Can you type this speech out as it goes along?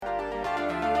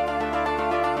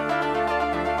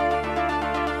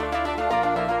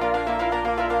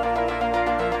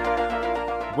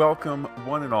Welcome,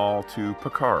 one and all, to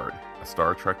Picard, a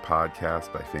Star Trek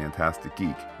podcast by Fantastic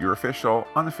Geek, your official,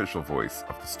 unofficial voice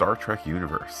of the Star Trek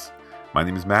universe. My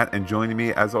name is Matt, and joining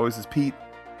me, as always, is Pete.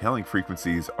 Hailing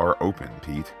frequencies are open,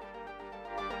 Pete.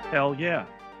 Hell yeah.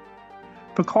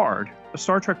 Picard, a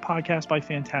Star Trek podcast by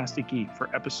Fantastic Geek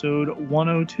for episode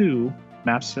 102,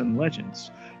 Maps and Legends,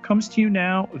 comes to you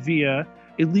now via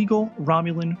illegal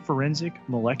Romulan forensic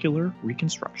molecular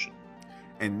reconstruction.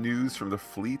 And news from the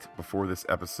fleet before this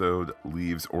episode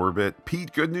leaves orbit.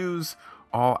 Pete, good news.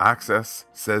 All Access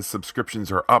says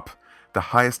subscriptions are up. The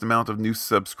highest amount of new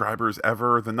subscribers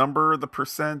ever. The number, the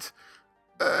percent,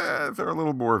 they're a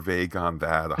little more vague on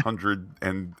that.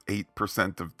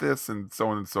 108% of this and so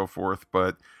on and so forth.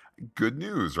 But good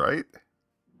news, right?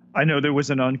 I know there was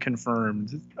an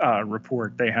unconfirmed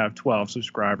report. They have 12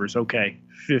 subscribers. Okay,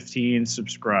 15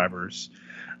 subscribers.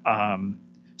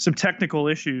 Some technical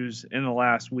issues in the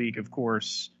last week, of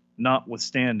course,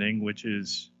 notwithstanding, which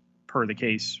is per the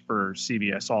case for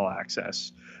CBS All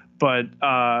Access. But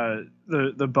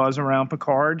the buzz around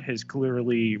Picard has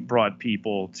clearly brought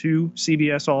people to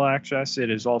CBS All Access. It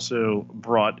has also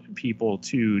brought people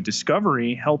to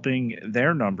Discovery, helping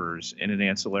their numbers in an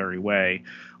ancillary way,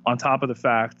 on top of the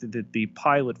fact that the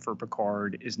pilot for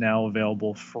Picard is now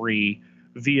available free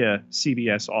via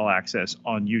CBS All Access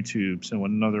on YouTube. So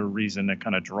another reason to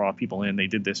kind of draw people in. They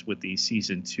did this with the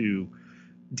season 2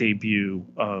 debut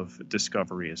of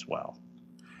Discovery as well.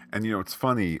 And, you know, it's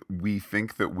funny. We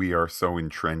think that we are so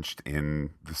entrenched in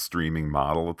the streaming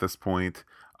model at this point.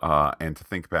 And to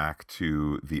think back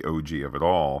to the OG of it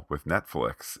all with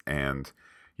Netflix and,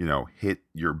 you know, hit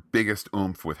your biggest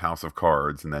oomph with House of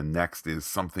Cards. And then next is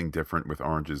something different with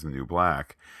Orange is the New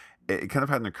Black. It kind of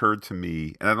hadn't occurred to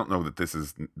me, and I don't know that this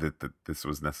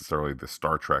was necessarily the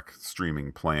Star Trek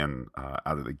streaming plan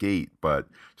out of the gate, but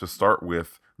to start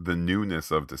with the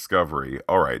newness of Discovery,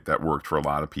 all right, that worked for a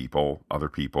lot of people. Other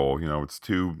people, you know, it's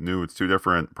too new, it's too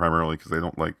different, primarily because they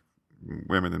don't like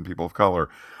women and people of color.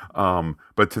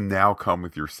 But to now come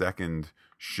with your second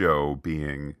show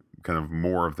being kind of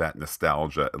more of that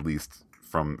nostalgia, at least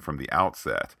from the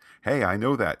outset. Hey, I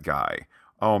know that guy.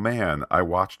 Oh man, I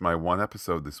watched my one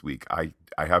episode this week. I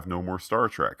have no more Star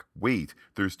Trek. Wait,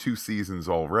 there's 2 seasons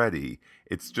already.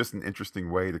 It's just an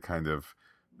interesting way to kind of...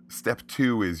 Step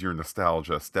 2 is your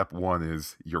nostalgia. Step 1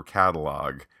 is your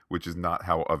catalog, which is not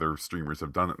how other streamers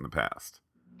have done it in the past.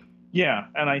 Yeah,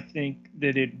 and I think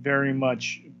that it very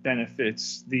much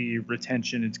benefits the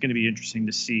retention. It's going to be interesting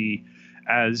to see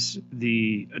as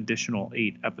the additional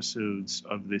 8 episodes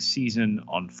of this season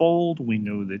unfold. We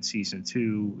know that season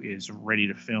 2 is ready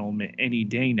to film any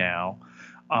day now,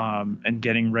 and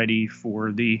getting ready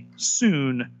for the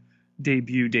soon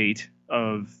debut date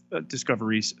of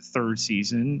Discovery's 3rd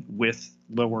season with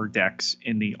Lower Decks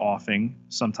in the offing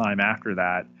sometime after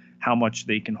that. How much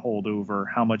they can hold over,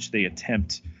 how much they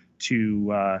attempt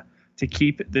to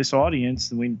keep this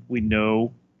audience. We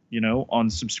know, you know,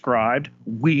 unsubscribed.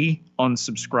 We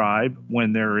unsubscribe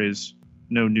when there is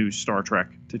no new Star Trek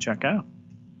to check out.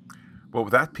 Well,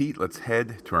 with that, Pete, let's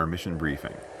head to our mission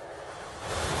briefing.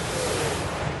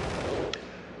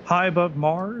 High above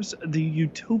Mars, the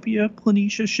Utopia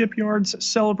Planitia shipyards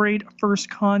celebrate First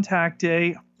Contact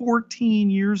Day 14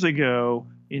 years ago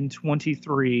in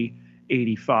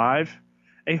 2385.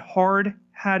 A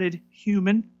hard-hatted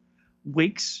human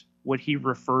wakes what he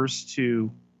refers to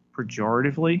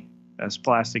pejoratively as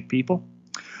plastic people,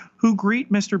 who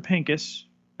greet Mr. Pincus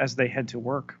as they head to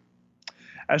work.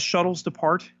 As shuttles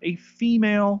depart, a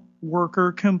female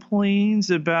worker complains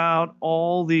about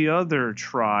all the other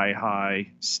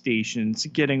Tri-High stations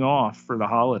getting off for the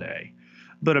holiday.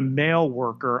 But a male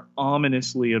worker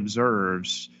ominously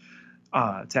observes,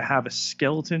 to have a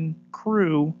skeleton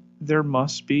crew, there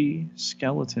must be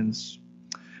skeletons.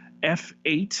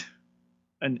 F8,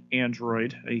 an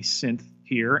android, a synth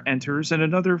here, enters, and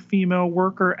another female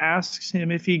worker asks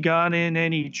him if he got in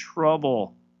any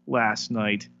trouble last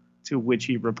night, to which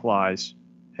he replies,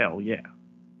 hell yeah.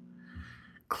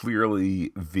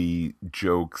 Clearly, the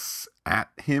jokes at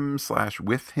him /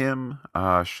 with him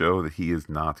show that he is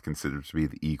not considered to be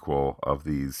the equal of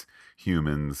these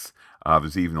humans.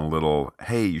 There's even a little,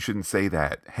 hey, you shouldn't say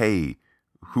that. Hey,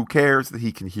 who cares that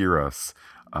he can hear us?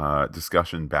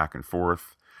 Discussion back and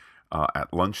forth.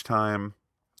 At lunchtime,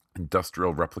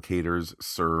 industrial replicators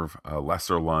serve a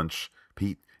lesser lunch.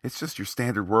 Pete, it's just your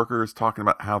standard workers talking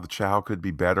about how the chow could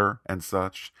be better and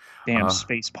such. Damn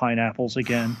space pineapples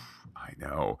again. I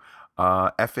know.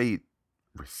 F8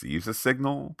 receives a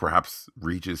signal, perhaps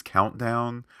reaches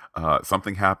countdown.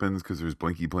 Something happens because there's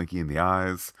blinky blinky in the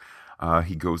eyes.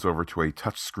 He goes over to a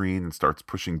touch screen and starts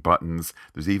pushing buttons.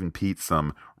 There's even, Pete,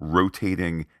 some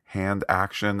rotating hand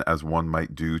action as one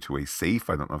might do to a safe.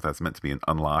 I don't know if that's meant to be an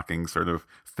unlocking sort of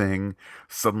thing.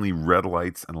 Suddenly, red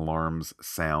lights and alarms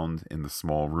sound in the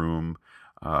small room.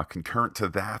 Concurrent to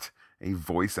that, a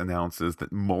voice announces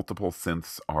that multiple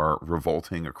synths are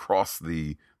revolting across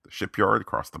the shipyard,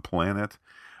 across the planet.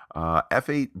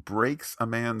 F8 breaks a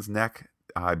man's neck,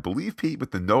 I believe, Pete,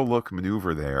 with the no-look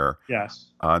maneuver there,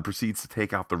 Yes. and proceeds to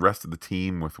take out the rest of the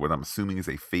team with what I'm assuming is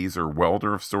a phaser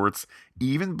welder of sorts,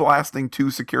 even blasting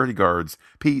 2 security guards.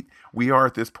 Pete, we are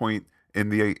at this point in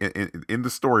the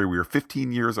story, we are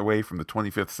 15 years away from the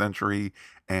 25th century,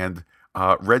 and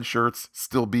red shirts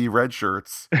still be red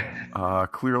shirts.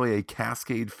 Clearly a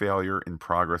cascade failure in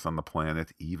progress on the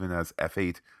planet, even as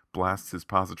F8 blasts his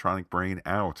positronic brain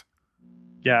out.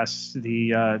 Yes,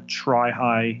 the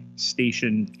Tri-High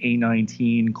Station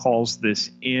A19 calls this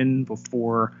in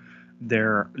before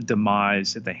their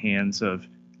demise at the hands of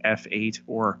F8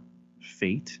 or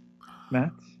Fate,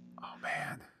 Matt. Oh,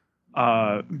 man.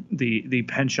 The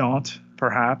penchant,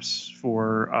 perhaps,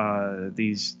 for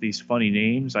these funny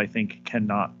names, I think,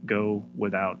 cannot go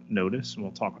without notice. And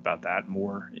we'll talk about that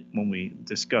more when we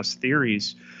discuss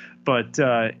theories. But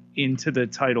into the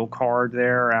title card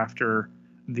there, after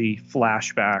the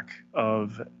flashback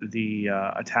of the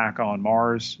attack on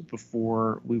Mars,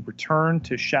 before we return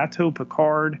to Chateau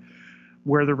Picard,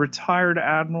 where the retired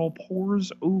admiral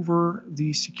pores over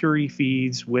the security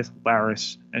feeds with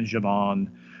Laris and Zhaban.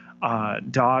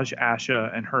 Dahj,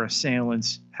 Asha, and her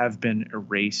assailants have been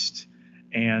erased,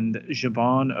 and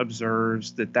Zhaban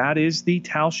observes that is the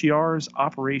Tal Shiar's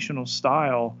operational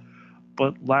style,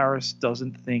 but Laris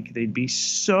doesn't think they'd be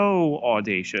so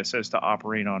audacious as to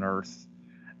operate on Earth.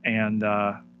 And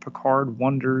Picard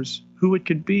wonders who it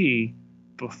could be.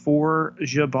 Before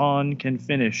Zhaban can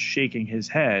finish shaking his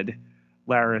head,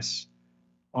 Laris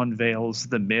unveils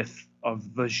the myth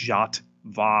of the Zhat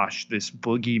Vash, this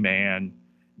boogeyman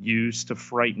used to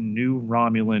frighten new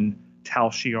Romulan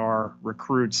Tal Shiar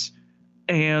recruits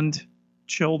and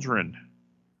children.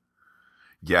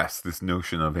 Yes, this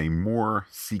notion of a more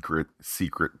secret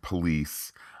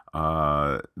police.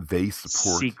 They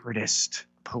support... Secretist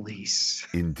police.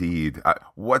 Indeed.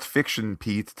 What fiction,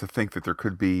 Pete, to think that there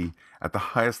could be, at the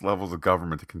highest levels of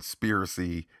government, a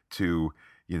conspiracy to,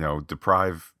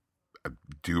 deprive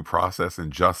due process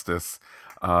and justice.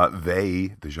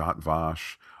 The Zhat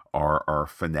Vash, are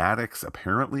fanatics,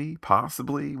 apparently,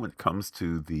 possibly, when it comes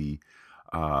to the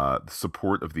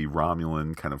support of the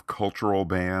Romulan kind of cultural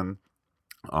ban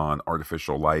on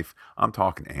artificial life. I'm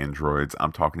talking androids.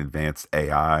 I'm talking advanced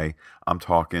AI. I'm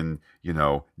talking,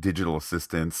 digital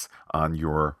assistants on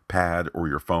your pad or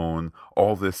your phone.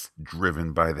 All this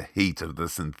driven by the hate of the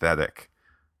synthetic.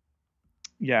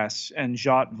 Yes, and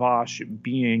Zhat Vash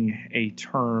being a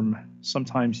term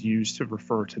sometimes used to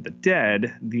refer to the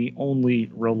dead, the only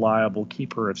reliable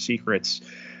keeper of secrets.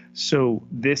 So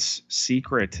this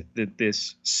secret that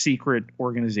this secret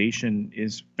organization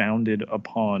is founded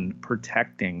upon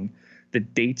protecting,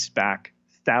 that dates back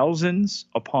thousands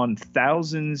upon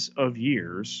thousands of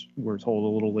years, we're told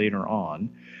a little later on,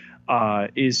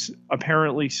 is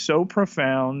apparently so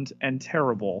profound and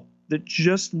terrible that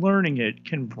just learning it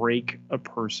can break a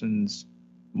person's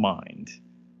mind.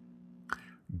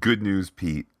 Good news,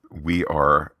 Pete. We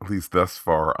are, at least thus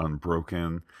far,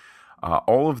 unbroken.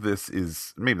 All of this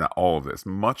is, maybe not all of this,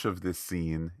 much of this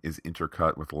scene is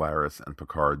intercut with Laris and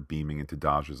Picard beaming into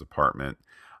Dahj's apartment.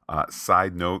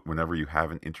 Side note, whenever you have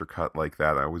an intercut like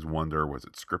that, I always wonder, was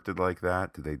it scripted like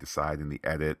that? Did they decide in the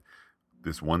edit,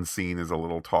 this one scene is a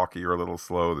little talky or a little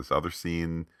slow, this other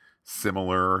scene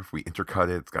similar? If we intercut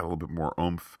it, it's got a little bit more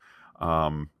oomph.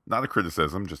 Not a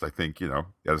criticism, just I think, at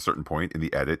a certain point in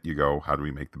the edit, you go, how do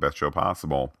we make the best show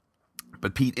possible?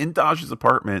 But Pete, in Dahj's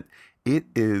apartment, it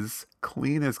is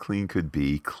clean as clean could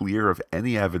be, clear of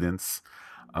any evidence.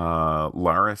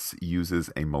 Laris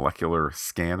uses a molecular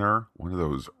scanner, one of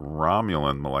those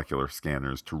Romulan molecular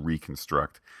scanners, to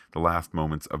reconstruct the last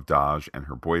moments of Dahj and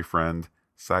her boyfriend.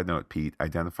 Side note, Pete,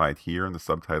 identified here in the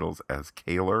subtitles as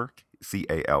Caler,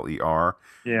 Caler.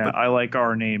 Yeah, but I like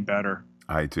our name better.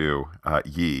 I do.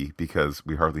 Yi, because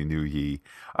we hardly knew Yi.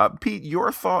 Pete,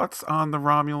 your thoughts on the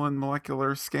Romulan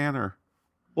molecular scanner?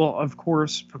 Well, of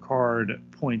course, Picard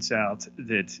points out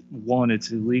that, one,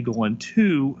 it's illegal, and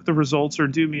two, the results are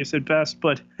dubious at best,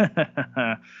 but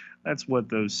that's what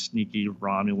those sneaky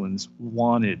Romulans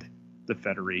wanted the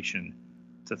Federation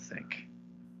to think.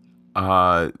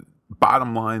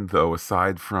 Bottom line, though,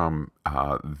 aside from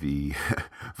the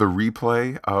the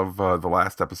replay of the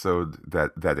last episode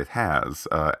that it has,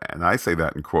 and I say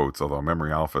that in quotes, although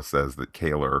Memory Alpha says that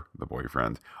Kaler, the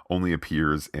boyfriend, only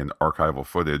appears in archival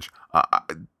footage.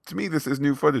 To me, this is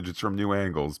new footage. It's from new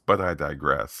angles, but I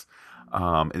digress.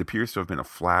 It appears to have been a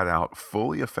flat out,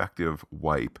 fully effective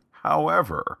wipe.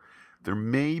 However, there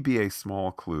may be a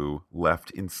small clue left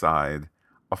inside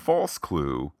a false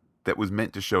clue that was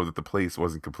meant to show that the place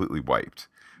wasn't completely wiped.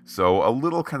 So a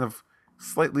little kind of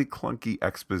slightly clunky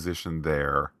exposition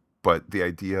there, but the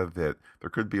idea that there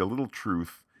could be a little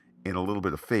truth in a little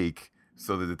bit of fake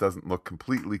so that it doesn't look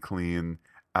completely clean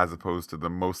as opposed to the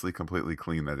mostly completely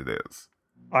clean that it is.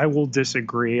 I will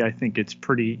disagree. I think it's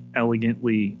pretty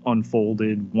elegantly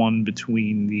unfolded, one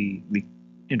between the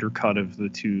intercut of the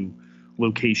two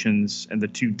locations and the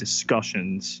two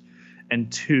discussions,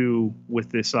 and two with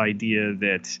this idea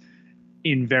that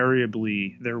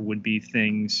invariably there would be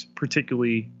things,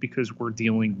 particularly because we're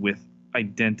dealing with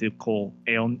identical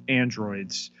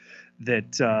androids,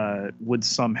 that would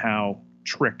somehow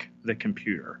trick the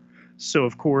computer. So,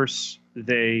 of course,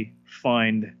 they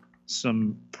find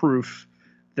some proof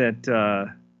that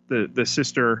the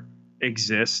sister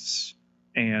exists,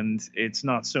 and it's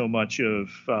not so much of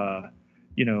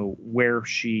where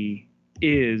she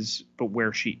is, but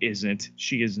where she isn't.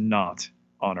 She is not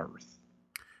on Earth.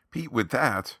 Pete, with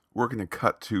that, we're going to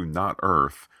cut to not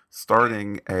Earth,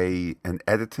 starting an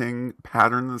editing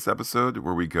pattern in this episode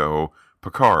where we go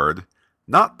Picard,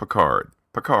 not Picard,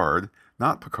 Picard,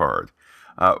 not Picard.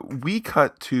 We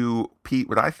cut to Pete,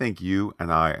 what I think you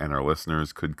and I and our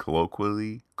listeners could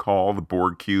colloquially call the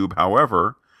Borg cube.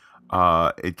 However,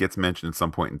 it gets mentioned at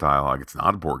some point in dialogue. It's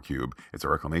not a Borg cube. It's a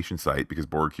reclamation site because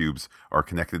Borg cubes are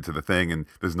connected to the thing and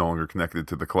is no longer connected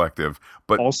to the collective.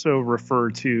 But also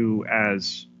referred to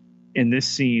as, in this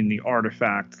scene, the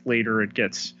artifact. Later, it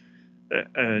gets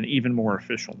an even more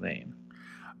official name.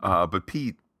 But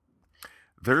Pete,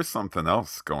 there's something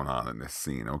else going on in this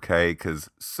scene, okay? Because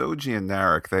Soji and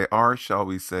Narek, they are, shall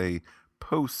we say,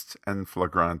 post and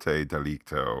flagrante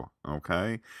delicto,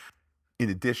 okay? In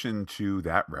addition to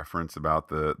that reference about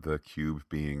the cube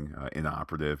being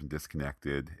inoperative and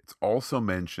disconnected, it's also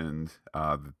mentioned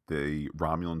that the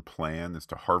Romulan plan is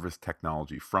to harvest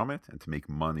technology from it and to make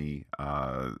money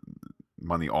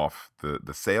off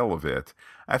the sale of it.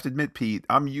 I have to admit, Pete,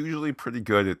 I'm usually pretty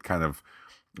good at kind of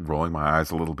rolling my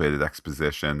eyes a little bit at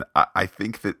exposition. I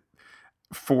think that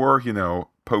for,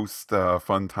 post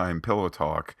fun time pillow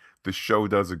talk, the show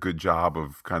does a good job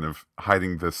of kind of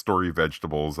hiding the story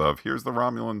vegetables of here's the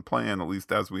Romulan plan, at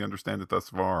least as we understand it thus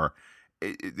far.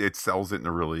 It sells it in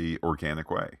a really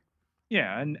organic way.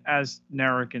 Yeah, and as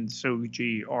Narek and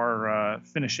Soji are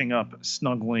finishing up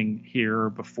snuggling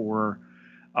here before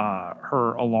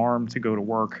her alarm to go to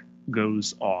work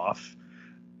goes off,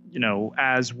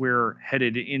 as we're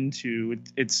headed into,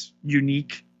 it's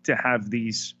unique to have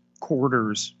these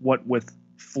quarters, what with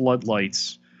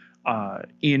floodlights,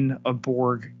 in a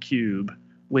Borg cube.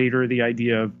 Later, the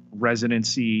idea of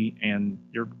residency, and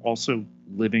you're also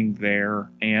living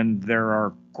there, and there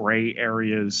are gray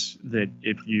areas that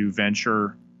if you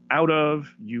venture out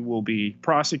of, you will be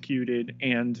prosecuted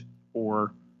and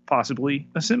or possibly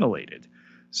assimilated.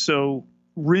 So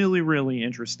really, really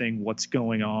interesting what's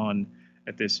going on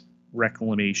at this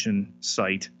reclamation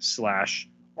site slash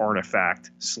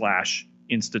artifact slash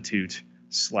institute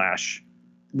slash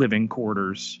living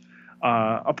quarters.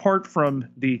 Apart from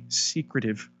the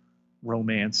secretive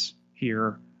romance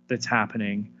here that's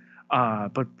happening,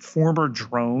 but former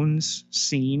drones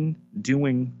seen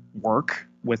doing work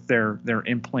with their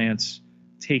implants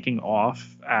taking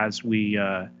off as we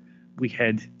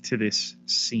head to this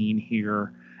scene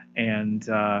here, and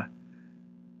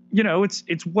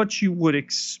it's what you would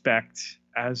expect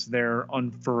as their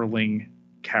unfurling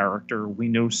character. We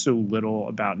know so little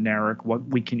about Narek, what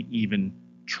we can even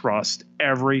trust.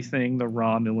 Everything the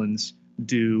Romulans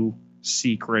do,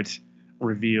 secret,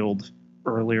 revealed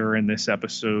earlier in this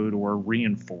episode or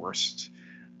reinforced.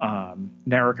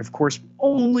 Narek, of course,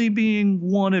 only being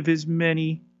one of his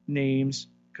many names,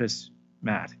 because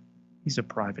Matt, he's a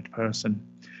private person.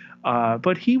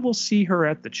 But he will see her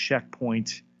at the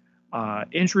checkpoint.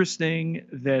 Interesting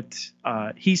that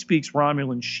he speaks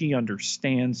Romulan, she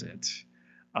understands it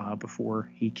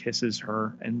before he kisses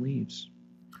her and leaves.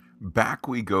 Back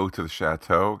we go to the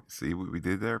chateau. See what we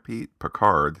did there, Pete?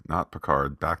 Picard, not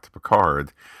Picard, back to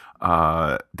Picard.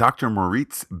 Dr.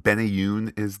 Moritz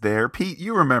Benayoun is there. Pete,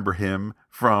 you remember him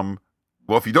from,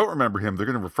 well, if you don't remember him, they're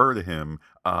going to refer to him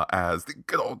as the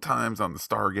good old times on the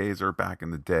Stargazer back in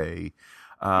the day.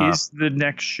 Is the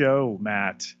next show,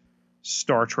 Matt,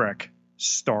 Star Trek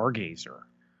Stargazer.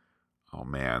 Oh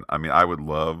man, I mean, I'd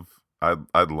love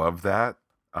that.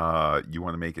 You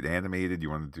want to make it animated?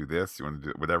 You want to do this? You want to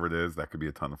do whatever it is? That could be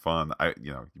a ton of fun.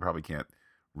 You probably can't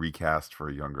recast for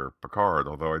a younger Picard,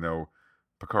 although I know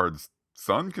Picard's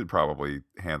son could probably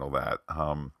handle that.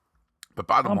 But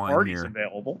bottom Tom line Hardy's here,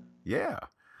 available. yeah.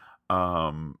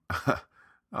 Um,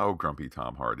 oh, grumpy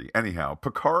Tom Hardy. Anyhow,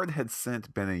 Picard had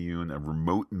sent Benayoun a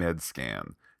remote med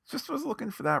scan. Just was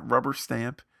looking for that rubber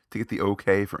stamp to get the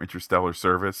okay for interstellar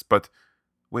service. But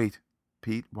wait,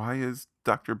 Pete, why is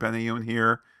Dr. Benayoun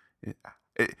here?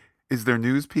 Is there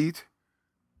news, Pete?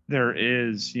 There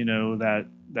is,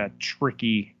 that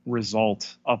tricky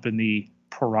result up in the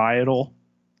parietal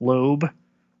lobe.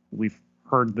 We've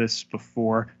heard this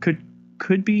before.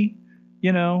 Could be,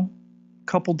 a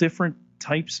couple different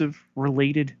types of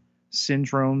related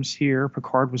syndromes here.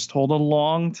 Picard was told a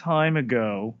long time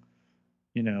ago,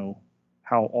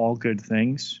 how all good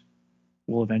things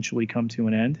will eventually come to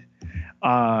an end.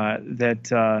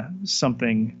 That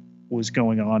something was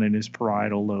going on in his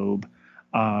parietal lobe.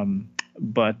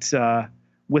 But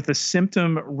with a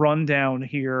symptom rundown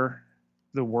here,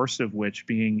 the worst of which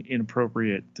being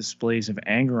inappropriate displays of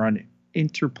anger on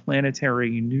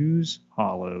interplanetary news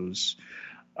hollows.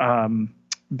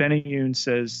 Benayoun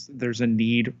says there's a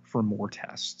need for more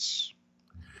tests.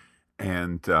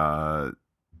 And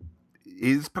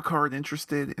is Picard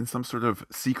interested in some sort of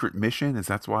secret mission? Is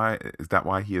that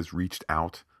why he has reached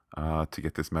out to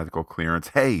get this medical clearance?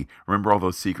 Hey, remember all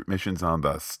those secret missions on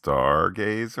the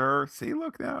Stargazer? See,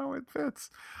 look now, it fits.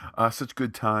 Such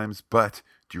good times, but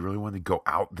do you really want to go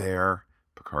out there?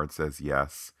 Picard says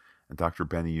yes. And Dr.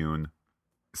 Benayoun,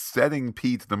 setting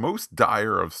Pete the most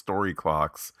dire of story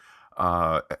clocks,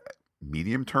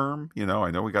 medium term.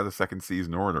 I know we got a second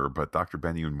season order, but Dr.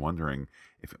 Benayoun wondering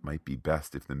if it might be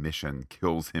best if the mission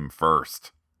kills him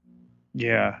first.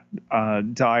 Yeah,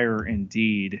 dire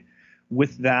indeed.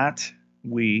 With that,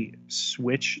 we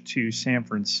switch to San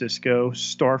Francisco,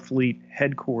 Starfleet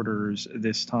headquarters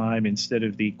this time instead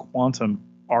of the Quantum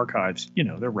Archives.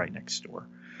 They're right next door.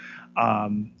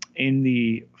 In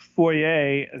the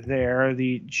foyer there,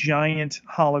 the giant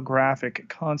holographic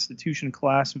Constitution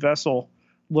class vessel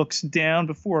looks down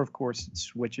before, of course, it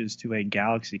switches to a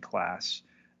Galaxy class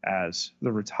as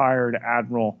the retired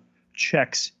admiral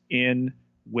checks in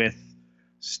with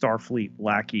Starfleet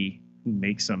lackey who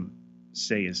makes him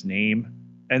say his name.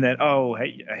 And then, oh,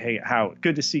 hey, how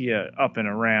good to see you up and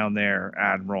around there,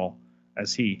 Admiral,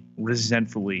 as he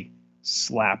resentfully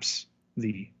slaps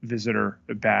the visitor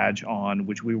badge on,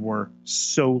 which we were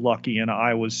so lucky and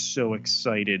I was so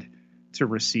excited to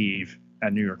receive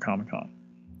at New York Comic Con.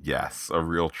 Yes, a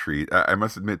real treat. I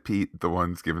must admit, Pete, the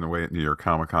ones given away at New York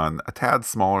Comic Con, a tad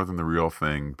smaller than the real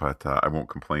thing, but I won't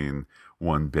complain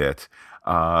one bit.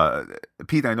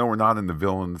 Pete, I know we're not in the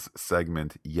villains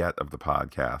segment yet of the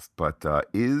podcast, but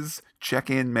is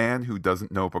Check-In Man Who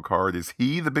Doesn't Know Picard, is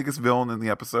he the biggest villain in the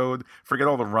episode? Forget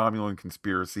all the Romulan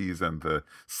conspiracies and the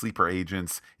sleeper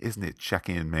agents. Isn't it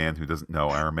Check-In Man Who Doesn't Know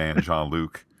our man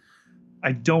Jean-Luc?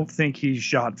 I don't think he's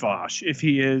Zhat Vash. If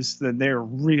he is, then they're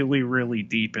really, really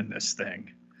deep in this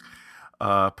thing.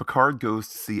 Picard goes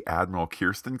to see Admiral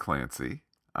Kirsten Clancy,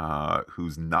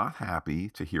 who's not happy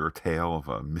to hear a tale of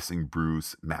a missing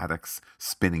Bruce Maddox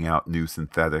spinning out new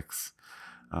synthetics.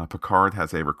 Picard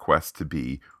has a request to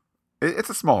be,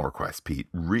 it's a small request, Pete,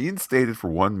 reinstated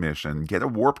for one mission, get a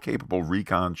warp-capable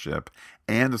recon ship,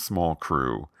 and a small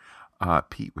crew.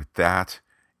 Pete, with that,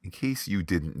 in case you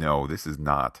didn't know, this is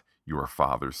not your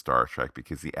father's Star Trek,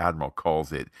 because the Admiral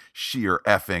calls it sheer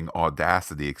effing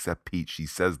audacity, except Pete, she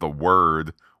says the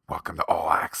word, welcome to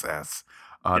All Access.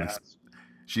 Yes.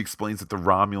 She explains that the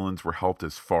Romulans were helped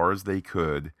as far as they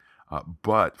could,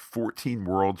 but 14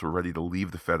 worlds were ready to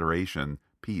leave the Federation.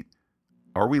 Pete,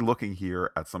 are we looking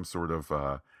here at some sort of,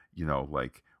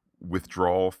 like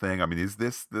withdrawal thing? I mean, is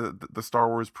this the Star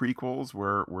Wars prequels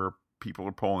where people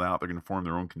are pulling out, they're going to form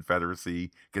their own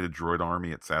confederacy, get a droid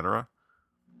army, etc.?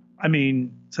 I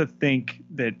mean, to think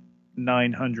that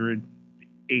 900,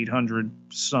 800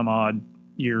 some odd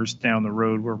years down the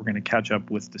road where we're going to catch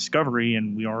up with Discovery,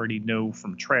 and we already know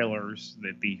from trailers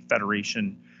that the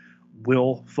Federation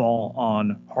will fall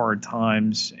on hard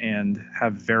times and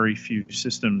have very few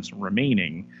systems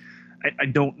remaining. I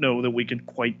don't know that we can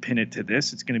quite pin it to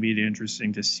this. It's going to be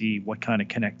interesting to see what kind of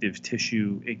connective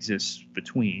tissue exists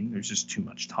between. There's just too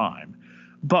much time.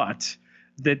 But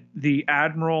that the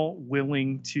Admiral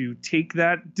willing to take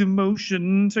that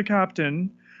demotion to Captain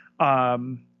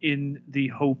in the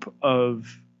hope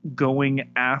of going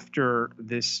after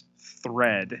this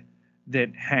thread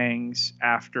that hangs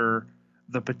after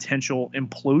the potential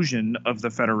implosion of the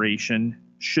Federation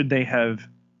should they have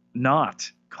not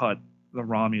cut the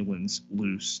Romulans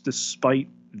loose, despite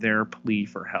their plea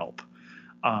for help.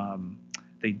 Um,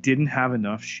 they didn't have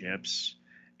enough ships,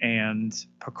 and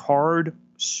Picard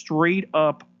straight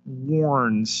up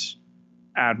warns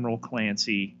Admiral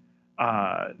Clancy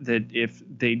that if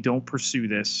they don't pursue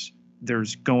this,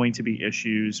 there's going to be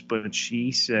issues. But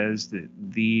she says that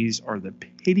these are the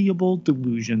pitiable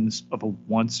delusions of a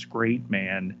once great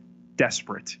man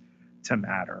desperate to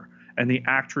matter. And the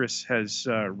actress has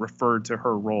referred to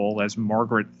her role as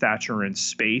Margaret Thatcher in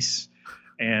space.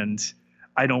 And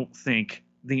I don't think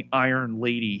the Iron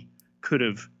Lady could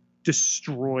have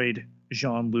destroyed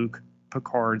Jean-Luc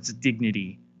Picard's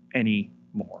dignity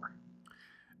anymore.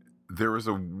 There was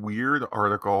a weird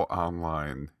article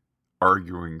online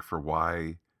arguing for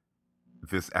why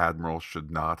this admiral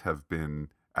should not have been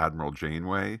Admiral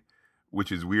Janeway,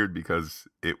 which is weird because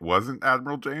it wasn't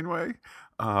Admiral Janeway.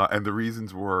 And the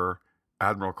reasons were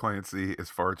Admiral Clancy is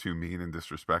far too mean and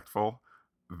disrespectful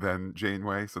than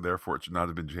Janeway, so therefore it should not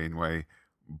have been Janeway,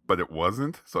 but it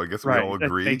wasn't. So I guess we all That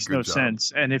agree. makes Good no job.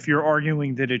 sense. And if you're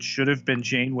arguing that it should have been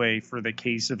Janeway for the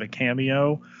case of a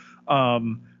cameo,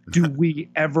 do we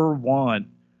ever want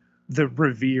the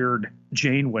revered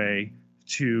Janeway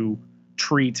to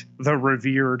treat the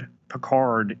revered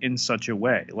Picard in such a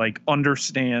way? Like,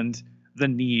 understand the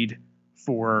need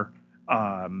for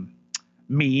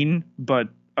mean but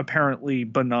apparently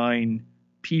benign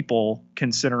people,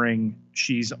 considering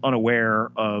she's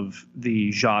unaware of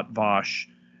the Zhat Vash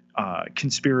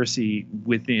conspiracy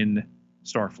within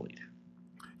Starfleet.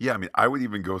 Yeah, I mean, I would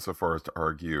even go so far as to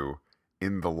argue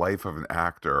in the life of an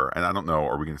actor, and I don't know,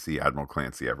 are we going to see Admiral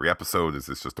Clancy every episode? Is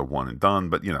this just a one and done?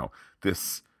 But,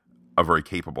 this, a very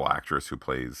capable actress who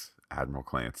plays Admiral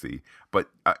Clancy. But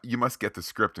you must get the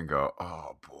script and go,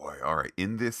 oh boy, all right,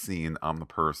 in this scene, I'm the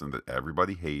person that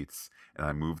everybody hates, and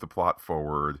I move the plot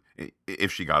forward.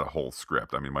 If she got a whole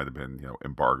script, I mean, it might have been,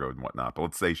 embargoed and whatnot, but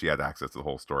let's say she had access to the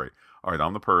whole story. All right,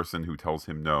 I'm the person who tells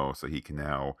him no, so he can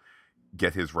now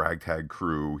get his ragtag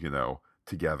crew,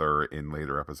 together in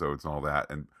later episodes and all that.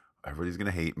 And everybody's going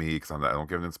to hate me because I don't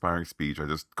give an inspiring speech. I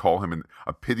just call him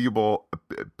a pitiable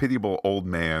old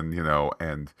man,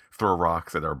 and throw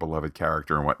rocks at our beloved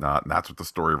character and whatnot. And that's what the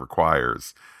story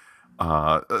requires.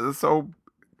 So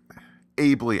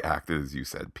ably acted, as you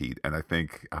said, Pete. And I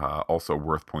think also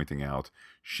worth pointing out,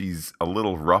 she's a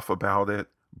little rough about it,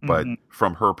 but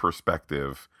from her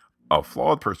perspective, a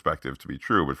flawed perspective to be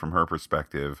true, but from her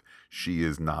perspective, she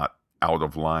is not out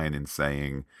of line in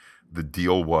saying the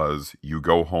deal was you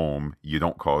go home, you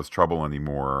don't cause trouble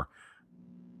anymore.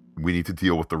 We need to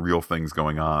deal with the real things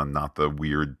going on, not the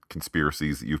weird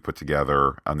conspiracies that you've put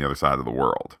together on the other side of the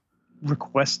world.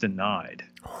 Request denied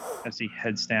as he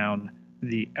heads down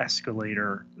the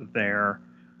escalator there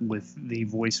with the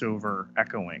voiceover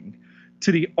echoing.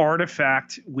 To the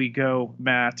artifact we go,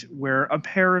 Matt, where a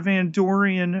pair of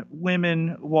Andorian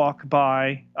women walk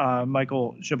by.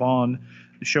 Michael Chabon,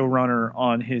 the showrunner,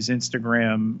 on his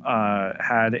Instagram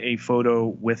had a photo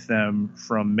with them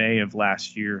from May of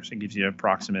last year, so it gives you an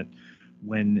approximate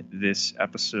when this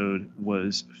episode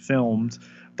was filmed.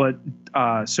 But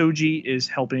Soji is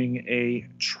helping a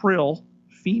Trill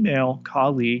female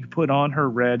colleague put on her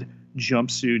red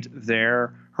jumpsuit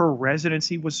there. Her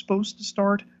residency was supposed to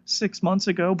start 6 months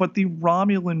ago, but the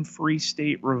Romulan Free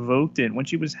State revoked it when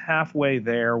she was halfway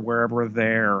there, wherever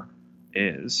there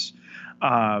is.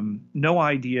 No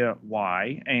idea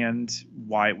why and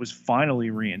why it was finally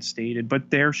reinstated,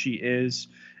 but there she is.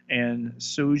 And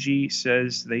Soji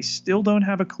says they still don't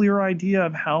have a clear idea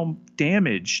of how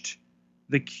damaged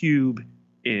the cube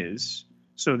is.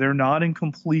 So they're not in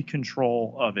complete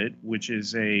control of it, which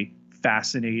is a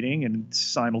fascinating and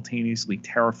simultaneously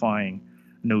terrifying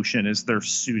notion as they're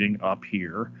suiting up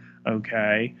here.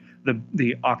 Okay.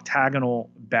 The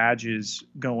octagonal badges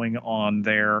going on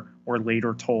there, we're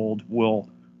later told, will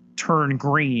turn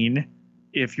green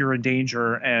if you're in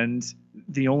danger, and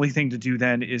the only thing to do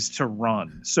then is to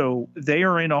run. So they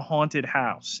are in a haunted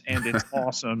house, and it's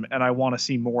awesome, and I want to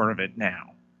see more of it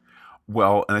now.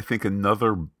 Well, and I think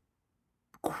another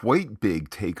quite big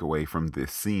takeaway from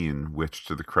this scene, which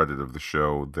to the credit of the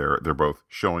show, they're both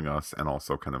showing us and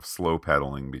also kind of slow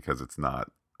pedaling because it's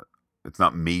not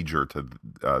major to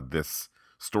this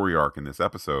story arc in this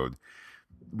episode.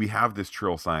 We have this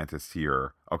Trill scientist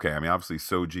here. Okay, I mean, obviously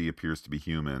Soji appears to be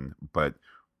human, but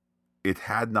it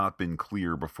had not been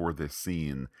clear before this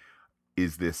scene.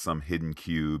 Is this some hidden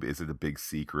cube? Is it a big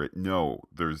secret? No,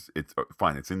 it's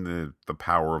fine. It's in the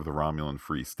power of the Romulan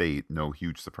Free State. No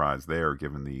huge surprise there,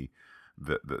 given the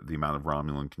amount of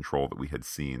Romulan control that we had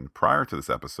seen prior to this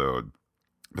episode.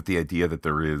 But the idea that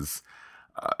there is,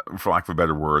 for lack of a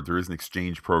better word, there is an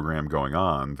exchange program going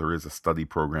on. There is a study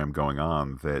program going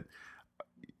on that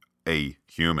a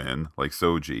human like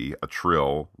Soji, a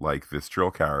Trill like this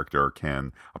Trill character,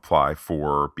 can apply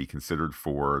for, be considered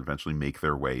for, eventually make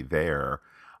their way there.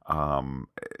 Um,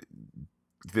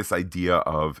 this idea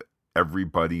of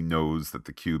everybody knows that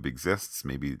the cube exists.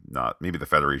 Maybe not. Maybe the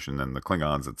Federation and the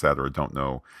Klingons, etc., don't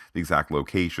know the exact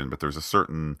location, but there's a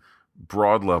certain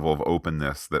broad level of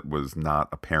openness that was not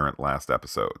apparent last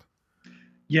episode.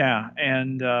 Yeah,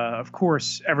 and of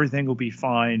course everything will be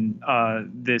fine.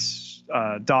 This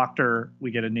doctor,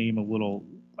 we get a name a little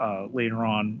later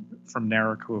on from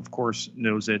Narek, who of course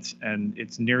knows it, and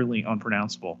it's nearly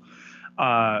unpronounceable.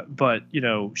 But you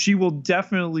know, she will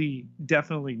definitely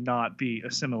not be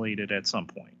assimilated at some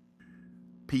point.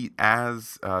 Pete,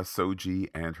 as Soji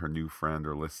and her new friend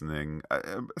are listening,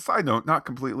 side note, not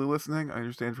completely listening. I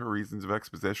understand for reasons of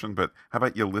exposition, but how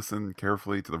about you listen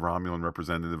carefully to the Romulan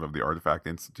representative of the Artifact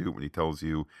Institute when he tells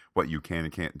you what you can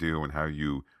and can't do and how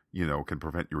you know, can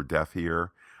prevent your death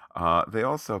here. They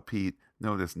also, Pete,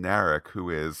 notice Narek, who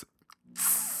is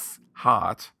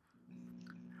hot.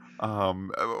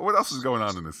 What else is going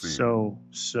on in this scene?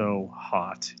 So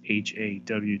hot.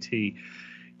 HAWT.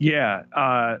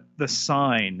 Yeah, the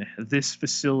sign, this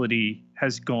facility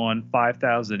has gone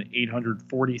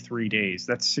 5,843 days.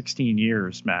 That's 16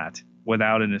 years, Matt,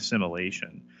 without an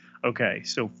assimilation. Okay,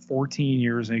 so 14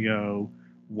 years ago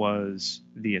was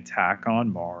the attack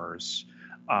on Mars.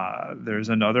 There's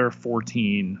another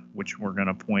 14, which we're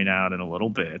going to point out in a little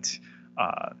bit,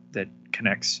 that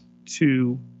connects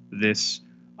to this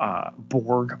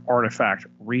Borg Artifact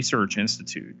Research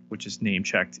Institute, which is name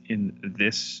checked in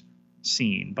this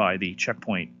scene by the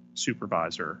checkpoint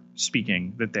supervisor,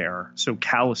 speaking that they are so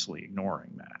callously ignoring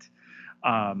that.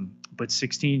 But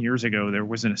 16 years ago, there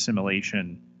was an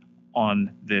assimilation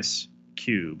on this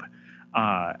cube.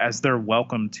 As they're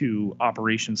welcome to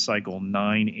Operation Cycle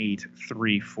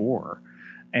 9834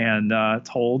 and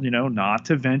told, you know, not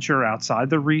to venture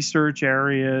outside the research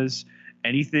areas.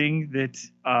 Anything that,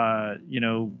 you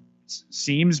know,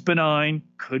 seems benign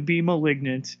could be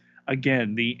malignant.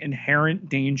 Again, the inherent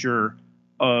danger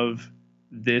of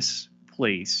this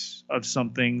place, of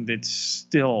something that's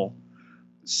still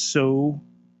so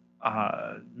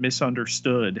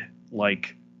misunderstood,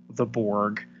 like the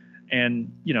Borg.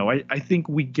 And, you know, I think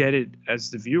we get it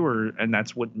as the viewer, and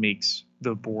that's what makes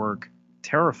the Borg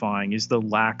terrifying, is the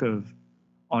lack of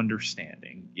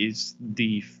understanding, is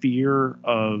the fear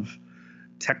of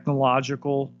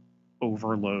technological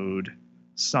overload,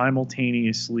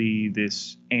 simultaneously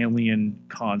this alien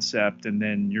concept, and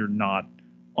then you're not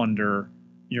under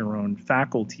your own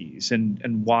faculties,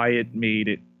 and why it made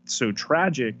it so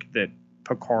tragic that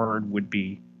Picard would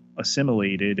be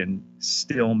assimilated and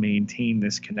still maintain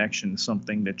this connection,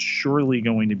 something that's surely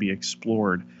going to be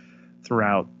explored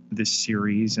throughout this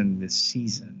series and this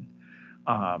season.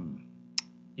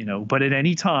 You know, but at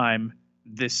any time,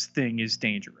 this thing is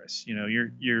dangerous. You know,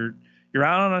 you're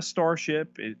out on a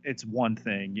starship. It's one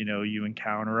thing, you know, you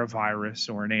encounter a virus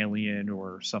or an alien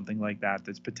or something like that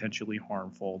that's potentially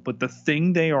harmful. But the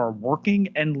thing they are working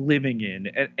and living in,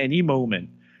 at any moment,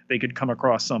 they could come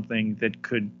across something that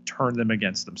could turn them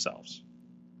against themselves.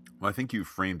 Well, I think you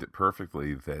framed it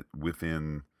perfectly, that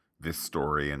within this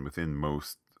story and within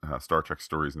most Star Trek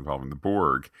stories involving the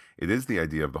Borg, it is the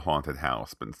idea of the haunted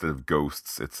house, but instead of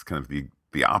ghosts, it's kind of the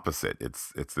opposite.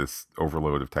 It's this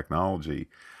overload of technology.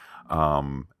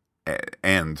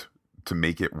 And to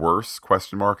make it worse,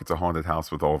 question mark, it's a haunted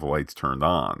house with all the lights turned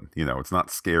on. You know, it's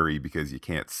not scary because you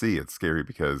can't see. It's scary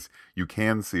because you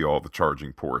can see all the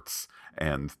charging ports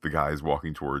and the guys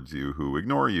walking towards you who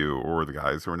ignore you, or the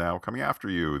guys who are now coming after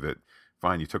you that,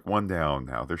 fine, you took one down,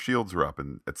 now their shields are up,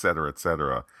 and et cetera, et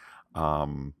cetera.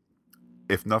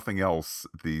 If nothing else,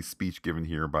 the speech given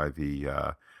here by the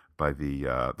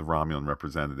Romulan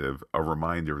representative, a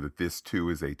reminder that this too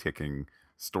is a ticking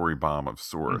story bomb of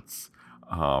sorts.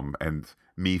 And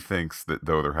methinks that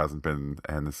though there hasn't been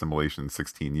an assimilation in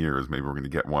 16 years, maybe we're going to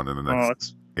get one in the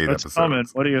next 8 episodes. Coming.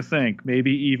 What do you think?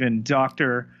 Maybe even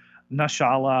Dr.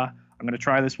 Nashala. I'm going to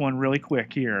try this one really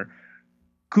quick here.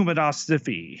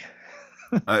 Kumadasifi.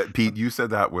 Pete, you said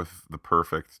that with the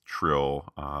perfect Trill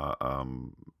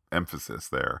emphasis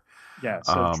there. Yeah,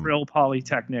 so Trill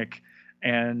Polytechnic.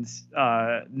 And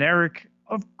Narek,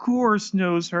 of course,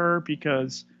 knows her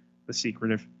because the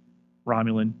secretive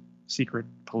Romulan secret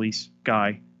police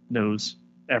guy knows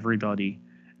everybody.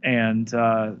 And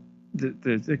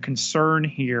the concern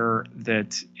here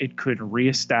that it could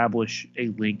reestablish a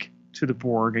link to the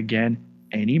Borg again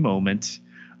any moment.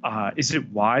 Is it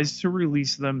wise to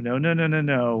release them?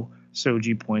 No.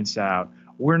 Soji points out,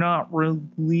 we're not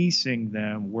releasing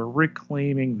them, we're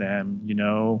reclaiming them,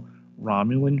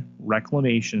 Romulan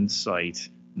reclamation site,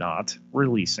 not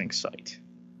releasing site.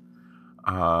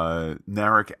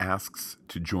 Narek asks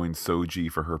to join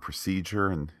Soji for her procedure,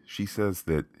 and she says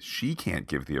that she can't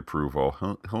give the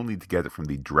approval. He'll need to get it from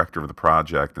the director of the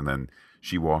project, and then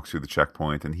she walks through the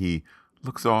checkpoint, and he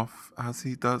looks off, as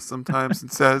he does sometimes,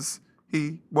 and says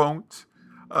he won't,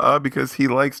 because he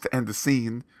likes to end the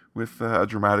scene with a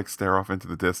dramatic stare off into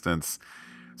the distance.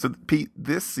 So, Pete,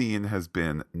 this scene has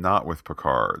been not with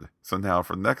Picard. So now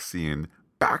for the next scene,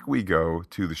 back we go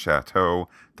to the chateau.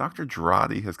 Dr.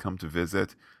 Jurati has come to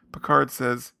visit. Picard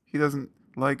says he doesn't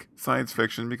like science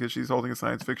fiction because she's holding a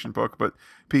science fiction book. But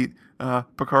Pete,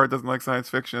 Picard doesn't like science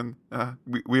fiction.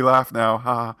 We laugh now.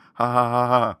 Ha ha ha ha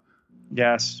ha.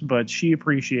 Yes, but she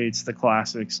appreciates the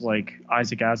classics like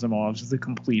Isaac Asimov's The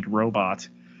Complete Robot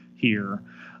here.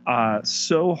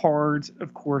 So hard,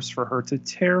 of course, for her to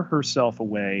tear herself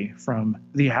away from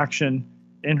the action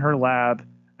in her lab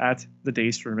at the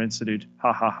Daystrom Institute.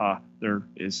 Ha ha ha. There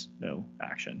is no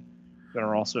action. There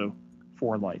are also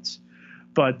 4 lights.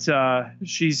 But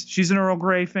she's an Earl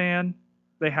Grey fan.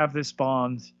 They have this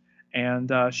bond.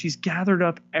 And she's gathered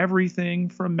up everything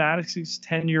from Maddox's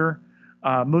tenure,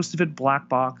 most of it black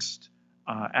boxed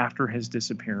after his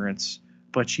disappearance.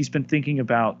 But she's been thinking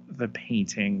about the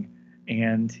painting.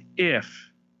 And if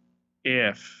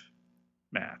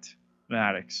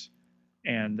Maddox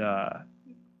and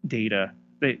Data,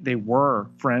 they were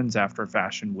friends after a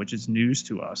fashion, which is news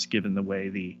to us, given the way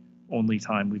the only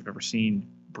time we've ever seen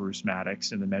Bruce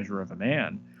Maddox in The Measure of a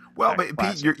Man. Well, but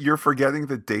Pete, you're forgetting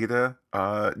that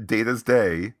Data's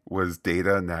Day was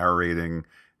Data narrating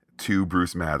to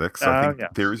Bruce Maddox. So I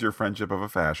think there's your friendship of a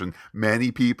fashion.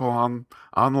 Many people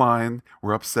online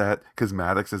were upset because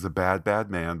Maddox is a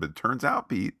bad man. But it turns out,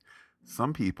 Pete,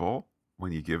 some people,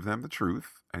 when you give them the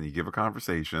truth and you give a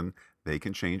conversation, they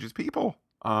can change as people.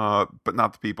 But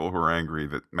not the people who are angry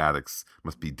that Maddox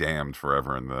must be damned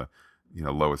forever in the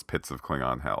lowest pits of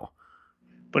Klingon hell.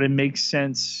 But it makes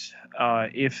sense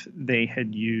if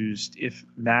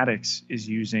Maddox is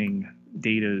using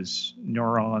Data's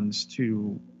neurons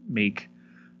to make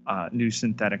new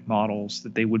synthetic models,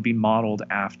 that they would be modeled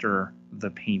after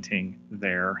the painting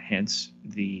there, hence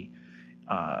the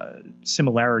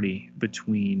similarity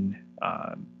between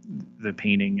the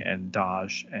painting and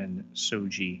Dahj and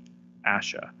Soji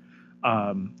Asha.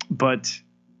 But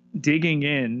digging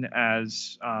in,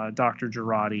 as Dr.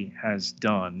 Jurati has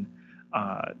done,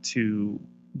 to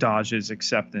Dahj's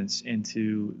acceptance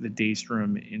into the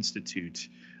Daystrom Institute,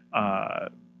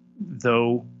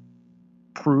 though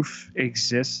proof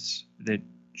exists that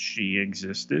she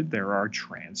existed, there are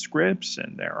transcripts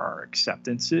and there are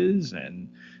acceptances and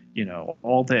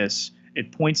all this.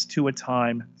 It points to a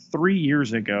time 3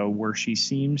 years ago where she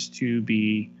seems to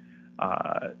be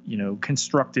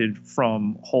constructed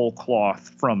from whole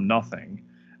cloth, from nothing.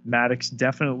 Maddox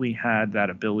definitely had that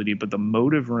ability, but the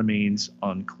motive remains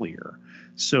unclear.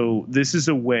 So this is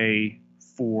a way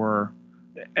for,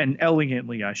 and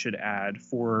elegantly I should add,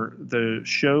 for the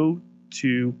show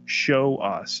to show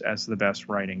us, as the best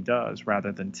writing does,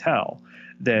 rather than tell,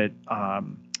 that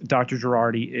Dr.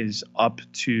 Jurati is up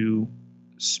to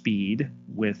speed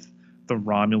with the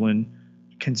Romulan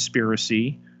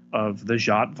conspiracy of the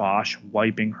Zhat Vash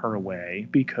wiping her away,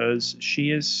 because she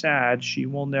is sad she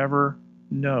will never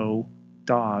know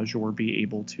Dahj or be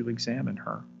able to examine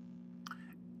her.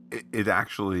 It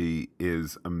actually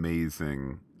is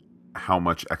amazing how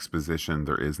much exposition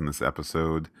there is in this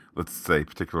episode, let's say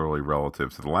particularly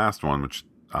relative to the last one, which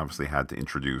obviously had to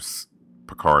introduce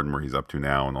Picard and where he's up to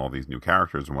now and all these new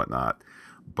characters and whatnot.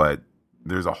 But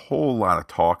there's a whole lot of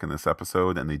talk in this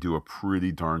episode, and they do a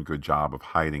pretty darn good job of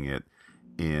hiding it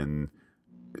in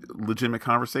legitimate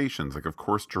conversations. Like, of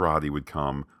course, Jurati would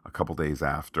come a couple days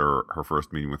after her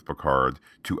first meeting with Picard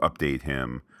to update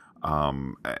him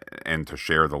and to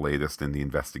share the latest in the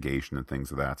investigation and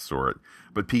things of that sort.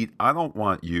 But Pete, I don't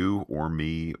want you or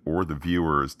me or the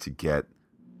viewers to get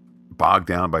bogged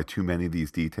down by too many of these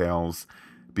details,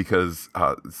 because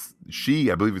I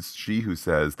believe it's she who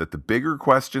says that the bigger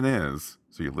question is,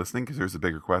 so you're listening because there's a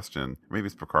bigger question, maybe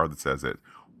it's Picard that says it,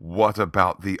 what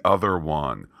about the other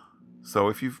one? So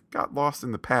if you've got lost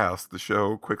in the past, the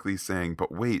show quickly saying,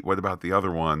 but wait, what about the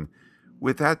other one?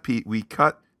 With that, Pete, we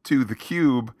cut to the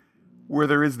cube where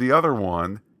there is the other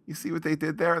one. You see what they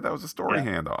did there? That was a story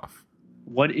handoff.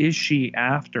 What is she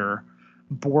after?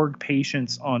 Borg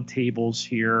patients on tables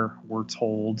here, we're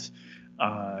told,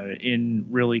 in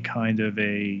really kind of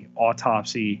a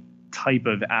autopsy type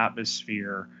of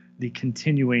atmosphere. the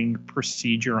continuing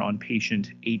procedure on patient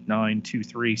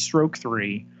 8923, stroke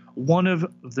 3, one of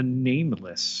the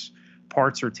nameless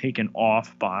parts are taken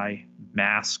off by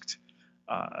masked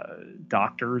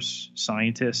doctors,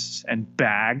 scientists, and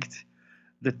bagged.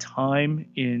 The time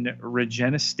in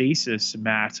regenestasis,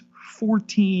 Matt,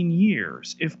 14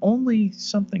 years. If only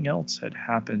something else had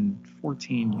happened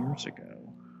 14 years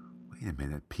ago. Wait a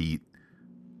minute, Pete.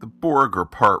 The Borg are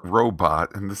part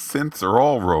robot, and the synths are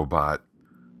all robot.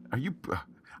 Are you?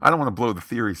 I don't want to blow the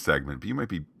theory segment, but you might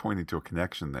be pointing to a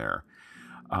connection there.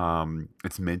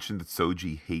 It's mentioned that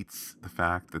Soji hates the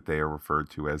fact that they are referred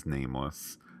to as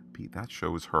nameless. Pete, that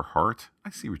shows her heart. I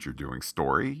see what you're doing,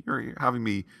 story. You're having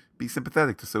me be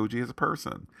sympathetic to Soji as a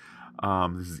person.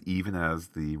 This is even as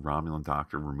the Romulan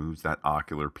doctor removes that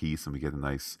ocular piece, and we get a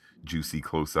nice, juicy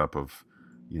close up of,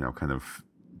 kind of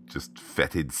just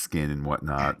fetid skin and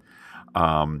whatnot.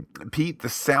 Pete, the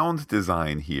sound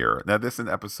design here. Now, this is an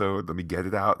episode. Let me get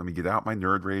it out. Let me get out my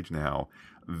nerd rage now.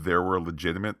 There were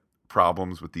legitimate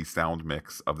problems with the sound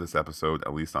mix of this episode,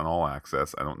 at least on All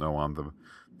Access. I don't know on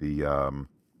the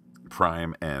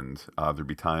Prime end. There'd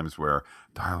be times where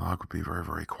dialogue would be very,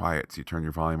 very quiet, so you turn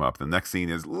your volume up. The next scene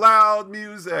is loud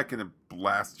music, and it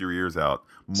blasts your ears out.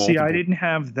 See, I didn't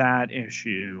have that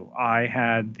issue. I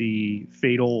had the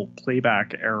fatal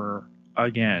playback error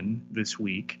again this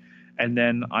week. And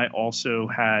then I also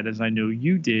had, as I know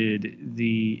you did,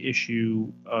 the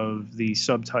issue of the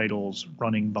subtitles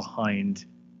running behind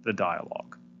the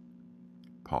dialogue.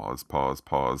 Pause, pause,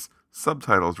 pause.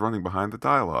 Subtitles running behind the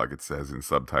dialogue, it says in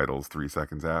subtitles 3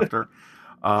 seconds after.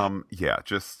 Yeah,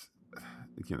 just,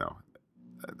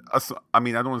 I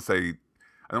mean, I don't want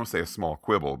to say a small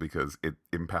quibble because it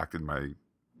impacted my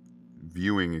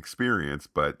viewing experience,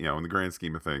 but, in the grand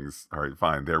scheme of things, all right,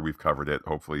 fine, there we've covered it.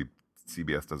 Hopefully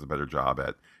CBS does a better job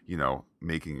at,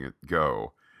 making it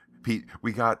go. Pete,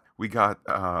 we got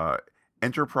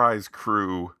Enterprise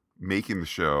crew making the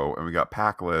show, and we got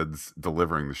Pakleds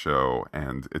delivering the show,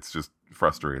 and it's just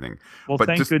frustrating. Well, but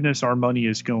thank goodness our money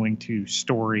is going to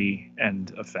story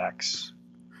and effects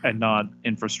and not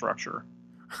infrastructure.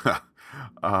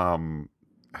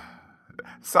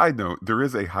 Side note, there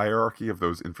is a hierarchy of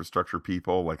those infrastructure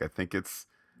people. Like, I think it's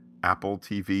Apple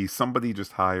TV. Somebody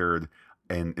just hired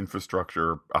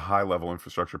a high level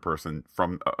infrastructure person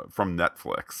from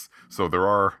Netflix. So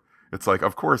it's like,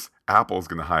 of course, Apple's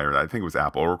going to hire it. I think it was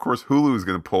Apple. Or, of course, Hulu is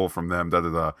going to pull from them,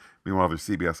 da-da-da. Meanwhile, there's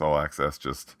CBS All Access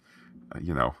just,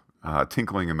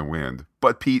 tinkling in the wind.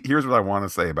 But, Pete, here's what I want to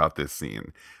say about this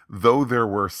scene. Though there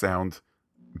were sound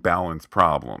balance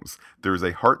problems, there's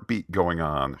a heartbeat going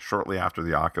on shortly after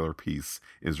the ocular piece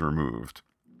is removed.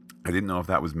 I didn't know if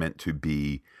that was meant to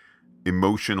be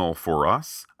emotional for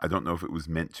us. I don't know if it was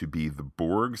meant to be the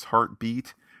Borg's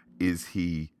heartbeat.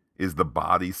 Is the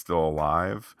body still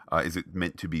alive? Is it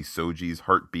meant to be Soji's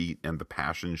heartbeat and the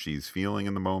passion she's feeling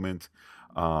in the moment?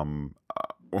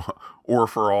 Or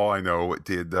for all I know,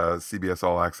 did CBS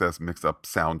All Access mix up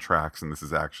soundtracks and this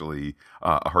is actually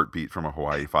a heartbeat from a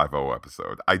Hawaii Five-0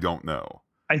 episode? I don't know.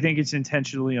 I think it's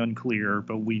intentionally unclear,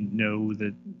 but we know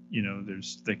that,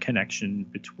 there's the connection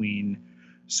between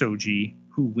Soji,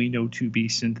 who we know to be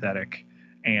synthetic,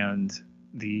 and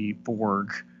the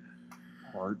Borg,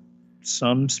 or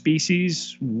some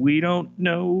species we don't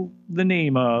know the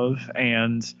name of,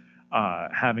 and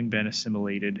having been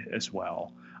assimilated as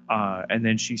well. And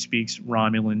then she speaks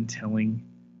Romulan, telling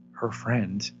her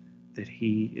friend that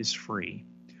he is free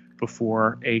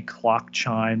before a clock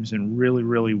chimes, and really,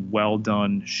 really well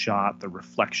done shot, the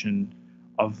reflection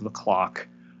of the clock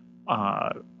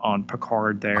on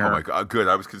Picard there. Oh my God, good.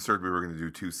 I was concerned we were going to do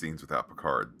 2 scenes without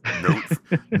Picard.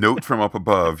 Note from up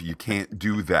above, you can't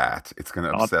do that. It's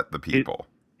going to upset the people.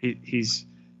 He's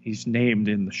named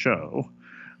in the show.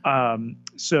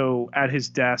 So at his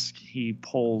desk, he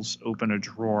pulls open a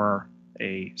drawer,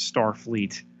 a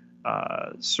Starfleet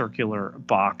circular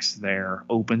box there,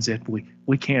 opens it.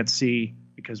 We can't see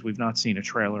because we've not seen a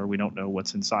trailer. We don't know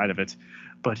what's inside of it.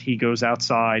 But he goes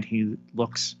outside. He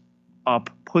looks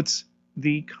up, puts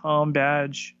the comm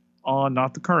badge on,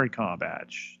 not the current comm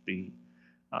badge, the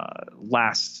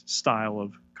last style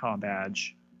of comm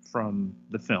badge from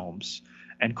the films,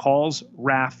 and calls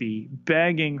Raffi,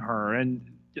 begging her. And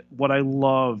what I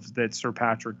love that Sir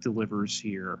Patrick delivers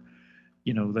here,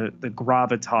 the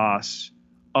gravitas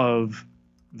of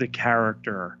the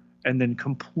character, and then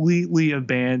completely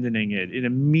abandoning it. It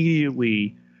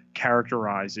immediately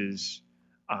characterizes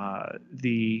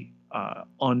the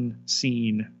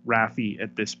unseen Raffi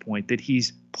at this point, that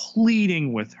he's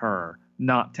pleading with her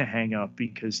not to hang up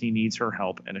because he needs her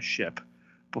help and a ship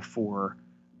before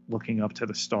looking up to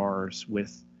the stars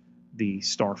with the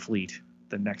Starfleet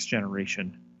the Next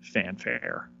Generation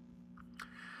fanfare.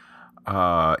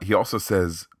 He also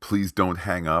says, please don't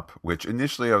hang up, which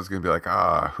initially I was going to be like,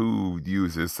 who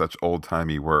uses such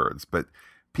old-timey words? But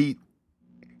Pete,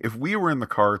 if we were in the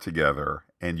car together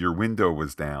and your window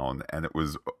was down and it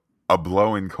was a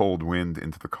blowing cold wind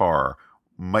into the car,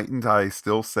 mightn't I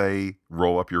still say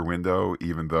roll up your window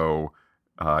even though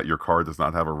your car does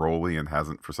not have a rollie and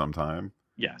hasn't for some time?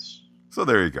 Yes. So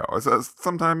there you go.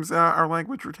 Sometimes our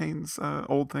language retains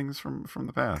old things from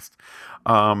the past.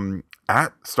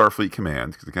 At Starfleet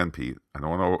Command, because again, Pete, I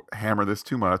don't want to hammer this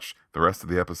too much. The rest of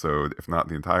the episode, if not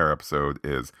the entire episode,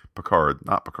 is Picard,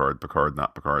 not Picard, Picard,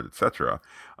 not Picard, etc.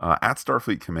 At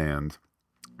Starfleet Command,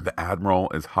 the Admiral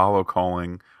is hollow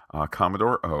calling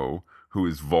Commodore O, who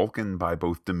is Vulcan by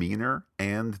both demeanor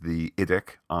and the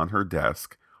IDIC on her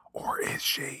desk. Or is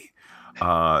she?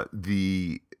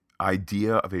 The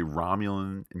idea of a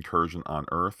Romulan incursion on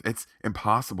Earth. It's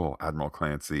impossible, Admiral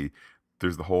Clancy.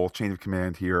 There's the whole chain of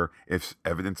command here. If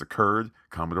evidence occurred,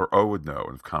 Commodore O would know.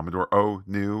 And if Commodore O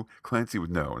knew, Clancy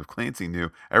would know. And if Clancy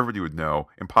knew, everybody would know.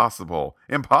 Impossible.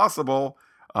 Impossible.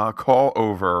 Call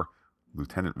over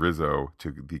Lieutenant Rizzo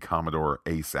to the Commodore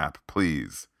ASAP,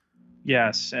 please.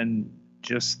 Yes, and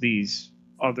just these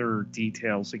other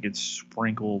details that get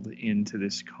sprinkled into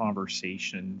this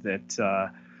conversation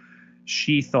that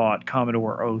she thought,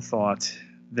 Commodore O thought,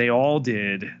 they all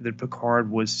did, that Picard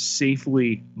was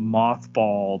safely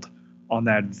mothballed on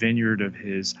that vineyard of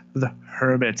his, the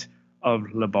Hermit of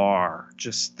Labar.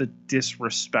 Just the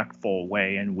disrespectful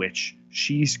way in which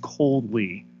she's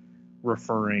coldly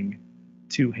referring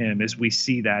to him as we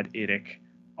see that IDIC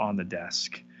on the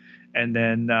desk. And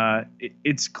then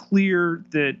it's clear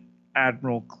that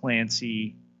Admiral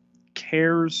Clancy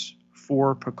cares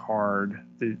for Picard,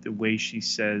 the way she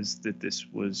says that this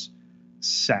was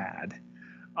sad,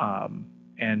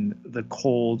 and the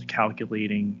cold,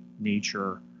 calculating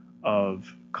nature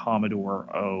of Commodore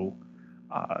O.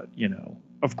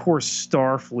 Of course,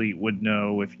 Starfleet would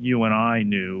know if you and I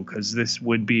knew, because this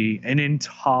would be an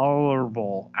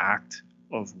intolerable act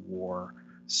of war.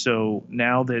 So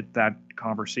now that that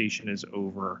conversation is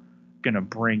over, going to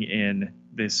bring in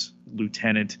this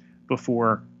lieutenant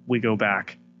before we go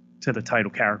back to the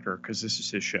title character, because this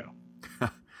is his show.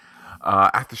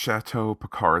 At the chateau,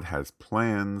 Picard has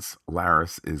plans.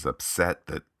 Laris is upset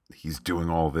that he's doing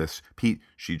all this. Pete,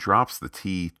 she drops the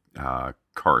tea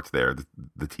cart there,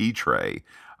 the tea tray,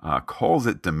 calls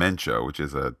it dementia, which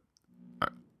is a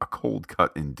cold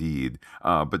cut indeed.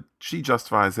 But she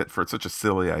justifies it for such a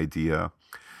silly idea.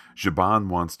 Zhaban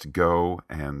wants to go,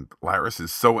 and Laris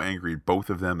is so angry at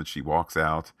both of them that she walks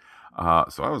out.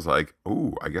 So I was like,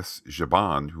 oh, I guess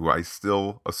Zhaban, who I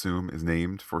still assume is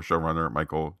named for showrunner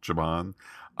Michael Chabon,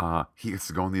 he gets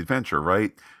to go on the adventure,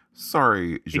 right?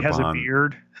 Sorry, Zhaban. He has a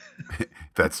beard.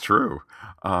 That's true.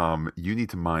 You need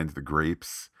to mind the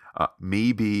grapes.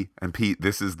 Maybe, and Pete,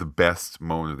 this is the best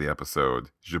moment of the episode.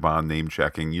 Zhaban name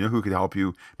checking. You know who could help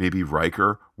you? Maybe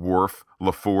Riker, Worf,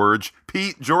 LaForge.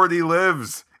 Pete, Geordi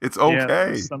lives. It's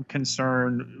okay. Yeah, some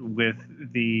concern with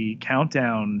the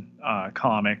Countdown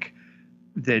comic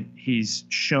that he's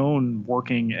shown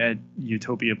working at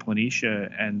Utopia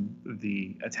Planitia, and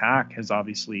the attack has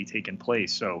obviously taken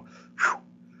place. So,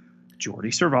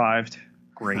 Geordi survived.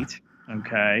 Great.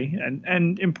 Okay.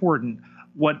 And important.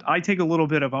 What I take a little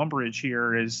bit of umbrage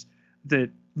here is that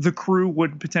the crew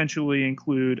would potentially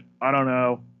include, I don't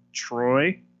know,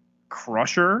 Troy,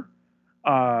 Crusher,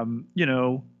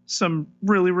 some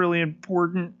really, really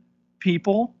important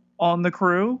people on the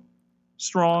crew,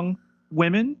 strong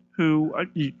women who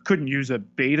you couldn't use a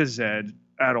Beta Z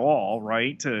at all,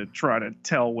 right, to try to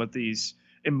tell what these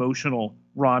emotional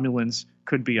Romulans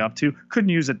could be up to. Couldn't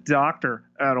use a doctor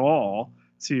at all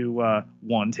to,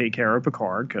 one, take care of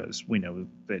Picard, because we know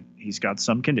that he's got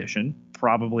some condition,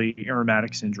 probably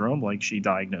aromatic syndrome, like she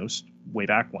diagnosed way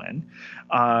back when,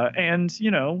 and,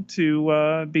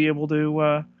 to be able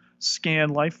to scan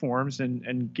life forms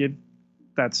and give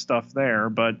that stuff there.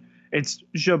 But it's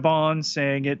Zhaban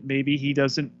saying it. Maybe he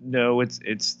doesn't know.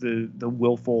 It's the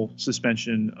willful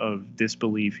suspension of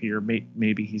disbelief here.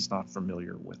 Maybe he's not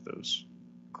familiar with those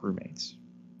crewmates.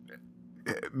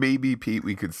 Maybe, Pete,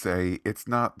 we could say it's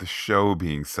not the show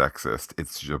being sexist,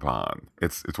 it's Zhaban.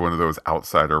 It's one of those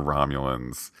outsider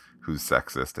Romulans who's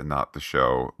sexist and not the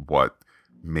show, what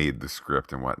made the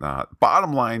script and whatnot.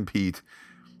 Bottom line, Pete,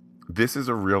 this is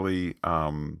a really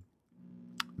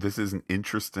this is an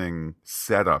interesting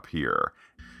setup here,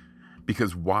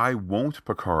 because why won't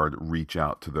Picard reach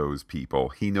out to those people?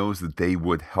 He knows that they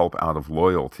would help out of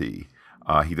loyalty.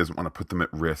 He doesn't want to put them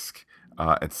at risk,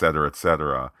 et cetera, et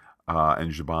cetera.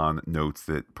 And Zhaban notes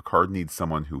that Picard needs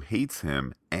someone who hates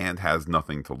him and has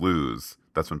nothing to lose.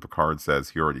 That's when Picard says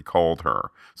he already called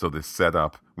her. So this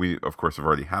setup, we of course have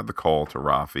already had the call to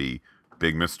Raffi.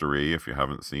 Big mystery if you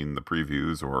haven't seen the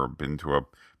previews or been to a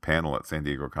panel at San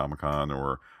Diego Comic Con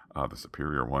or the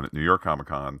Superior one at New York Comic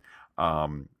Con.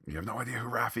 You have no idea who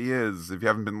Raffi is if you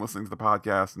haven't been listening to the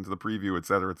podcast and to the preview, et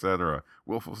cetera, et cetera.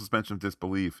 Willful suspension of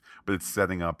disbelief, but it's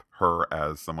setting up her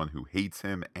as someone who hates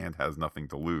him and has nothing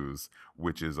to lose,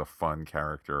 which is a fun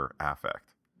character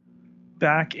affect.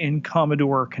 Back in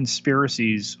Commodore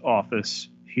Conspiracy's office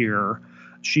here,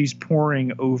 she's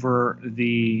poring over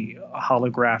the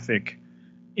holographic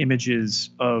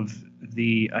images of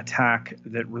the attack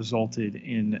that resulted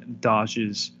in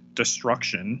Daj's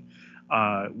destruction,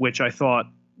 which I thought,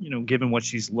 given what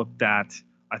she's looked at,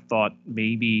 I thought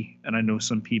maybe, and I know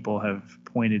some people have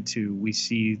pointed to, we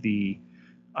see the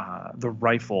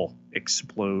rifle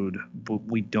explode, but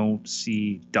we don't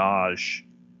see Daj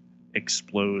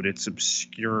explode. It's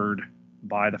obscured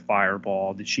by the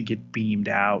fireball. Did she get beamed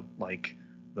out like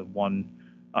the one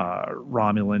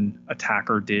Romulan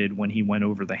attacker did when he went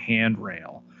over the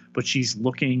handrail? But she's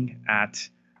looking at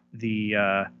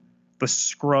the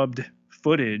scrubbed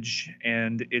footage,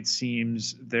 and it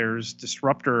seems there's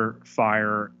disruptor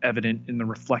fire evident in the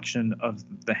reflection of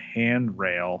the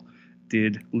handrail.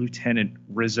 Did Lieutenant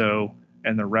Rizzo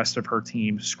and the rest of her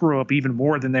team screw up even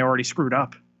more than they already screwed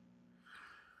up?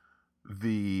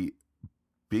 The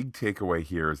big takeaway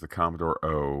here is the Commodore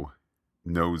O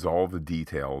knows all the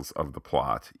details of the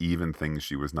plot, even things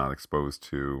she was not exposed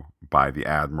to by the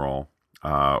Admiral.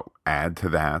 Add to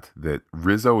that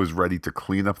Rizzo is ready to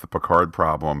clean up the Picard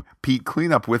problem. Pete,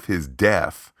 clean up with his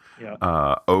death.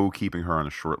 Yeah. O keeping her on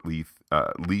a short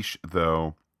leash,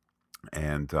 though.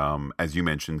 And as you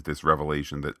mentioned, this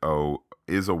revelation that O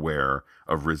is aware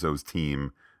of Rizzo's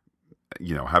team,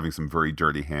 having some very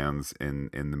dirty hands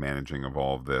in the managing of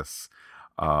all of this.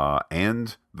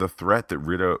 And the threat that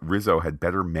Rizzo had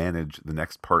better manage the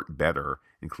next part better,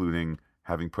 including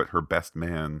having put her best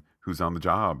man who's on the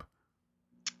job.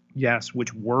 Yes,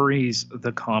 which worries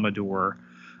the Commodore.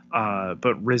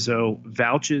 But Rizzo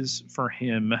vouches for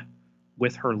him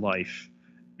with her life,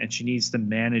 and she needs to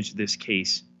manage this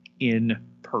case in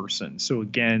person. So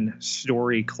again,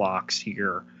 story clocks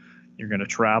here. You're going to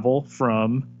travel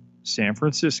from San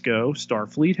Francisco,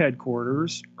 Starfleet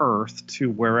headquarters, Earth,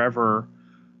 to wherever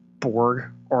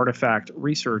Borg Artifact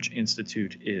Research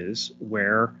Institute is,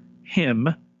 where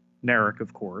Narek,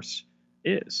 of course,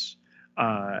 is.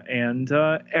 And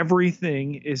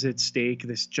everything is at stake.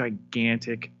 This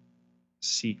gigantic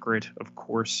secret, of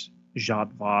course,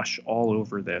 Zhat Vash all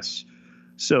over this.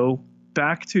 So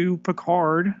back to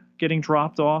Picard getting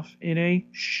dropped off in a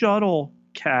shuttle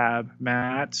cab,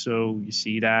 Matt. So you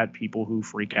see that people who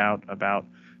freak out about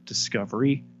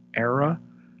Discovery era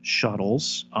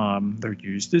shuttles, they're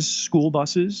used as school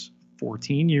buses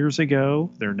 14 years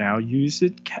ago. They're now used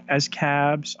as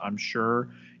cabs. I'm sure,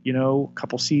 a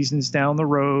couple seasons down the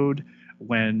road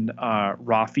when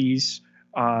Raffi's,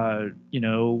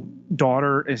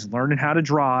 daughter is learning how to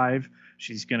drive,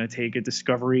 she's going to take a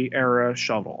Discovery era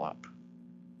shuttle up.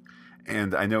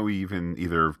 And I know even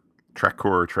either TrekCore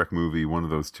or Trek Movie, one of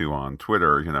those two on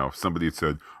Twitter, somebody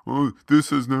said, "Oh,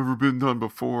 this has never been done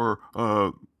before.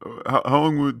 How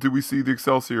long did we see the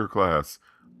Excelsior class?"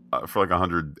 For like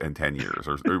 110 years,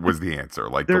 or was the answer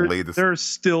like the latest? There's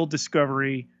still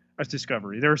Discovery.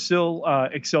 There's still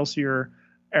Excelsior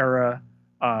era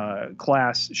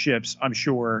class ships, I'm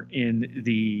sure, in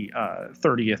the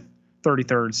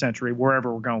 33rd century,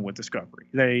 wherever we're going with Discovery.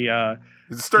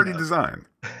 It's a sturdy design.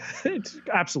 It's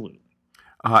absolutely.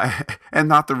 And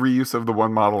not the reuse of the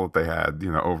one model that they had,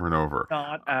 over and over.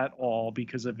 Not at all,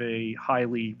 because of a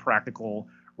highly practical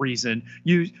reason.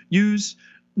 Use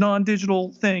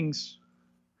non-digital things.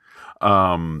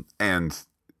 And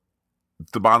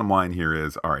the bottom line here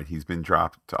is, all right, he's been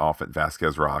dropped off at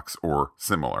Vasquez Rocks or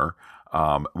similar.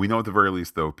 We know at the very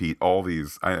least, though, Pete, all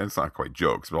these, it's not quite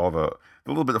jokes, but all the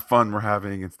little bit of fun we're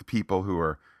having, it's the people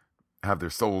who have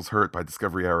their souls hurt by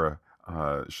Discovery era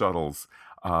shuttles.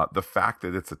 The fact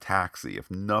that it's a taxi, if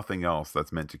nothing else,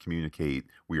 that's meant to communicate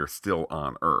we are still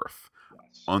on Earth,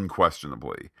 yes,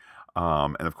 unquestionably.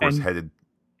 And of course,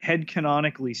 head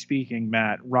canonically speaking,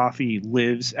 Matt, Raffi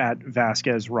lives at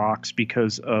Vasquez Rocks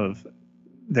because of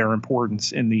their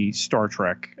importance in the Star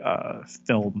Trek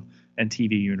film and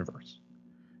TV universe.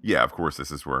 Yeah, of course,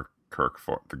 this is where Kirk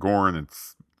fought the Gorn.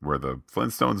 It's where the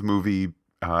Flintstones movie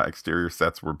exterior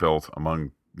sets were built,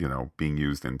 among, being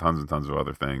used in tons and tons of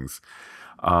other things.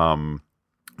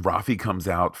 Raffi comes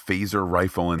out, phaser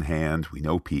rifle in hand. We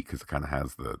know Pete because it kind of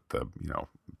has the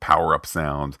power-up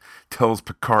sound, tells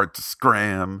Picard to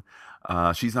scram.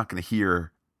 She's not going to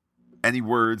hear any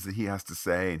words that he has to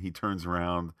say, and he turns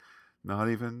around. Not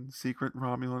even secret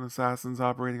Romulan assassins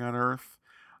operating on Earth.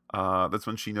 That's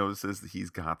when she notices that he's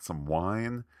got some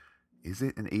wine. Is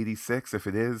it an 86? If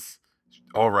it is,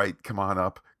 all right, come on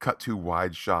up. Cut to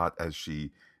wide shot as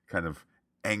she kind of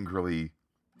angrily,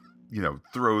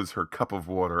 throws her cup of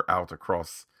water out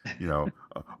across,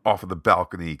 off of the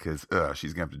balcony because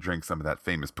she's going to have to drink some of that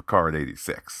famous Picard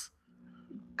 86.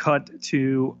 Cut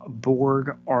to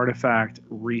Borg Artifact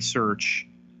Research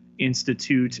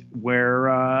Institute,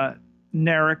 where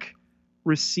Narek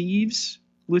receives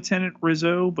Lieutenant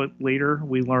Rizzo, but later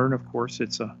we learn, of course,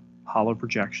 it's a hollow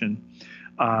projection.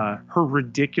 Her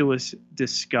ridiculous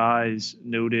disguise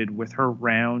noted with her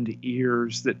round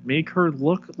ears that make her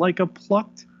look like a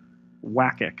plucked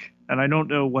Whack-Ick. And I don't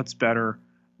know what's better,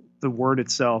 the word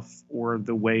itself or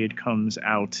the way it comes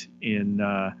out in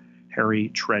Harry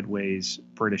Treadway's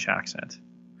British accent.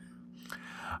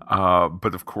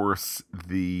 But of course,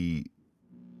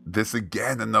 this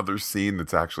again, another scene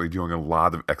that's actually doing a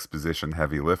lot of exposition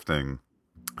heavy lifting.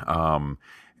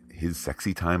 His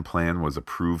sexy time plan was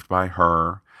approved by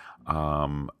her.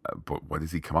 But what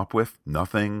does he come up with?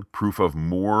 Nothing. Proof of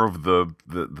more of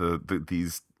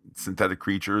these synthetic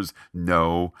creatures?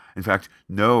 No. In fact,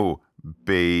 no,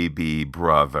 baby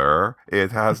brother.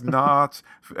 It has not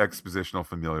expositional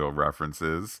familial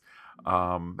references.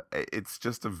 It's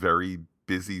just a very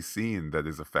busy scene that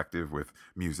is effective with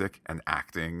music and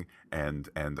acting and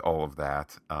all of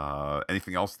that.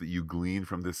 Anything else that you glean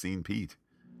from this scene, Pete?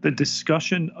 The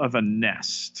discussion of a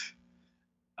nest.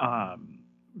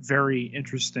 Very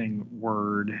interesting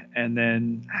word. And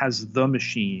then has the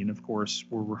machine, of course,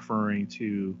 we're referring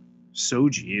to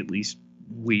Soji, at least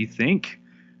we think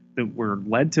that we're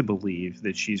led to believe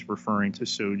that she's referring to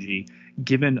Soji,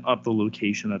 given up the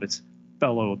location of its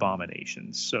fellow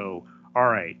abominations. So, all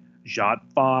right, Zhat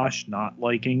Vash not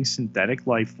liking synthetic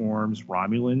life forms,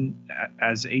 Romulan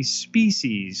as a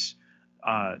species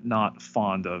not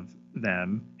fond of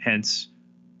them, hence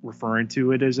referring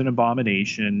to it as an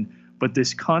abomination. But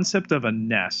this concept of a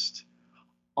nest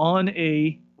on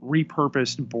a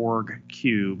repurposed Borg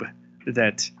cube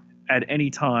that at any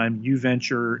time you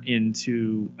venture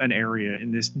into an area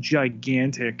in this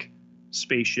gigantic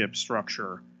spaceship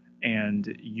structure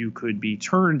and you could be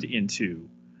turned into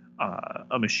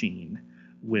a machine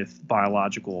with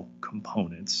biological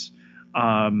components.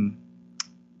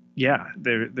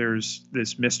 There's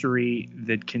this mystery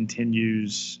that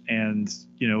continues, and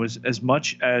as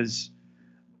much as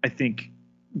I think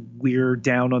we're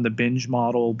down on the binge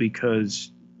model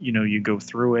because you go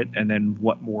through it and then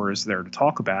what more is there to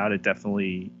talk about, it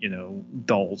definitely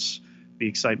dulls the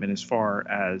excitement as far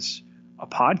as a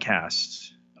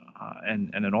podcast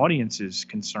and an audience is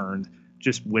concerned.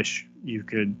 Just wish you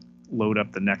could load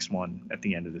up the next one at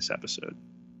the end of this episode.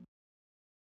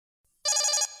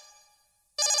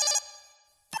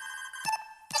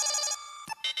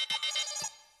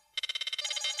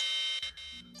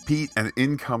 Pete, an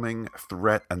incoming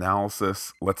threat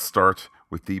analysis. Let's start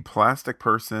with the plastic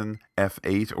person,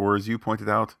 F8, or as you pointed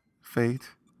out, Fate.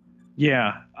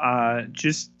 Yeah,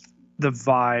 just the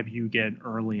vibe you get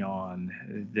early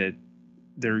on that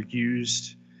they're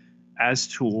used as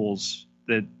tools,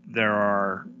 that there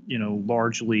are,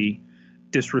 largely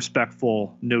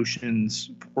disrespectful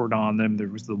notions poured on them. There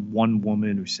was the one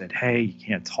woman who said, hey, you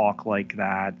can't talk like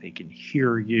that. They can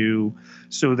hear you.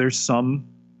 So there's some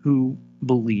who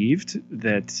believed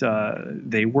that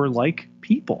they were like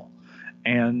people.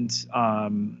 And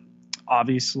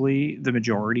obviously the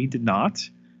majority did not.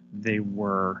 They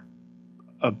were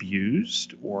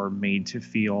abused or made to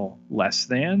feel less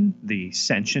than, the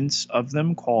sentience of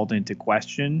them called into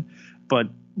question. But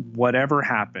whatever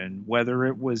happened, whether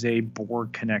it was a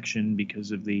Borg connection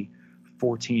because of the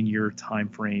 14-year time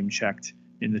frame checked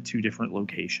in the two different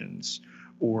locations,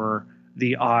 or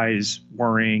the eyes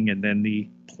worrying and then the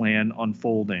plan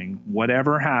unfolding,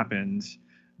 whatever happened,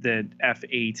 that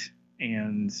F8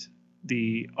 and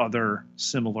the other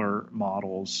similar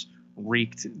models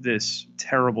wreaked this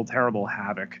terrible, terrible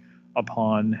havoc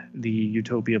upon the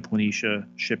Utopia Planitia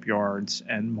shipyards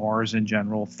and Mars in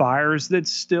general. Fires that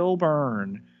still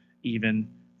burn even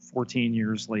 14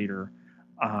 years later,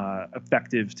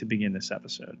 effective to begin this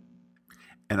episode.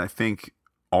 And I think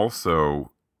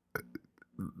also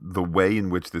the way in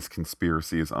which this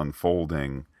conspiracy is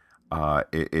unfolding,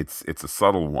 it's a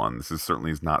subtle one. This is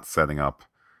certainly not setting up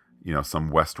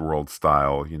some Westworld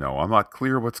style, I'm not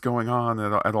clear what's going on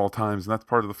at all times, and that's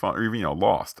part of the fun. Or even,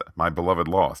 Lost, my beloved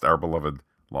Lost, our beloved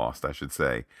Lost, I should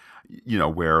say,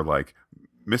 where like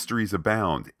mysteries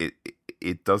abound.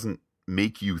 it doesn't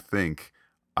make you think,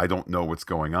 I don't know what's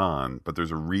going on, but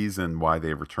there's a reason why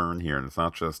they return here. And it's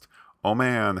not just, oh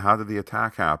man, how did the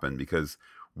attack happen? Because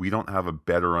we don't have a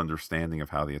better understanding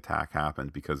of how the attack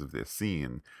happened because of this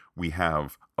scene. We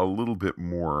have a little bit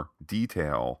more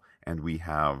detail, and we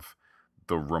have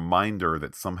the reminder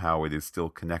that somehow it is still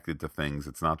connected to things.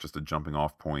 It's not just a jumping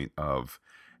off point of,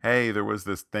 hey, there was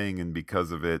this thing, and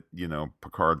because of it,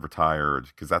 Picard retired,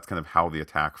 because that's kind of how the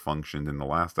attack functioned in the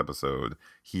last episode.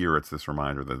 Here, it's this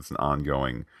reminder that it's an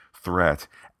ongoing threat.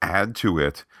 Add to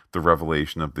it the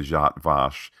revelation of the Zhat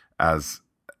Vash as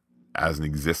an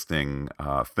existing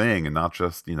thing, and not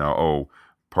just,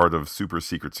 part of super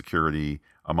secret security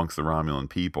amongst the Romulan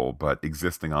people, but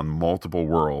existing on multiple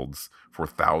worlds for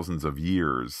thousands of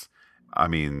years. I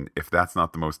mean, if that's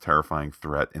not the most terrifying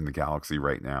threat in the galaxy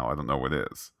right now, I don't know what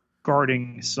is.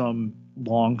 Guarding some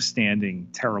long-standing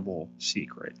terrible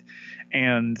secret.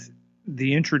 And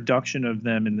the introduction of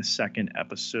them in the second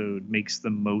episode makes the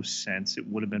most sense. It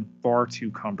would have been far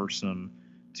too cumbersome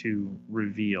to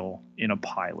reveal in a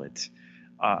pilot.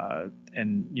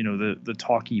 And the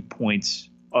talkie points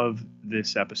of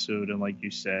this episode, and like you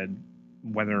said,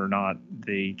 whether or not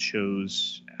they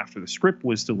chose after the script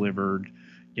was delivered,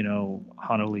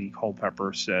 Hanali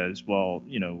Culpepper says, well,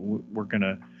 we're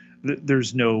gonna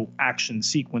there's no action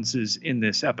sequences in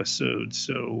this episode,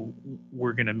 so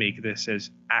we're gonna make this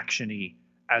as actiony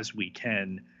as we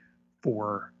can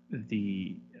for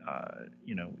the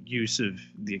use of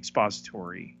the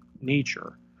expository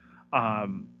nature.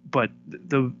 But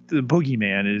the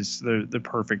boogeyman is the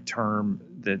perfect term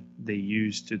that they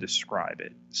use to describe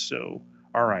it. So,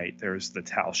 all right, there's the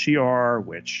Tal Shiar,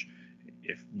 which,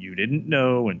 if you didn't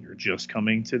know and you're just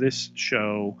coming to this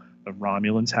show, the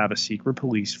Romulans have a secret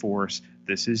police force.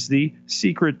 This is the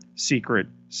secret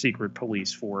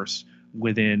police force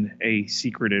within a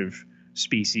secretive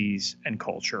species and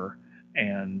culture.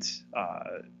 And,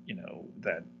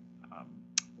 that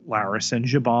Laris and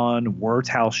Zhaban were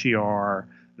Tal Shiar,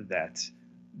 that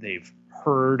they've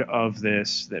heard of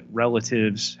this, that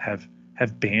relatives have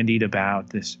bandied about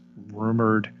this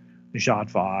rumored Zhat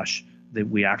Vash, that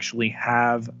we actually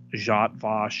have Zhat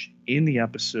Vash in the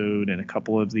episode, and a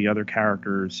couple of the other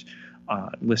characters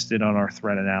listed on our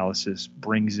threat analysis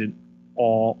brings it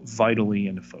all vitally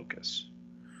into focus.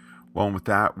 Well, and with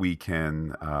that, we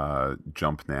can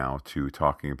jump now to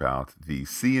talking about the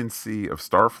CNC of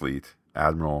Starfleet,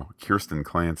 Admiral Kirsten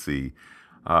Clancy,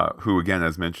 who, again,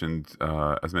 as mentioned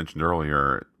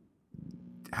earlier,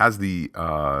 has the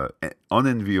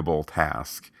unenviable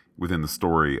task within the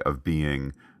story of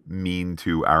being mean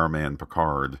to our man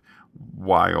Picard,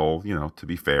 while, to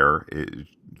be fair,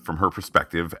 from her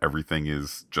perspective, everything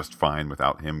is just fine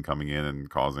without him coming in and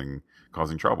causing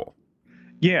trouble.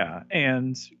 Yeah,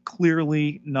 and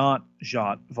clearly not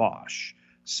Zhat Vash.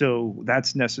 So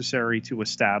that's necessary to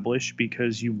establish,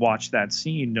 because you watch that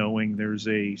scene knowing there's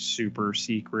a super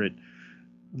secret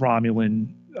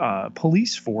Romulan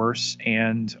police force,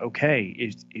 and okay,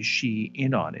 is she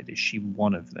in on it? Is she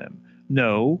one of them?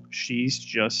 No, she's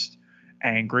just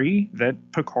angry that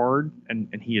Picard, and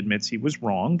he admits he was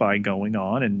wrong by going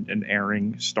on and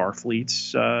airing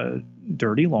Starfleet's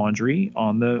dirty laundry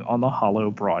on the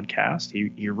holo broadcast.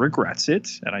 He regrets it,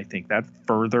 and I think that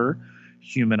further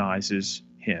humanizes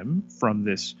him from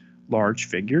this large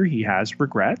figure. He has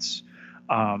regrets,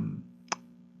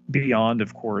 beyond,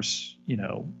 of course,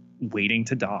 waiting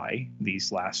to die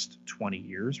these last 20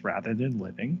 years rather than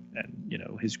living,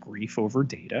 and his grief over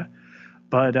Data.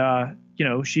 But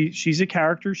she's a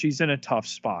character. She's in a tough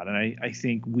spot, and I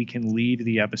think we can leave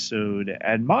the episode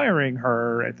admiring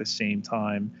her, at the same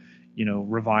time,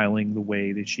 reviling the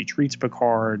way that she treats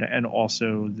Picard, and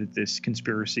also that this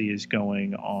conspiracy is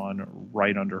going on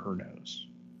right under her nose.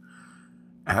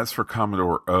 As for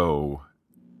Commodore O,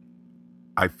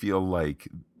 I feel like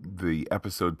the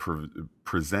episode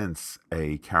presents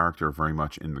a character very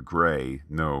much in the gray,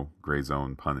 no gray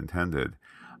zone pun intended.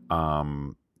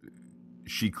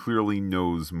 She clearly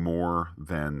knows more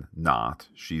than not.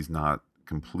 She's not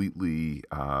completely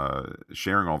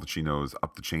sharing all that she knows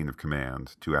up the chain of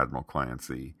command to Admiral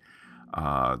Clancy.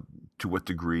 To what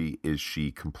degree is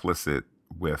she complicit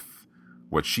with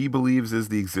what she believes is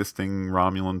the existing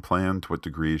Romulan plan? To what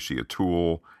degree is she a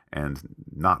tool and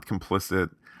not complicit?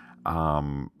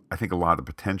 I think a lot of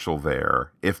potential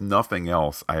there. If nothing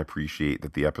else, I appreciate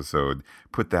that the episode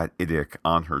put that IDIC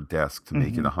on her desk to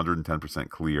make it 110%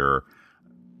 clear,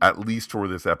 at least for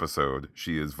this episode,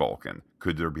 she is Vulcan.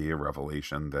 Could there be a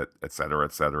revelation that et cetera,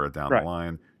 down the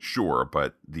line? Sure,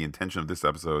 but the intention of this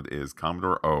episode is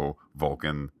Commodore O,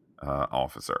 Vulcan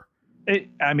officer.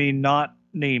 Not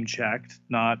name checked,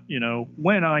 not,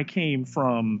 when I came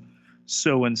from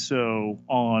so and so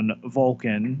on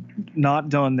Vulcan, not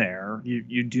done there.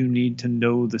 You do need to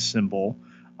know the symbol.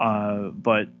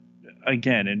 But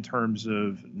again, in terms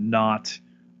of not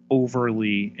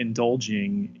overly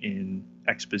indulging in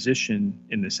exposition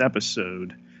in this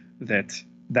episode, that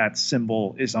that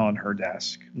symbol is on her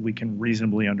desk. We can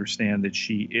reasonably understand that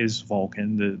she is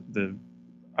Vulcan. The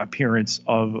appearance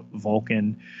of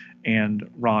Vulcan and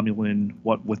Romulan,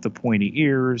 what with the pointy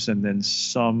ears, and then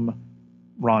some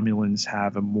Romulans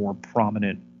have a more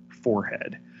prominent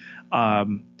forehead.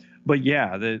 Um, but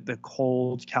yeah, the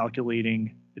cold,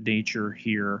 calculating nature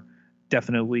here,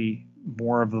 definitely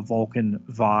more of a Vulcan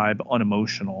vibe,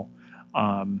 unemotional.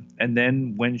 And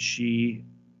then when she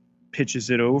pitches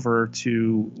it over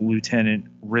to Lieutenant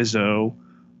Rizzo,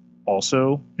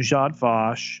 also Jad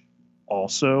Vash,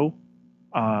 also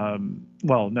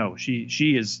well, no,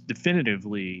 she is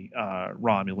definitively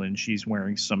Romulan. She's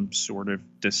wearing some sort of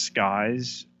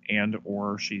disguise, and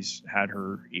or she's had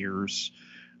her ears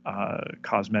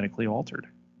cosmetically altered.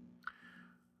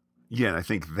 Yeah, and I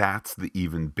think that's the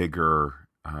even bigger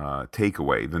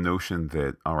takeaway. The notion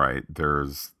that, all right,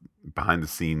 there's behind the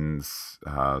scenes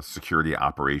security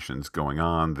operations going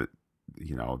on that,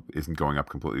 isn't going up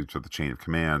completely to the chain of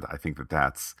command. I think that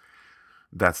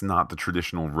that's not the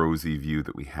traditional rosy view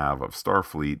that we have of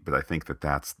Starfleet, but I think that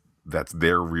that's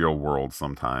their real world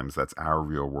sometimes. That's our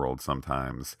real world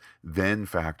sometimes. Then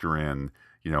factor in,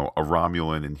 a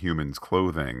Romulan in humans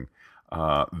clothing.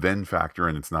 Then factor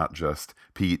in it's not just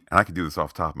Pete, and I can do this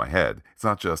off the top of my head. It's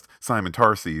not just Simon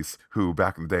Tarses, who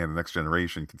back in the day in the Next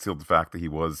Generation concealed the fact that he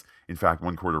was in fact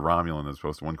 1/4 Romulan as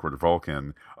opposed to 1/4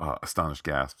 Vulcan. Astonished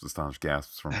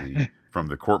gasps from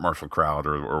the court martial crowd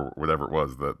or whatever it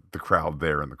was, the crowd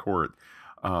there in the court.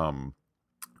 Um,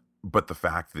 but the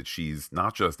fact that she's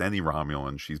not just any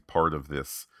Romulan, she's part of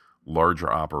this larger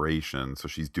operation. So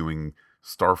she's doing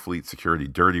Starfleet security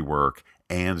dirty work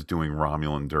and doing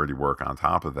Romulan dirty work on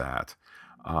top of that.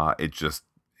 It just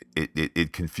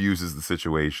it confuses the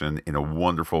situation in a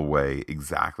wonderful way.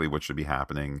 Exactly what should be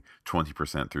happening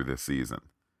 20% through this season.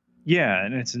 Yeah,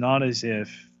 and it's not as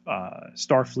if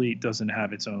Starfleet doesn't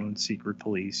have its own secret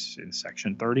police in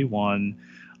Section 31,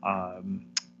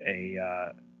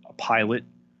 a pilot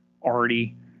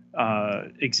already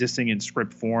existing in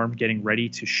script form, getting ready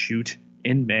to shoot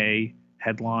in May,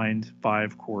 headlined by,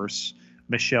 of course,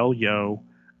 Michelle Yeoh,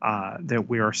 that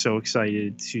we are so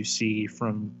excited to see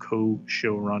from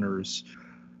co-showrunners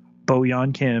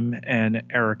Bo-Yeon Kim and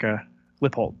Erica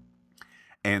Lippold.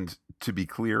 And to be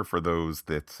clear for those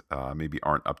that maybe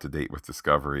aren't up to date with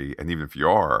Discovery, and even if you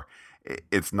are,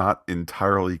 it's not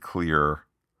entirely clear.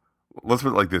 Let's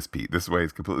put it like this, Pete. This way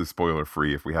it's completely spoiler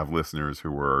free if we have listeners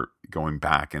who are going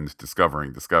back and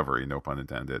discovering Discovery, no pun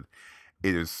intended.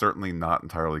 It is certainly not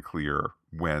entirely clear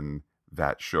when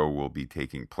that show will be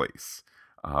taking place,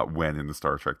 when in the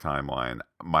Star Trek timeline.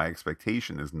 My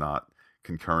expectation is not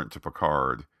concurrent to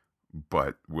Picard,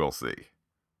 but we'll see.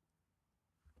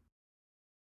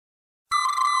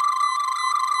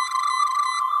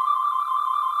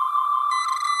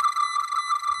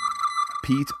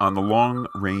 Pete, on the long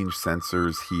range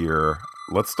sensors here,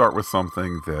 let's start with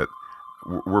something that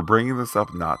we're bringing this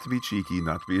up not to be cheeky,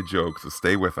 not to be a joke, so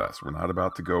stay with us. We're not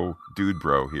about to go dude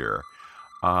bro here.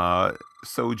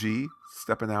 Soji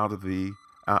stepping out of the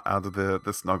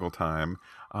snuggle time,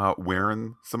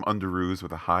 wearing some underoos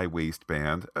with a high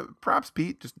waistband. Perhaps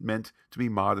Pete just meant to be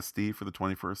modesty for the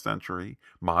 21st century,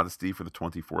 modesty for the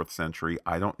 24th century.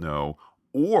 I don't know.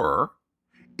 Or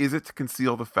is it to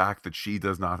conceal the fact that she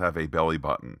does not have a belly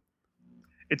button?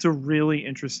 It's a really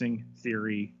interesting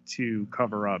theory to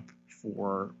cover up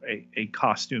for a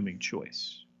costuming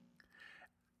choice.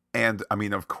 And I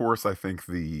mean, of course, I think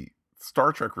the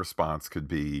Star Trek response could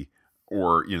be,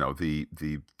 or the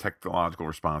technological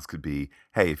response could be,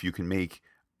 hey, if you can make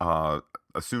a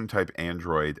Soon type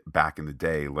android back in the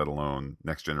day, let alone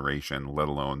Next Generation, let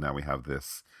alone now we have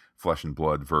this flesh and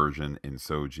blood version in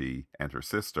Soji and her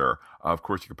sister, of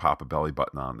course you could pop a belly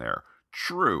button on there.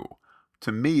 True.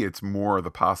 To me, it's more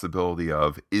the possibility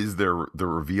of, is there the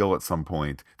reveal at some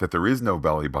point that there is no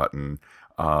belly button,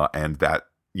 and that,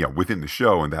 within the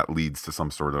show, and that leads to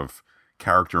some sort of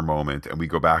character moment, and we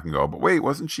go back and go, but wait,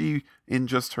 wasn't she in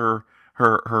just her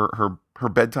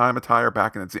bedtime attire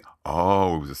back in that scene?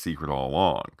 Oh, it was a secret all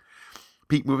along.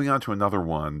 Pete, moving on to another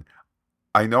one.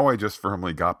 I know I just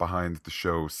firmly got behind the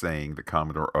show saying that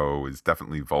Commodore O is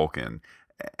definitely Vulcan.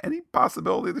 Any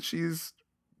possibility that she's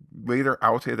later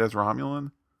outed as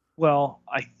Romulan? Well,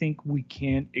 I think we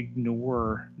can't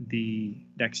ignore the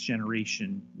Next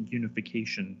Generation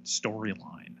unification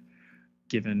storyline.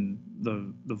 given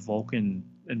the Vulcan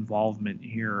involvement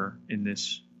here in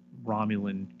this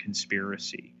Romulan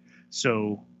conspiracy.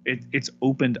 So it's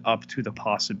opened up to the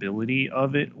possibility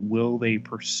of it. Will they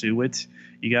pursue it?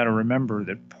 You got to remember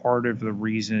that part of the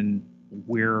reason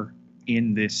we're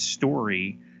in this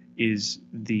story is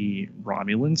the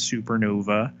Romulan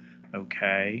supernova.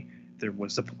 Okay, there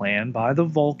was a plan by the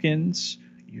Vulcans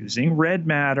using red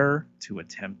matter to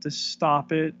attempt to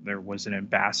stop it. There was an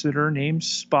ambassador named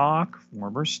Spock,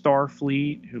 former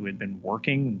Starfleet, who had been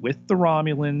working with the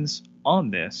Romulans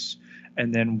on this.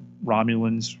 And then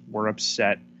Romulans were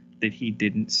upset that he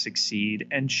didn't succeed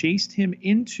and chased him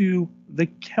into the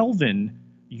Kelvin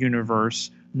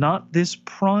universe, not this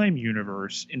Prime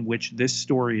universe in which this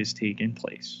story is taking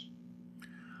place.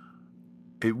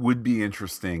 It would be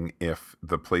interesting if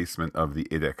the placement of the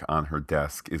IDIC on her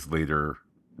desk is later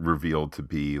revealed to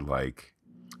be like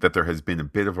that there has been a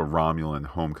bit of a Romulan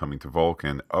homecoming to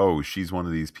Vulcan. Oh, she's one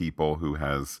of these people who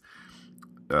has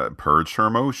purged her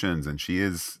emotions, and she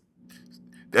is.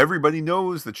 Everybody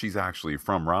knows that she's actually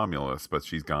from Romulus, but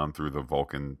she's gone through the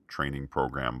Vulcan training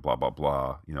program, blah, blah,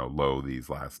 blah, these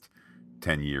last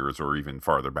 10 years or even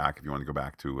farther back if you want to go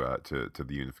back to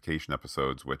the unification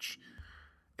episodes, which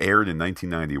aired in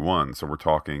 1991. So we're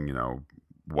talking,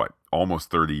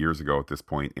 almost 30 years ago at this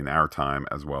point in our time,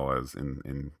 as well as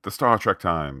in the Star Trek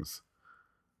times.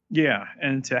 Yeah,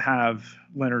 and to have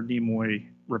Leonard Nimoy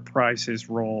reprise his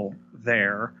role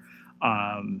there,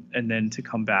 and then to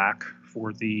come back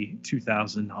for the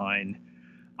 2009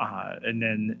 and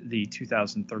then the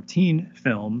 2013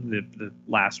 film, the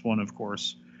last one, of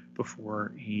course,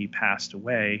 before he passed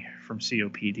away from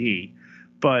COPD.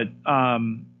 But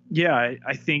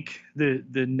I think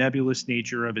the nebulous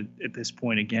nature of it at this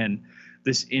point, again,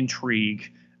 this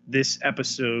intrigue, this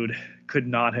episode could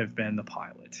not have been the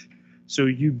pilot. So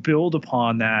you build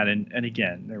upon that, and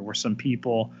again, there were some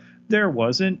people. There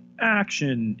wasn't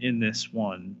action in this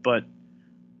one, but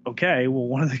okay. Well,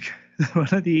 one of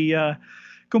the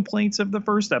complaints of the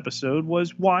first episode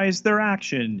was, why is there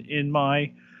action in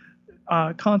my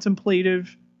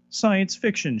contemplative science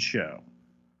fiction show?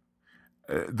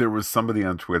 There was somebody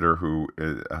on Twitter who,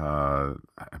 I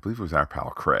believe it was our pal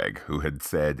Craig, who had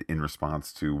said in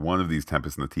response to one of these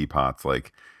Tempest in the Teapots,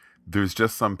 like, there's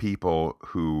just some people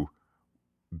who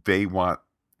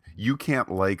you can't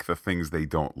like the things they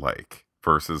don't like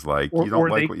versus like, you don't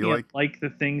like what you like the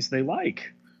things they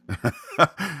like.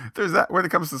 There's that. When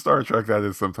it comes to Star Trek, that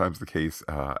is sometimes the case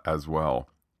as well.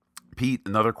 Pete,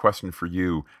 another question for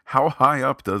you. How high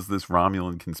up does this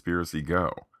Romulan conspiracy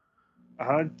go?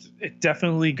 It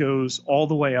definitely goes all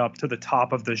the way up to the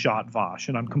top of the Zhat Vash,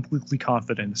 and I'm completely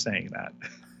confident in saying that.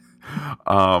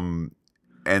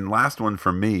 And last one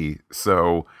for me.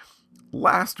 So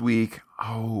last week,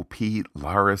 Pete,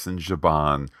 Laris, and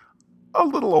Zhaban, a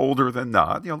little older than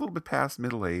not, a little bit past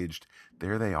middle-aged,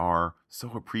 there they are,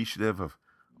 so appreciative of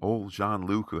old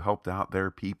Jean-Luc who helped out their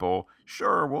people.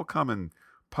 Sure, we'll come and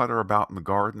putter about in the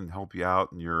garden and help you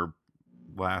out in your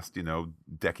last,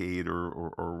 decade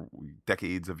or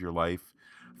decades of your life.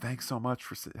 Thanks so much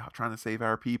for trying to save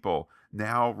our people.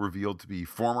 Now revealed to be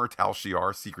former Tal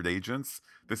Shiar secret agents.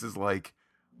 This is like,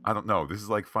 I don't know, this is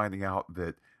like finding out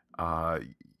that,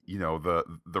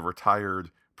 the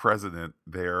retired president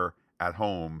there at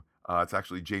home, it's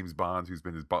actually James Bond, who's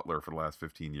been his butler for the last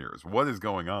 15 years. What is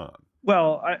going on?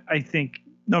 Well, I think,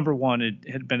 number one, it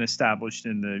had been established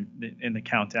in the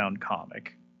Countdown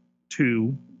comic.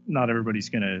 2, not everybody's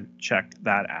going to check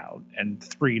that out. And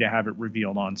 3, to have it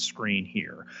revealed on screen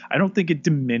here. I don't think it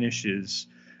diminishes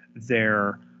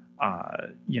their,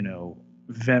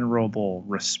 venerable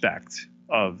respect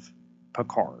of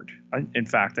Picard. In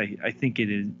fact, I think it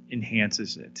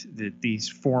enhances it, that these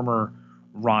former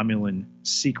Romulan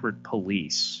secret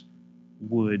police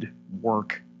would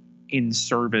work in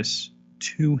service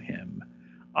to him.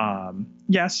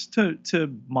 Yes,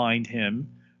 to mind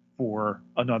him for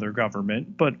another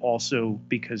government, but also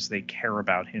because they care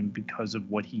about him because of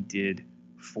what he did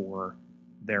for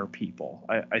their people.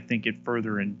 I think it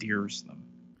further endears them.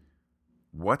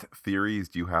 What theories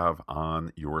do you have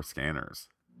on your scanners?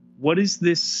 What is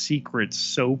this secret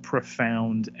so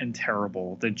profound and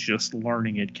terrible that just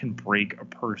learning it can break a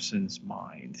person's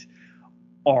mind?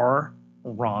 Are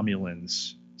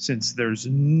Romulans, since there's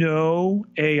no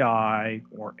AI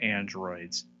or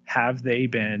androids, have they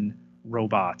been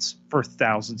robots for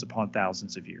thousands upon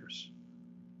thousands of years?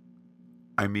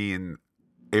 I mean,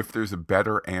 if there's a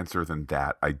better answer than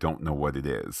that, I don't know what it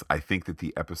is. I think that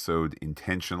the episode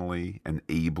intentionally and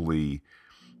ably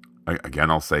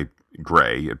Again, I'll say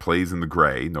gray. It plays in the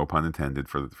gray, no pun intended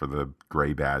for the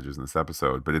gray badges in this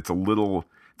episode. But it's a little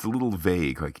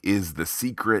vague. Like, is the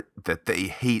secret that they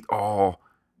hate all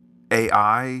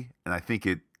AI? And I think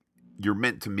you're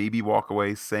meant to maybe walk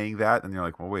away saying that, and you're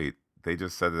like, well, wait, they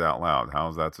just said it out loud. How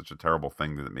is that such a terrible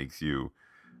thing that it makes you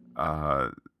uh,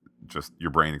 just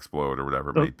your brain explode or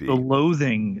whatever it The might the be?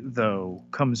 loathing though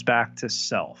comes back to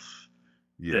self.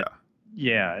 That Yeah.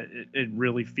 yeah, it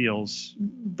really feels.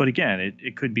 But again,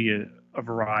 it could be a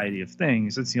variety of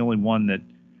things. It's the only one that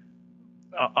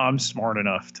I'm smart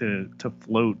enough to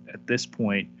float at this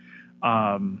point,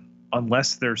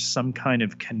 unless there's some kind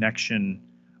of connection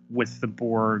with the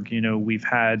Borg. You know, we've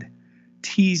had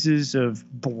teases of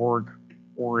Borg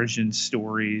origin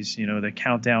stories. You know, the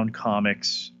Countdown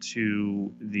comics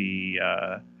to the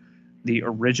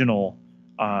original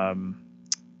um,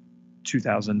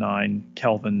 2009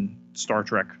 Kelvin Star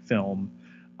Trek film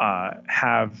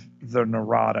have the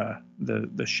Narada,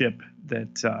 the ship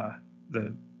that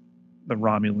the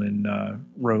Romulan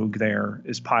rogue there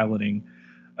is piloting,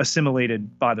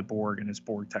 assimilated by the Borg and its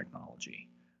Borg technology.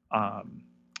 Um,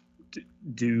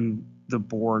 do the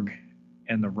Borg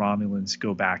and the Romulans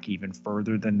go back even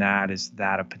further than that? Is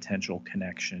that a potential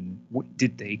connection?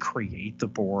 Did they create the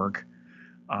Borg,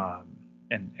 um,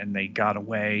 and they got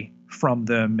away from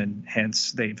them, and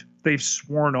hence they've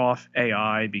sworn off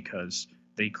AI because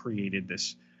they created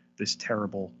this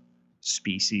terrible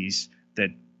species that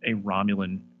a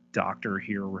Romulan doctor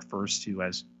here refers to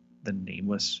as the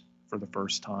Nameless for the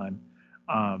first time.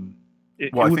 Um,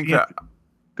 it Well, I would think be. that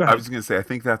Go I ahead. was going to say I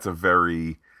think that's a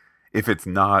very if it's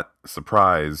not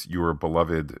surprise your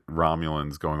beloved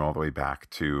Romulans going all the way back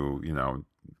to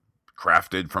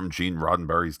crafted from Gene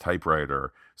Roddenberry's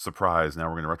typewriter. Surprise! Now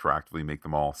we're going to retroactively make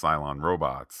them all Cylon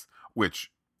robots,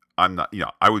 which I'm not.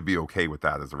 I would be okay with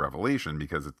that as a revelation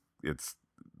because it's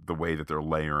the way that they're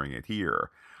layering it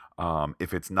here.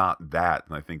 If it's not that,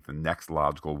 then I think the next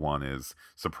logical one is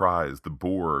surprise. The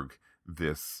Borg,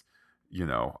 this,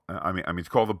 to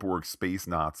call the Borg space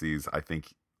Nazis, I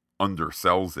think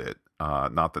undersells it.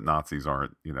 Not that Nazis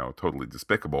aren't, totally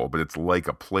despicable, but it's like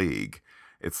a plague.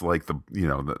 It's like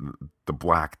the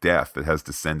Black Death that has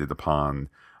descended upon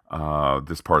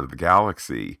this part of the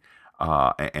galaxy,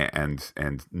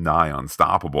 and nigh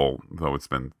unstoppable, though it's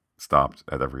been stopped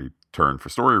at every turn for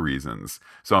story reasons.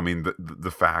 So I mean,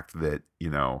 the fact that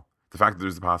the fact that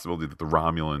there's the possibility that the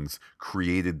Romulans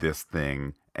created this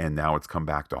thing and now it's come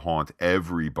back to haunt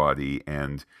everybody,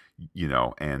 and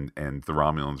and the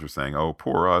Romulans are saying, "Oh,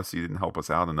 poor us, you didn't help us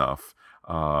out enough."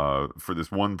 For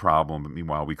this one problem, but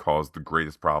meanwhile we caused the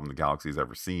greatest problem the galaxy has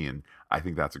ever seen. I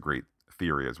think that's a great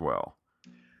theory as well.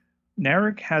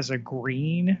 Narek has a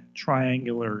green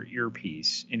triangular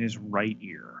earpiece in his right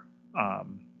ear.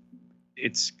 Um,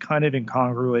 it's kind of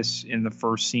incongruous in the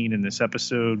first scene in this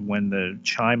episode when the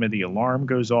chime of the alarm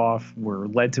goes off. We're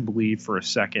led to believe for a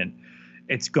second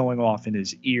it's going off in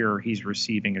his ear. He's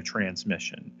receiving a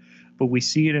transmission. But we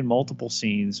see it in multiple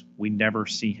scenes. We never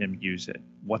see him use it.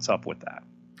 What's up with that?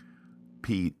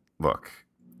 Pete, look,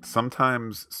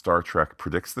 sometimes Star Trek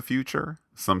predicts the future,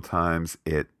 sometimes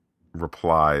it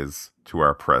replies to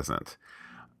our present.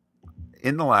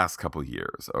 In the last couple of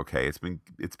years, okay,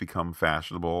 it's become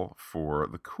fashionable for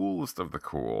the coolest of the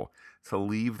cool to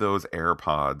leave those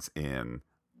AirPods in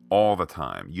all the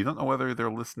time. You don't know whether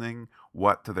they're listening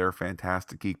to their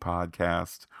Fantastic Geek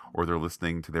podcast, or they're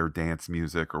listening to their dance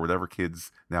music, or whatever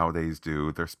kids nowadays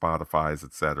do, their Spotify's,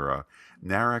 etc.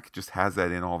 Narek just has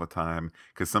that in all the time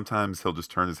because sometimes he'll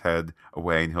just turn his head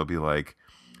away and he'll be like,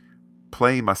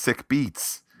 "Play my sick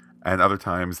beats." And other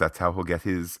times that's how he'll get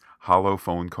his hollow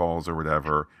phone calls or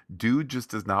whatever. Dude just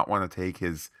does not want to take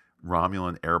his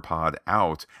Romulan AirPod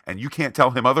out, and you can't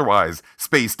tell him otherwise,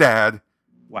 Space Dad.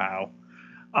 Wow.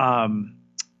 Um,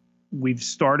 we've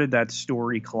started that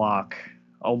story clock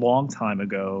a long time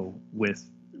ago with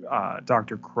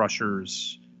Dr.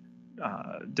 Crusher's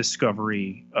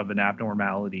discovery of an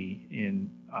abnormality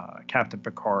in Captain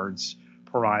Picard's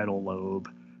parietal lobe,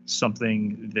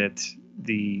 something that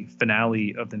the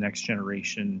finale of The Next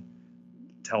Generation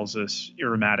tells us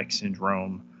Irumodic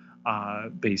syndrome,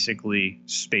 basically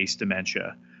space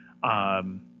dementia.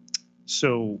 Um,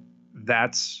 so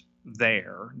that's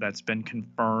there. That's been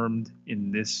confirmed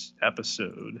in this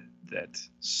episode that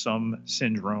some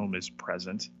syndrome is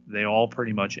present. They all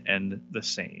pretty much end the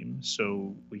same.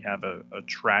 So we have a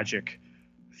tragic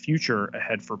future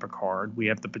ahead for Picard. We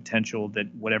have the potential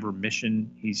that whatever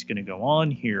mission he's going to go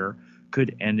on here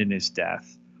could end in his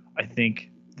death. I think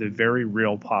the very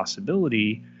real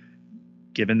possibility,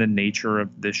 given the nature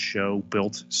of this show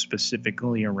built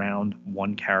specifically around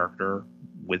one character,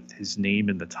 with his name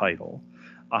in the title,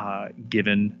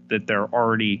 given that they're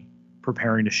already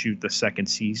preparing to shoot the second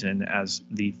season as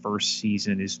the first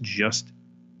season is just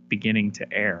beginning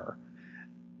to air.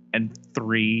 And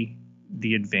 3,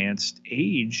 the advanced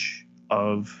age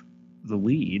of the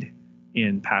lead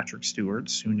in Patrick Stewart,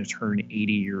 soon to turn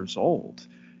 80 years old.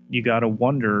 You got to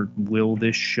wonder, will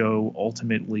this show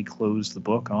ultimately close the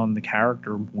book on the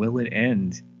character? Will it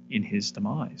end in his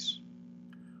demise?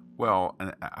 Well,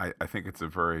 and I think it's a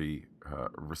very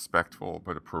respectful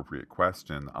but appropriate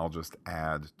question. I'll just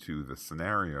add to the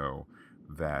scenario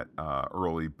that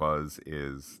early buzz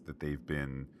is that they've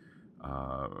been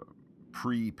uh,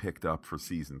 pre-picked up for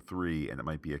season 3, and it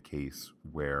might be a case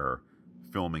where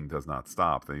filming does not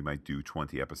stop. They might do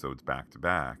 20 episodes back to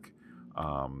back,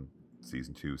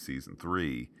 season 2, season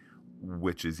 3,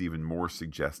 which is even more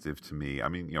suggestive to me. I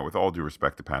mean, with all due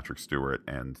respect to Patrick Stewart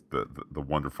and the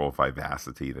wonderful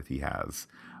vivacity that he has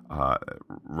uh,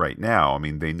 right now, I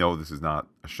mean, they know this is not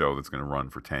a show that's going to run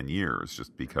for 10 years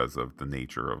just because of the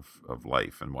nature of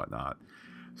life and whatnot.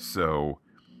 So,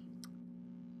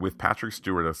 with Patrick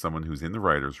Stewart as someone who's in the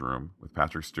writer's room, with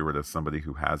Patrick Stewart as somebody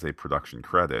who has a production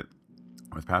credit,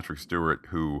 with Patrick Stewart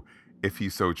who, if he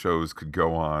so chose, could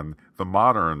go on the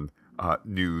modern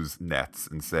news nets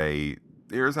and say,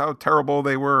 here's how terrible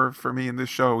they were for me in this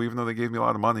show, even though they gave me a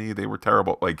lot of money, they were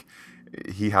terrible. Like,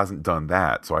 he hasn't done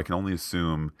that. So I can only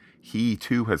assume he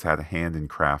too has had a hand in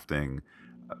crafting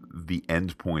the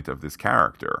end point of this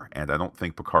character. And I don't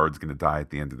think Picard's going to die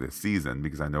at the end of this season,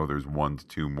 because I know there's 1 to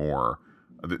 2 more.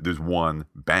 There's one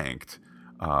banked.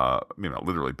 Not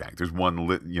literally banked. There's one,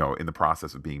 in the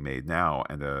process of being made now,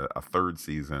 and a third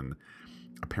season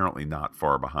apparently not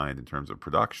far behind in terms of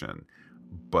production.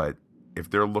 But if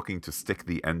they're looking to stick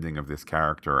the ending of this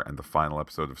character, and the final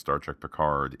episode of Star Trek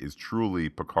Picard is truly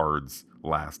Picard's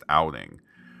last outing,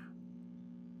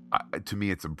 to me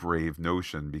it's a brave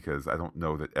notion, because I don't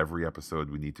know that every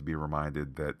episode we need to be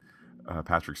reminded that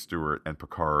Patrick Stewart and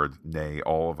Picard, nay,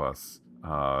 all of us,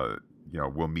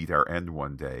 will meet our end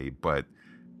one day. But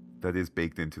that is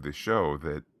baked into the show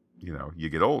that, you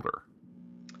get older.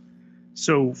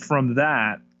 So from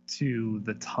that to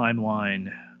the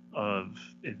timeline of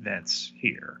events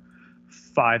here,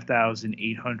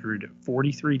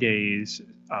 5,843 days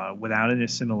without an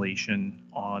assimilation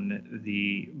on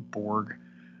the Borg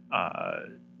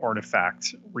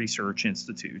Artifact Research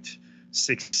Institute,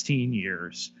 16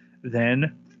 years.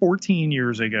 Then 14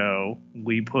 years ago,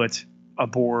 we put a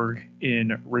Borg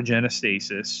in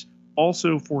Regenistasis.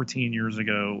 Also 14 years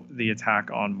ago, the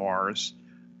attack on Mars.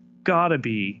 Gotta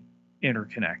be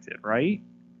interconnected, right?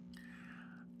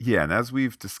 Yeah, and as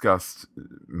we've discussed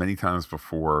many times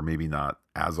before, maybe not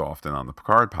as often on the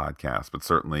Picard podcast, but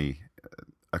certainly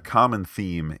a common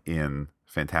theme in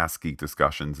Fantastic Geek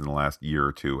discussions in the last year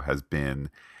or two has been,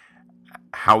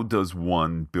 how does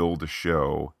one build a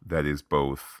show that is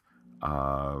both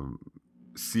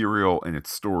serial in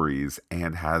its stories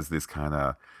and has this kind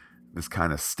of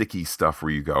sticky stuff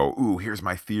where you go, ooh, here's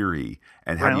my theory,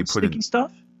 and how do you put sticky in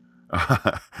stuff?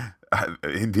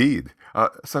 Indeed,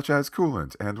 such as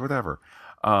coolant and whatever.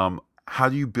 How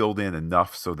do you build in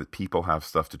enough so that people have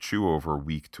stuff to chew over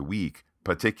week to week,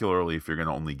 particularly if you're going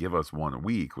to only give us one a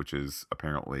week, which is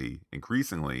apparently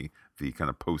increasingly the kind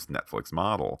of post Netflix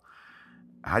model?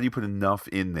 How do you put enough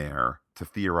in there to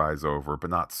theorize over, but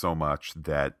not so much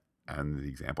that, and the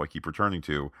example I keep returning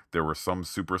to, there were some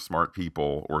super smart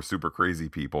people or super crazy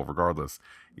people, regardless,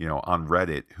 on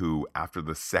Reddit, who after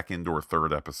the second or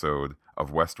third episode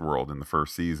of Westworld in the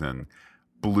first season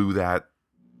blew that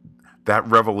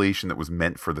revelation that was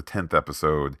meant for the 10th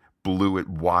episode, blew it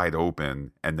wide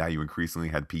open. And now you increasingly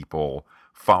had people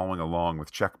following along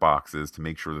with check boxes to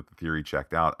make sure that the theory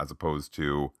checked out, as opposed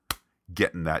to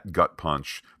getting that gut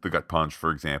punch. The gut punch,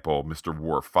 for example, Mr.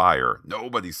 War Fire.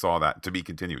 Nobody saw that, to be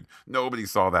continued. Nobody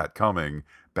saw that coming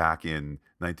back in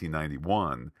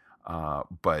 1991.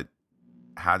 But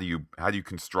how do you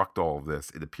construct all of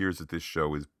this? It appears that this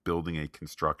show is building a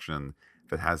construction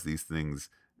that has these things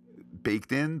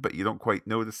baked in, but you don't quite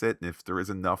notice it. And if there is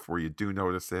enough where you do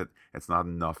notice it, it's not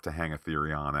enough to hang a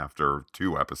theory on after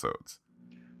 2 episodes.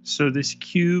 So this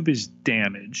cube is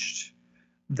damaged.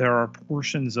 There are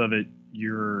portions of it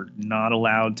you're not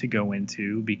allowed to go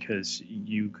into because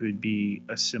you could be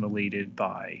assimilated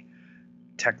by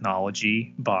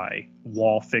technology, by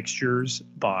wall fixtures,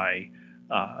 by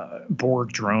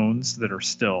Borg drones that are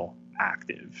still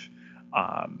active.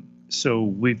 So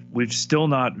we've still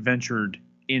not ventured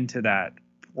into that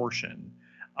portion.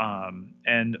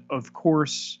 And of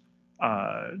course,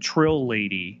 Trill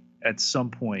Lady at some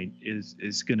point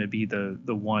is going to be the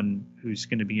one who's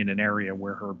going to be in an area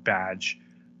where her badge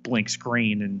blinks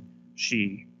green and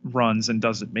she runs and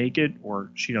doesn't make it,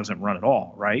 or she doesn't run at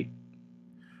all, right?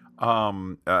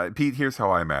 Pete, here's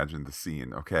how I imagine the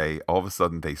scene. Okay, all of a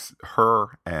sudden,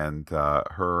 her and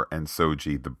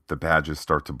Soji, the badges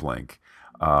start to blink,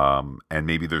 and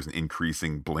maybe there's an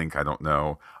increasing blink. I don't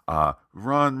know.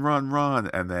 Run, run, run,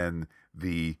 and then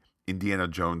the Indiana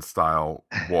Jones style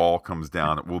wall comes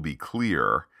down. It will be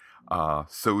clear.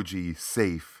 Soji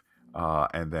safe,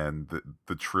 and then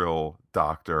the Trill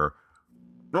doctor.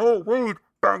 No, wait!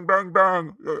 Bang, bang,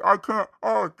 bang! I can't.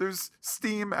 Oh, there's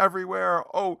steam everywhere.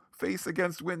 Oh, face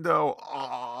against window.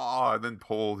 Ah, and then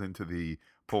pulled into the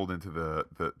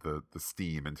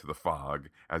steam, into the fog,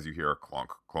 as you hear a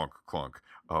clunk, clunk, clunk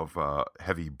of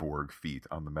heavy Borg feet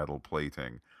on the metal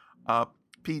plating. Uh,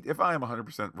 Pete, if I am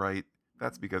 100% right,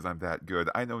 that's because I'm that good.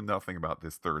 I know nothing about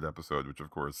this third episode, which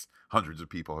of course hundreds of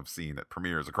people have seen at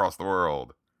premieres across the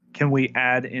world. Can we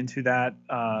add into that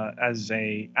as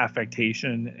a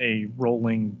affectation a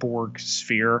rolling Borg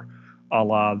sphere, a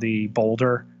la the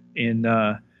boulder in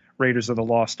Raiders of the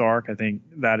Lost Ark? I think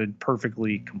that'd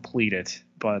perfectly complete it.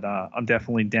 But I'm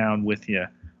definitely down with you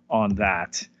on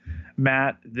that.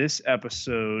 Matt, this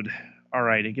episode, all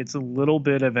right, it gets a little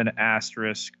bit of an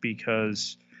asterisk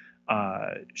because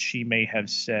she may have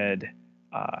said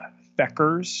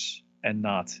feckers and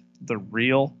not the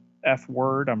real F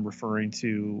word. I'm referring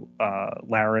to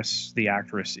Laris, the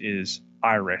actress, is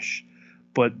Irish.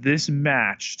 But this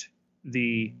matched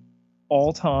the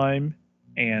all-time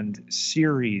and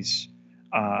series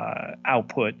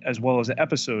output as well as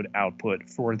episode output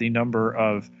for the number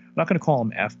of, I'm not going to call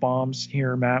them F-bombs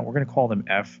here, Matt. We're going to call them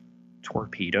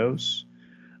F-torpedoes.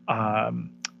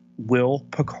 Will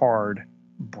Picard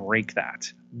break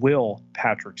that? Will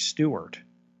Patrick Stewart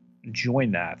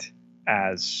join that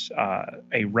as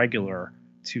a regular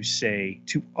to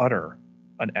utter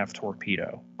an F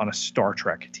torpedo on a Star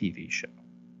Trek TV show?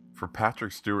 For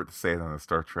Patrick Stewart to say it on a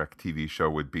Star Trek TV show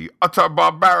would be utter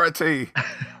barbarity.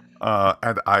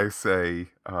 And I say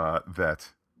that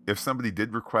if somebody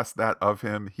did request that of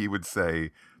him, he would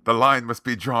say, the line must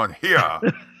be drawn here.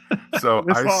 So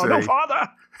I say, no, Father.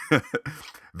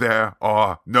 There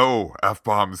are no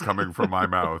F-bombs coming from my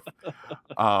mouth.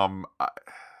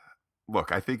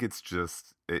 Look, I think it's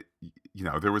just,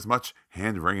 there was much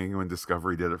hand-wringing when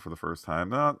Discovery did it for the first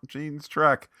time. Gene's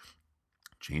Trek.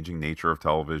 Changing nature of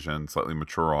television, slightly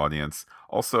mature audience.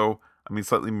 Also,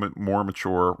 slightly more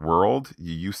mature world.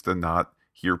 You used to not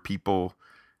hear people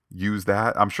use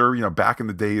that. I'm sure, back in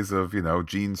the days of,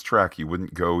 Gene's Trek, you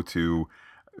wouldn't go to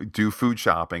do food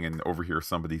shopping and overhear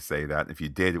somebody say that. And if you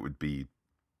did, it would be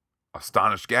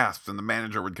astonished gasps, and the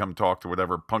manager would come talk to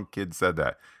whatever punk kid said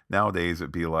that. Nowadays,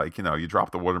 it'd be like, you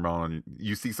drop the watermelon,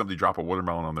 you see somebody drop a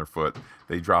watermelon on their foot,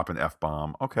 they drop an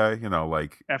F-bomb. Okay,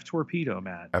 like... F-torpedo,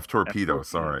 Matt. F-torpedo,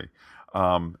 sorry.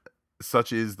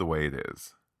 Such is the way it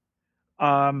is.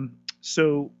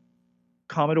 So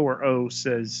Commodore O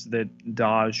says that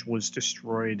Dahj was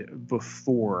destroyed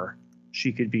before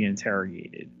she could be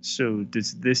interrogated. So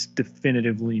does this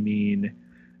definitively mean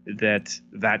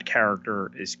that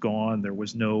character is gone? There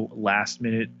was no last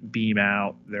minute beam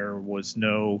out. There was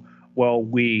no, well,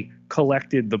 we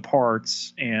collected the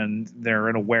parts and they're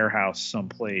in a warehouse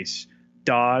someplace.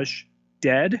 Dahj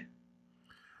dead?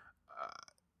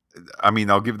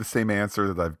 I'll give the same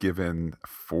answer that I've given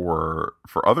for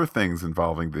other things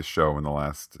involving this show in the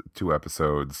last two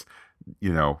episodes.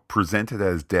 Presented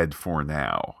as dead for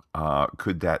now.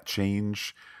 Could that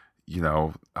change?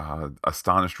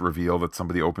 Astonished reveal that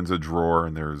somebody opens a drawer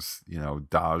and there's,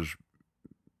 Dahj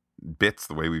bits,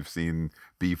 the way we've seen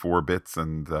B4 bits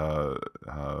and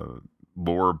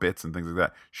lore bits and things like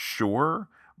that. Sure.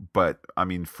 But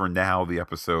for now, the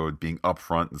episode being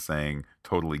upfront and saying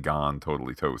totally gone,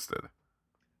 totally toasted.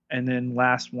 And then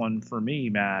last one for me,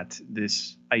 Matt,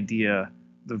 this idea,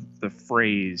 the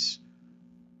phrase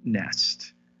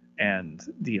nest and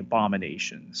the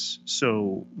abominations.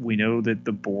 So we know that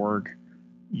the Borg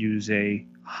use a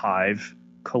hive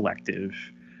collective,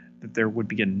 that there would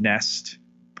be a nest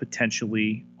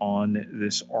potentially on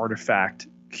this artifact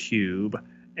cube,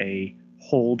 a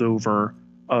holdover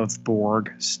of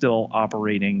Borg still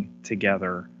operating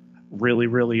together. Really,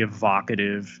 really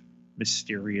evocative,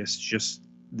 mysterious, just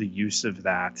the use of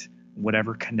that,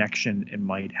 whatever connection it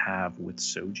might have with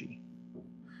Soji.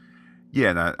 Yeah,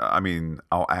 and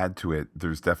I'll add to it.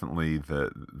 There's definitely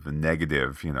the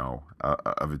negative,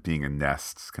 of it being a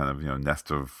nest, kind of,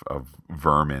 nest of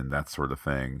vermin, that sort of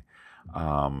thing.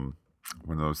 One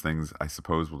of those things, I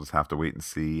suppose we'll just have to wait and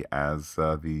see as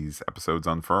these episodes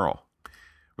unfurl.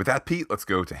 With that, Pete, let's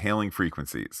go to hailing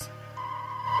frequencies.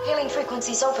 Hailing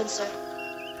frequencies open, sir.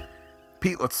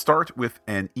 Pete, let's start with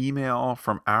an email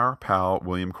from our pal,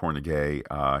 William Cornegay.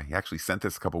 He actually sent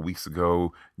this a couple weeks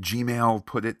ago. Gmail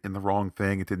put it in the wrong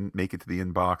thing. It didn't make it to the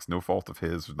inbox. No fault of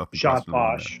his. There's nothing Shot questionable in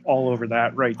there. Bosch all over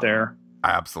that right there.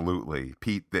 Absolutely.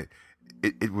 Pete,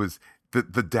 it was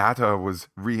the data was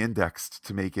re-indexed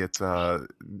to make it nigh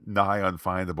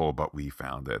unfindable, but we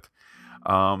found it.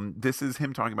 This is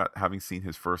him talking about having seen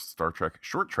his first Star Trek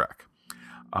short trek.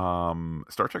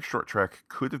 Star Trek Short Trek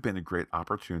could have been a great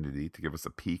opportunity to give us a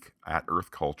peek at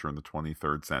Earth culture in the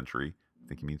 23rd century. I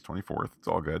think he means 24th. It's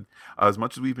all good. As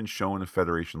much as we've been shown of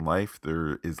Federation life,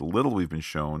 there is little we've been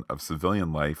shown of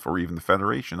civilian life or even the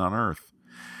Federation on Earth.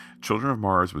 Children of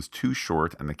Mars was too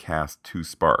short and the cast too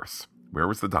sparse. Where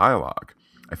was the dialogue?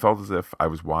 I felt as if I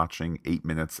was watching 8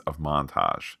 minutes of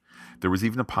montage. There was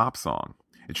even a pop song.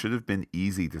 It should have been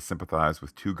easy to sympathize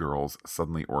with two girls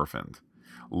suddenly orphaned.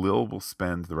 Lil will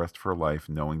spend the rest of her life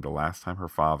knowing the last time her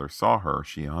father saw her,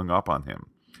 she hung up on him.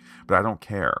 But I don't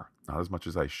care, not as much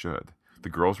as I should. The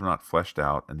girls were not fleshed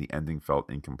out, and the ending felt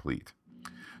incomplete.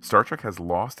 Star Trek has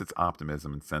lost its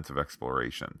optimism and sense of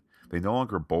exploration. They no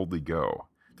longer boldly go.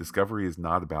 Discovery is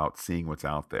not about seeing what's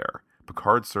out there.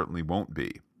 Picard certainly won't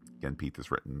be. Again, Pete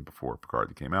is written before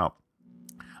Picard came out.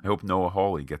 I hope Noah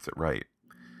Hawley gets it right.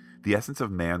 The essence of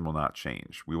man will not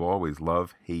change. We will always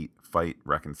love, hate, fight,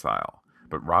 reconcile.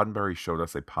 But Roddenberry showed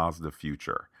us a positive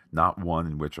future, not one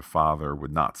in which a father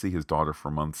would not see his daughter for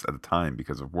months at a time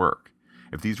because of work.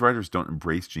 If these writers don't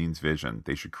embrace Gene's vision,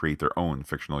 they should create their own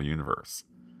fictional universe.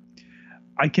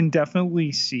 I can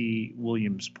definitely see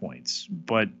William's points,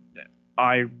 but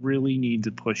I really need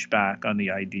to push back on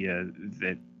the idea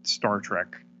that Star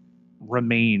Trek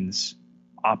remains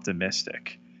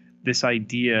optimistic. This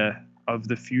idea of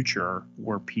the future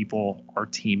where people are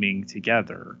teaming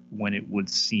together when it would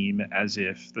seem as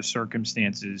if the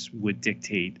circumstances would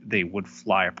dictate they would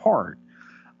fly apart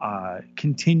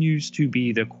continues to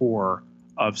be the core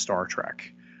of Star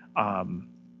Trek.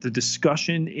 The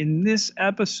discussion in this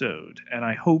episode, and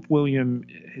I hope William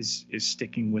is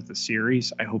sticking with the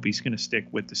series. I hope he's going to stick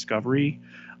with Discovery.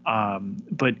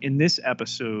 But in this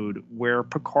episode, where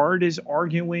Picard is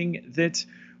arguing that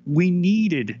we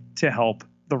needed to help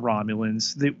the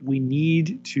Romulans, that we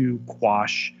need to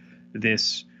quash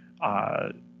this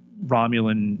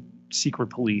Romulan secret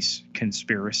police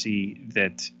conspiracy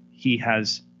that he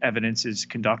has evidence is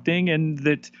conducting and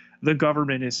that the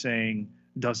government is saying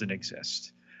doesn't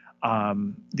exist.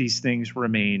 These things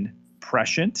remain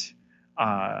prescient.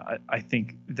 I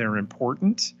think they're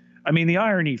important. I mean, the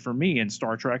irony for me in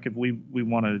Star Trek, if we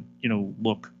want to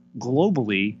look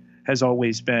globally, has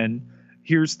always been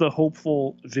here's the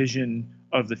hopeful vision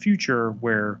of the future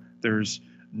where there's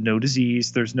no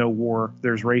disease, there's no war,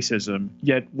 there's racism.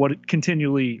 Yet what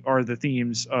continually are the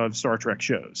themes of Star Trek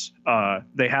shows?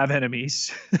 They have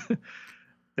enemies.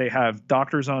 They have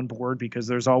doctors on board because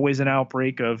there's always an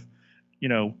outbreak of,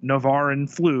 Navaran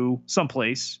flu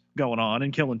someplace going on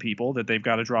and killing people that they've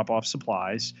got to drop off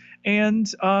supplies. And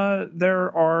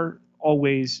there are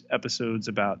always episodes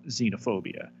about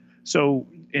xenophobia. So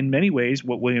in many ways,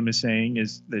 what William is saying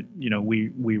is that,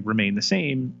 we remains the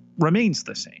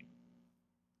same.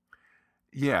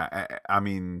 Yeah, I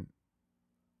mean,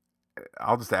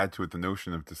 I'll just add to it the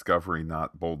notion of Discovery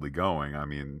not boldly going. I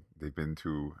mean, they've been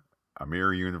to a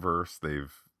mirror universe.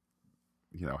 They've,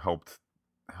 helped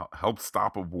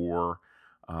stop a war.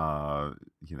 Helped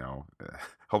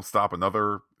stop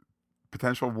another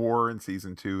potential war in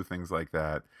season 2. Things like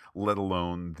that. Let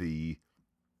alone the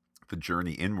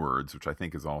journey inwards, which I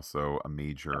think is also a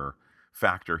major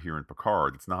factor here in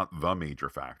Picard. It's not the major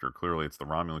factor. Clearly, it's the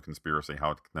Romulan conspiracy,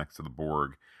 how it connects to the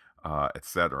Borg,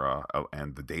 etc.,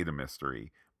 and the data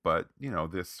mystery. But,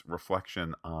 this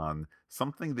reflection on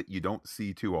something that you don't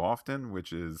see too often,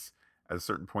 which is at a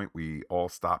certain point we all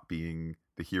stop being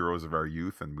the heroes of our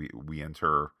youth and we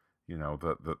enter,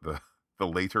 the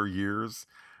later years.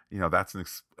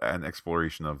 That's an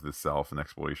exploration of the self, an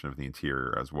exploration of the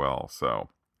interior as well. So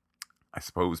I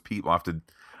suppose Pete will have to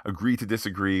agree to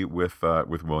disagree with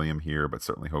William here, but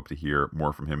certainly hope to hear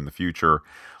more from him in the future.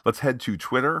 Let's head to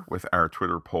Twitter with our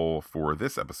Twitter poll for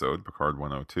this episode, Picard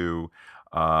 102.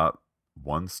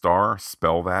 1 star,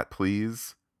 spell that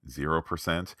please,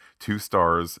 0%. 2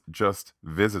 stars, just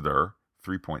visitor,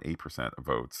 3.8% of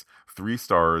votes. 3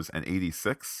 stars and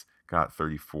 86 got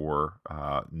 34,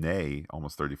 nay,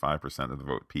 almost 35% of the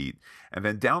vote, Pete. And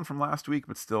then down from last week,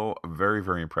 but still very,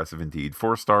 very impressive indeed.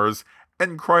 4 stars,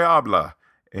 incroyable,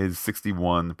 is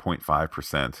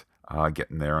 61.5%,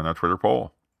 getting there on our Twitter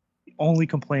poll. The only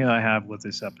complaint I have with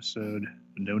this episode,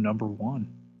 no number 1.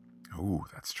 Oh,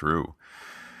 that's true.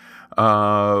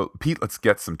 Pete, let's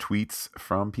get some tweets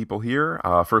from people here.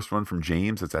 First one from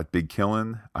James. It's at Big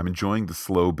Killin. I'm enjoying the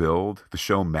slow build. The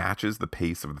show matches the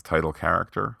pace of the title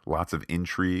character. Lots of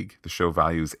intrigue. The show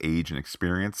values age and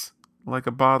experience, like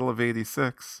a bottle of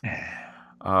 86. We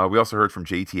also heard from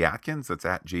JT Atkins. That's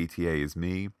at JTA is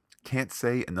me. Can't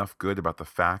say enough good about the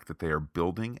fact that they are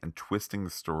building and twisting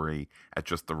the story at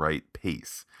just the right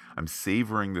pace. I'm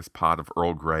savoring this pot of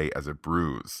Earl Grey as it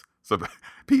brews. So,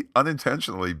 Pete,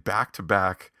 unintentionally, back to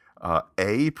back,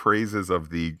 praises of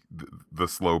the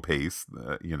slow pace.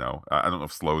 I don't know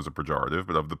if slow is a pejorative,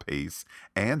 but of the pace,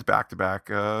 and back to back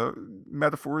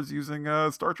metaphors using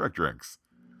Star Trek drinks.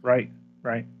 Right.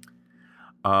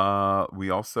 We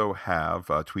also have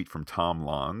a tweet from Tom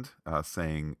Lond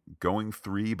saying, going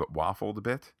 3 but waffled a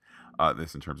bit.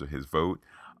 This in terms of his vote.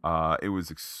 It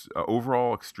was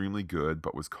overall extremely good,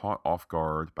 but was caught off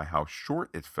guard by how short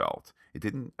it felt. It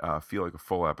didn't feel like a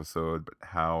full episode,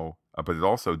 but it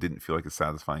also didn't feel like a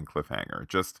satisfying cliffhanger. It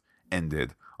just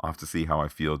ended. I'll have to see how I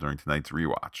feel during tonight's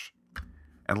rewatch.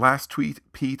 And last tweet,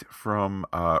 Pete, from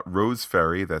Rose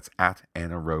Ferry, that's at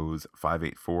Anna Rose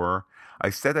 584. I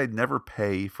said I'd never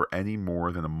pay for any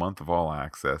more than a month of All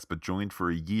Access, but joined for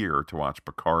a year to watch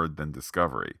Picard, then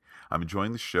Discovery. I'm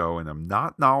enjoying the show, and I'm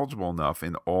not knowledgeable enough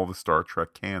in all the Star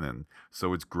Trek canon,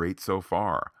 so it's great so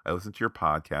far. I listened to your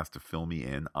podcast to fill me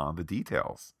in on the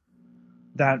details.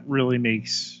 That really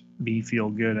makes me feel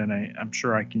good, and I'm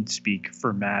sure I can speak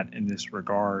for Matt in this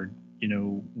regard.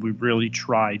 We really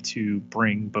try to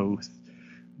bring both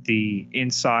the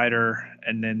insider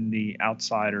and then the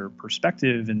outsider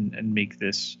perspective and make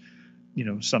this,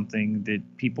 something that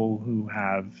people who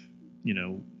have,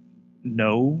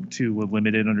 know to a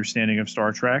limited understanding of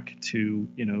Star Trek to,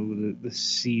 the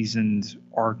seasoned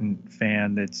ardent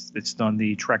fan that's done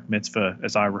the Trek mitzvah,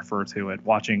 as I refer to it,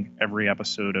 watching every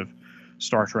episode of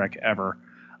Star Trek ever.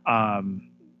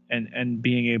 And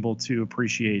being able to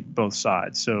appreciate both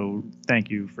sides. So thank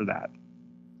you for that.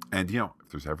 And, if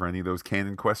there's ever any of those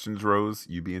canon questions, Rose,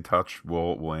 you be in touch.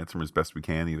 We'll answer them as best we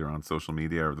can, either on social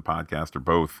media or the podcast or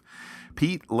both.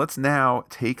 Pete, let's now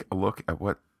take a look at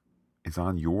what is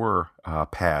on your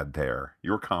pad there,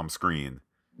 your comm screen.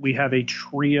 We have a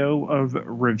trio of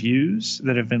reviews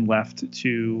that have been left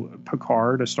to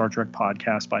Picard, a Star Trek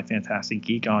podcast by Fantastic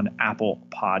Geek on Apple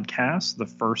Podcasts. The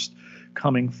first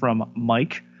coming from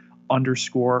Mike_OSX,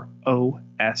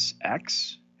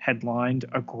 headlined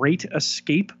A Great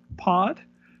Escape Pod,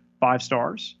 5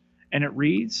 stars. And it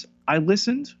reads, I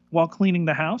listened while cleaning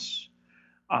the house.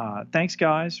 Thanks,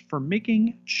 guys, for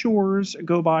making chores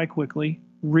go by quickly.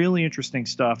 Really interesting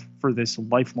stuff for this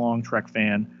lifelong Trek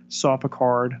fan. Saw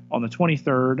Picard on the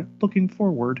 23rd. Looking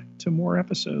forward to more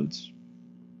episodes.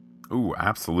 Ooh,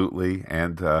 absolutely.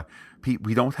 And Pete,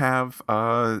 we don't have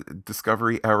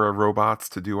Discovery era robots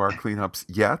to do our cleanups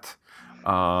yet.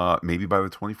 Maybe by the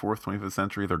 24th, 25th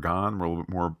century, they're gone. We're a little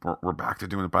bit more. We're back to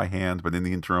doing it by hand. But in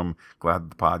the interim,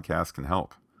 glad the podcast can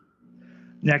help.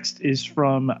 Next is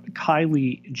from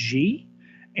Kylie G.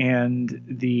 And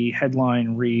the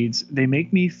headline reads, They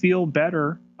make me feel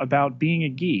better about being a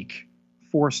geek.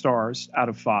 4 stars out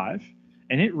of 5.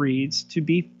 And it reads, To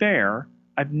be fair,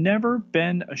 I've never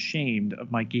been ashamed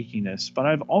of my geekiness, but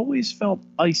I've always felt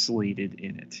isolated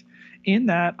in it, in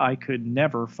that I could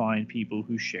never find people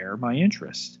who share my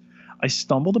interest. I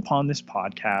stumbled upon this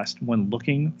podcast when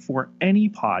looking for any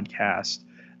podcast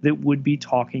that would be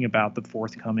talking about the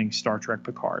forthcoming Star Trek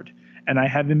Picard, and I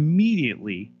have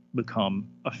immediately become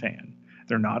a fan.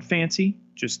 They're not fancy,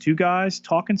 just 2 guys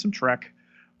talking some Trek,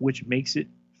 which makes it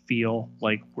feel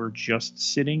like we're just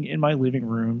sitting in my living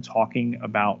room talking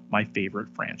about my favorite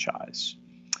franchise.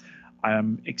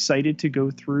 I'm excited to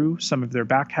go through some of their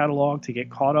back catalog to get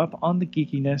caught up on the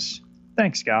geekiness.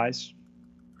 Thanks, guys.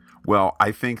 Well,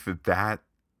 I think that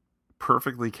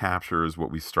perfectly captures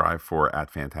what we strive for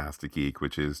at Fantastic Geek,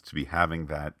 which is to be having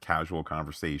that casual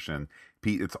conversation.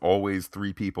 Pete, it's always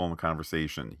 3 people in the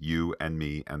conversation, you and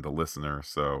me and the listener.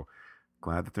 So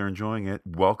glad that they're enjoying it.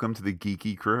 Welcome to the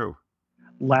geeky crew.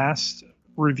 Last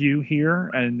review here,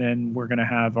 and then we're going to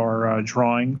have our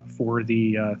drawing for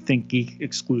the Think Geek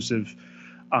exclusive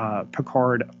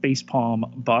Picard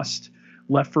facepalm bust,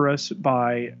 left for us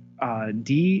by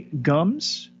D.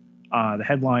 Gums. The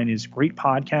headline is Great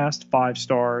Podcast, 5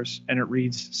 stars, and it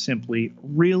reads simply,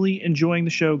 Really enjoying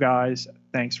the show, guys.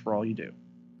 Thanks for all you do.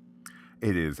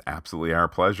 It is absolutely our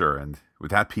pleasure. And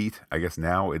with that, Pete, I guess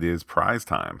now it is prize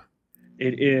time.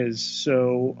 It is.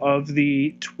 So of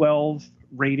the 12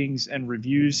 ratings and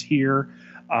reviews here,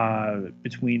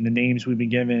 between the names we've been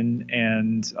given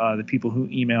and the people who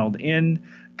emailed in,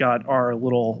 got our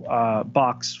little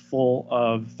box full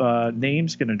of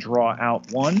names. Going to draw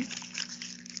out one.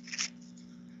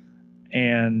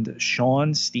 And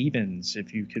Sean Stevens,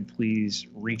 if you could please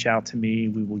reach out to me,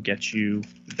 we will get you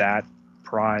that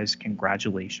prize.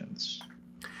 Congratulations.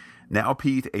 Now,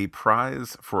 Pete, a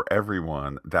prize for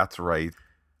everyone. That's right.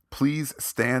 Please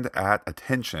stand at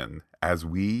attention as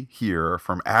we hear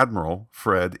from Admiral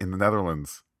Fred in the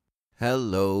Netherlands.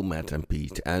 Hello, Matt and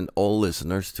Pete, and all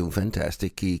listeners to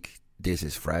Fantastic Geek. This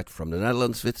is Fred from the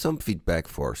Netherlands with some feedback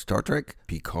for Star Trek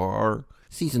Picard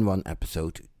Season 1,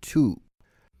 Episode 2.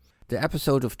 The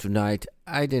episode of tonight,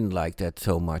 I didn't like that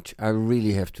so much. I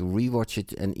really have to rewatch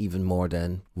it, and even more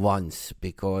than once,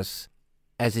 because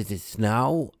as it is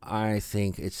now, I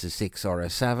think it's a 6 or a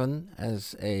 7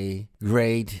 as a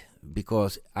grade,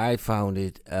 because I found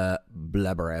it a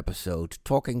blabber episode.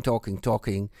 Talking,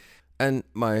 and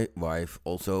my wife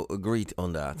also agreed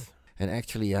on that. And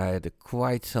actually I had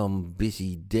quite some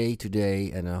busy day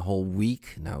today and a whole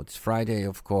week. Now it's Friday,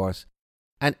 of course.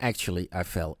 And actually I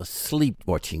fell asleep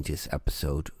watching this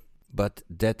episode. But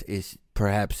that is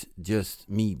perhaps just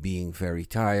me being very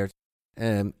tired.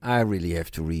 I really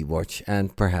have to rewatch,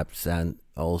 and perhaps then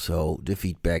also the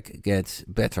feedback gets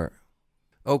better.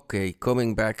 Okay,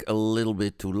 coming back a little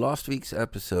bit to last week's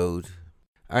episode.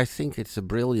 I think it's a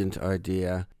brilliant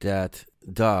idea that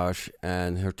Dash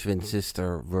and her twin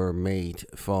sister were made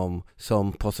from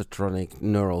some positronic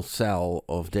neural cell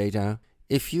of Data.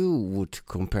 If you would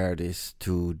compare this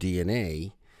to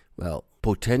DNA, well,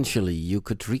 potentially you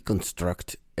could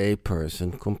reconstruct a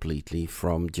person completely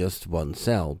from just one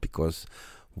cell, because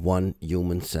one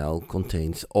human cell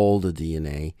contains all the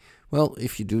DNA. Well,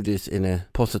 if you do this in a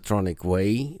positronic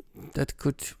way, that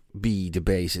could be the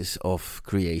basis of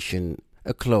creation,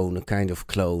 a kind of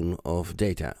clone of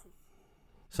Data.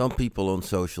 Some people on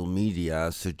social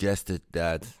media suggested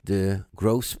that the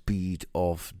growth speed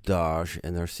of Dash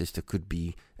and her sister could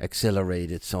be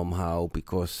accelerated somehow,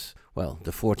 because, well,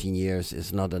 the 14 years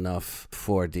is not enough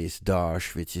for this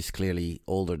Dash, which is clearly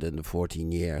older than the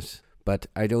 14 years. But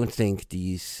I don't think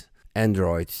these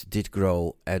androids did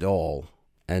grow at all.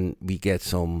 And we get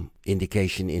some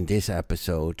indication in this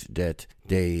episode that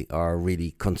they are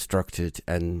really constructed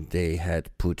and they had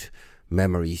put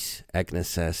memories, Agnes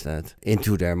says that,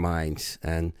 into their minds.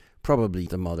 And probably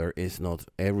the mother is not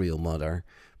a real mother,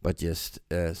 but just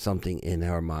something in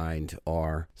her mind,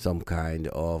 or some kind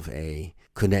of a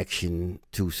connection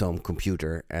to some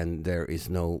computer, and there is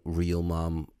no real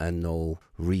mom and no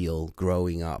real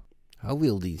growing up. How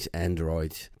will these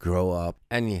androids grow up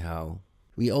anyhow?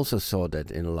 We also saw that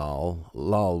in Lal.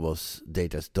 Lal was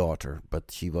Data's daughter,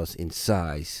 but she was in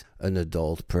size an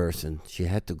adult person. She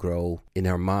had to grow in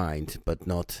her mind, but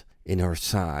not in her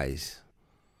size.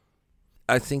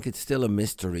 I think it's still a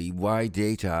mystery why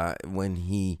Data, when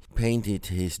he painted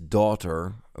his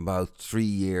daughter about 3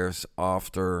 years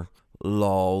after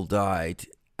Lal died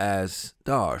as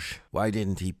Dash, why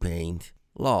didn't he paint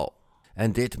Lal?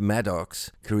 And did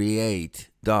Maddox create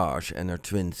Dash and her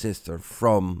twin sister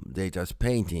from Data's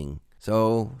painting?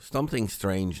 So, something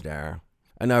strange there.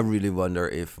 And I really wonder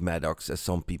if Maddox, as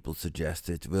some people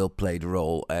suggested, will play the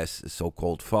role as the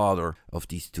so-called father of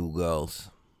these two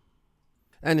girls.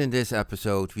 And in this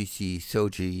episode we see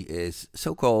Soji is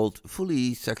so-called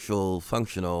fully sexual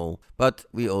functional, but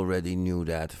we already knew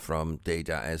that from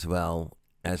Data as well.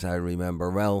 As I remember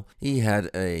well, he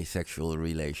had a sexual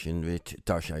relation with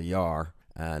Tasha Yar,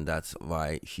 and that's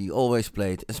why she always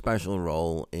played a special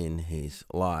role in his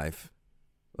life.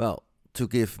 Well, to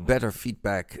give better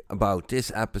feedback about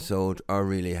this episode, I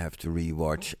really have to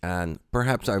rewatch, and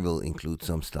perhaps I will include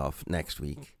some stuff next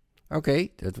week.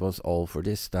 Okay, that was all for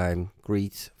this time.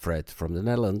 Greets, Fred from the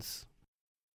Netherlands.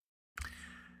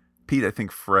 Pete, I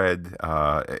think Fred,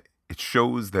 it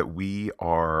shows that we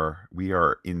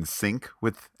are in sync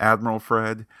with Admiral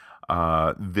Fred.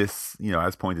 This,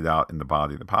 as pointed out in the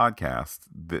body of the podcast,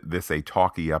 this a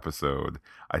talky episode.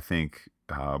 I think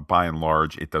by and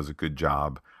large it does a good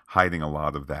job hiding a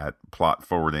lot of that plot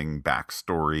forwarding,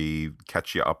 backstory,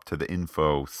 catch you up to the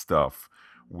info stuff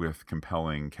with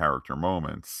compelling character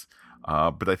moments.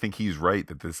 But I think he's right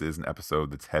that this is an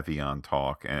episode that's heavy on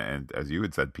talk, and as you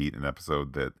had said, Pete, an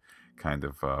episode that kind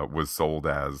of was sold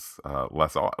as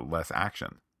less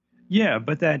action. Yeah,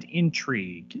 but that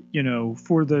intrigue,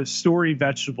 for the story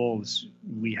vegetables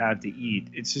we have to eat,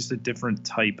 it's just a different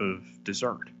type of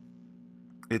dessert.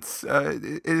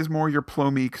 It is more your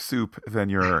plomeek soup than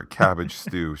your cabbage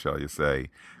stew, shall you say.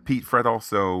 Pete, Fred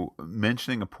also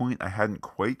mentioning a point I hadn't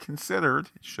quite considered.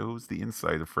 It shows the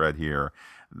insight of Fred here.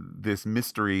 This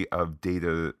mystery of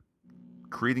Data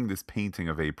creating this painting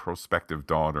of a prospective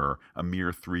daughter a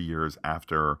mere 3 years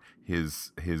after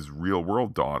his real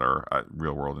world daughter,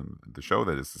 real world in the show,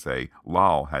 that is to say,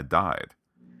 Lal, had died.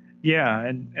 Yeah,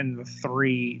 and the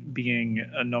 3 being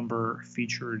a number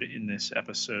featured in this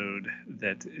episode,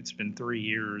 that it's been 3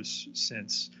 years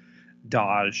since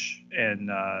Daj and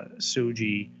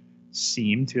Soji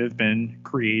seem to have been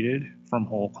created from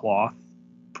whole cloth,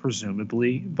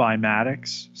 presumably by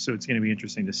Maddox. So it's going to be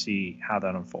interesting to see how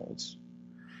that unfolds.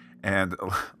 And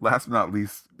last but not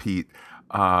least, Pete,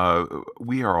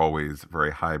 we are always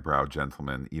very highbrow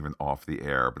gentlemen, even off the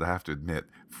air. But I have to admit,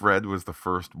 Fred was the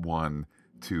first one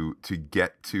to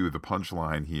get to the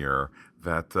punchline here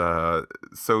that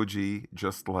Soji,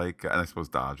 just like, and I suppose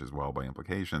Daj as well by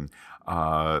implication,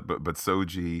 but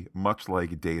Soji, much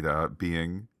like Data,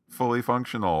 being fully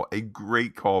functional. A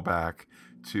great callback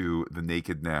to The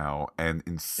Naked Now, an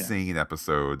insane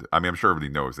episode. I mean, I'm sure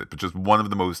everybody knows it, but just one of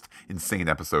the most insane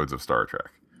episodes of Star Trek.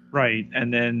 Right.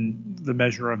 And then The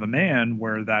Measure of a Man,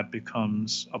 where that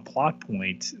becomes a plot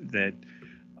point that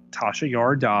Tasha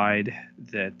Yar died,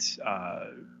 that,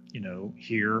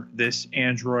 here, this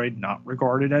android, not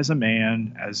regarded as a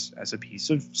man, as a piece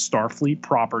of Starfleet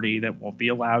property that won't be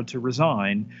allowed to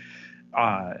resign,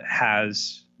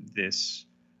 has this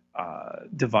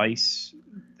device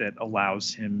that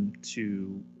allows him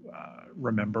to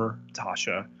remember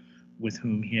Tasha, with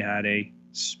whom he had a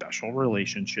special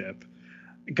relationship.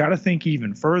 Got to think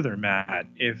even further, Matt.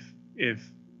 If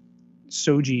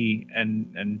Soji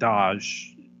and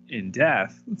Daj in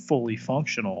death fully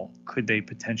functional, could they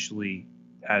potentially,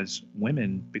 as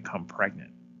women, become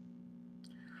pregnant?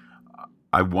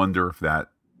 I wonder if that,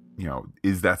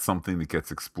 is that something that gets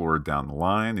explored down the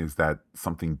line? Is that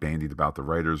something bandied about the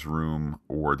writer's room?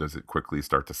 Or does it quickly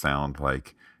start to sound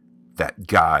like that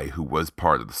guy who was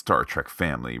part of the Star Trek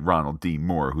family, Ronald D.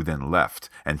 Moore, who then left,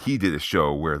 and he did a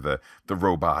show where the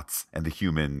robots and the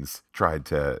humans tried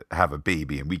to have a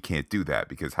baby, and we can't do that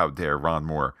because how dare Ron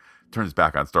Moore turn his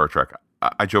back on Star Trek?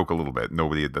 I joke a little bit.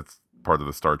 Nobody that's part of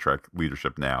the Star Trek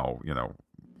leadership now,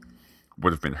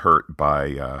 would have been hurt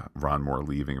by Ron Moore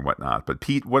leaving and whatnot. But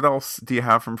Pete, what else do you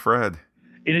have from Fred?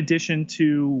 In addition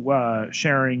to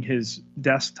sharing his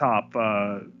desktop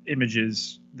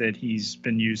images that he's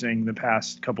been using the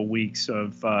past couple weeks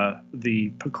of the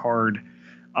Picard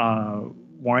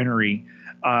winery,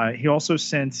 he also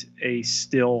sent a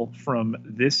still from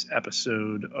this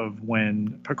episode of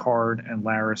when Picard and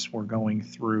Laris were going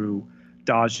through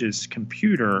Daj's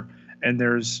computer, and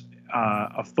there's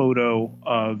a photo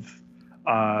of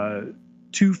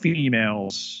 2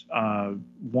 females,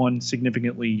 one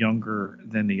significantly younger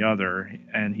than the other.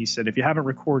 And he said, if you haven't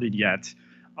recorded yet,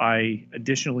 I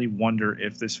additionally wonder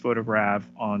if this photograph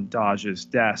on Daj's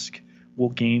desk will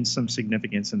gain some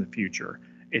significance in the future.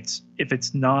 It's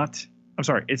not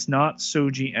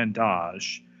Soji and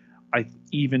Daj. I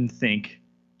even think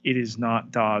it is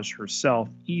not Daj herself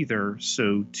either,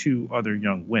 so 2 other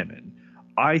young women.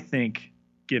 I think,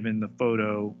 given the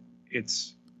photo,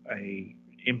 it's a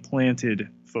implanted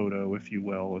photo, if you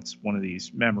will. It's one of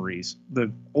these memories.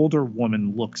 The older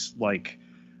woman looks like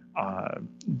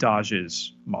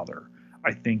Daj's mother.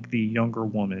 I think the younger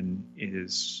woman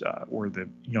is, or the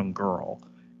young girl,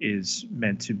 is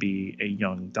meant to be a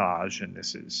young Daj, and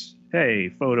this is, hey,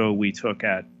 photo we took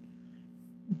at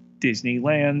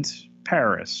Disneyland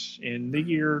Paris in the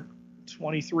year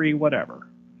 23 whatever.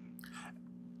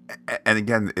 And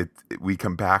again, we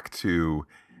come back to,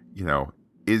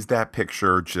 is that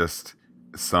picture just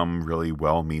some really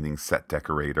well-meaning set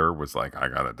decorator was like, I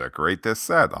gotta decorate this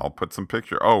set, I'll put some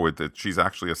picture, she's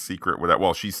actually a secret with that,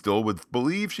 well, she still would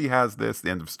believe she has this, the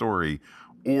end of story?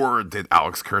 Or did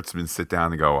Alex Kurtzman sit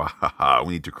down and go,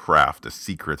 we need to craft a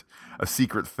secret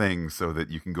thing so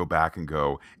that you can go back and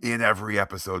go, in every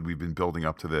episode we've been building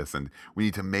up to this, and we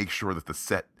need to make sure that the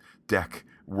set deck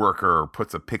worker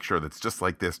puts a picture that's just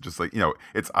like this, just like,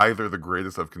 it's either the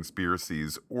greatest of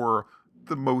conspiracies or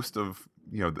the most of,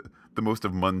 the most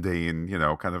of mundane,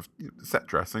 kind of set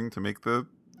dressing to make the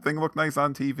thing look nice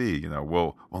on TV.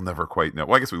 We'll never quite know.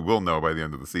 Well, I guess we will know by the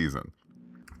end of the season.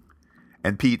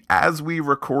 And Pete, as we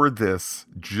record this,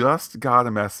 just got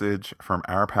a message from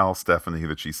our pal Stephanie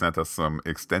that she sent us some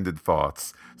extended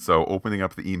thoughts. So opening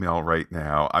up the email right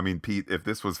now. I mean, Pete, if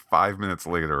this was 5 minutes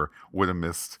later, would have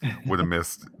missed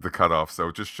the cutoff. So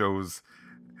it just shows,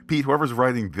 Pete, whoever's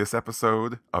writing this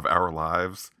episode of Our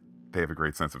Lives, they have a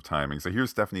great sense of timing. So here's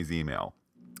Stephanie's email.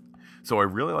 So I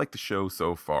really like the show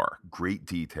so far. Great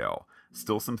detail.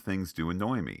 Still some things do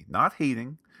annoy me. Not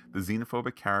hating. The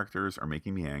xenophobic characters are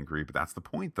making me angry, but that's the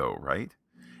point though, right?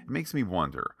 It makes me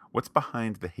wonder, what's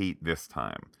behind the hate this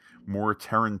time? More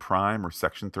Terran Prime or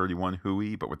Section 31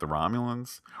 hooey, but with the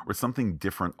Romulans? Or something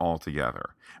different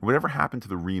altogether? And whatever happened to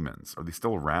the Remans? Are they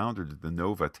still around, or did the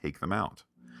Nova take them out?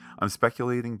 I'm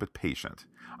speculating, but patient.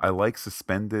 I like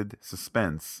suspended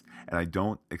suspense, and I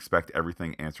don't expect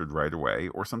everything answered right away,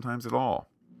 or sometimes at all.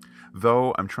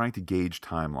 Though I'm trying to gauge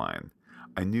timeline.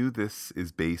 I knew this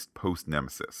is based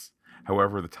post-Nemesis.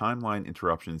 However, the timeline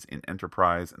interruptions in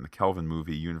Enterprise and the Kelvin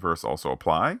movie universe also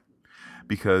apply,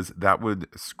 because that would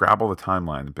scrabble the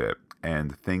timeline a bit,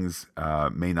 and things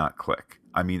may not click.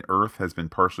 I mean, Earth has been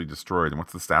partially destroyed, and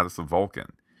what's the status of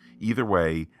Vulcan? Either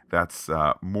way, that's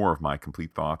more of my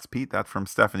complete thoughts. Pete, that's from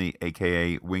Stephanie,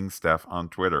 a.k.a. Wingsteph on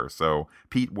Twitter. So,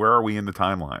 Pete, where are we in the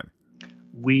timeline?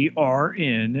 We are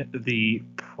in the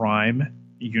Prime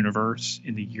universe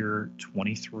in the year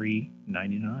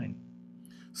 2399.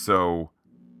 So,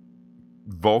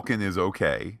 Vulcan is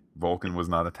okay. Vulcan was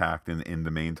not attacked in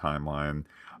the main timeline.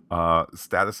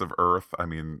 Status of Earth, I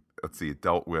mean, let's see, it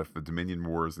dealt with the Dominion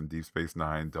Wars in Deep Space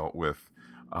Nine, dealt with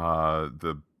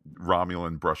the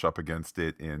Romulan brush up against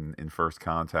it in First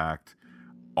Contact.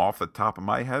 Off the top of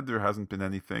my head, there hasn't been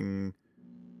anything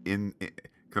in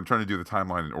because I'm trying to do the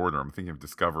timeline in order. I'm thinking of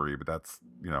Discovery, but that's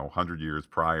 100 years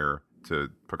prior to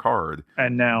Picard,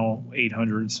 and now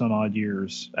 800 some odd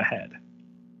years ahead.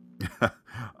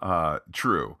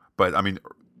 True, but I mean,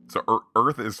 so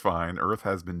Earth is fine. Earth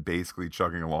has been basically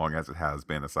chugging along as it has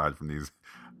been, aside from these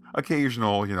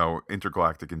occasional,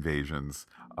 intergalactic invasions.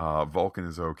 Vulcan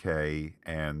is okay,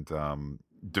 and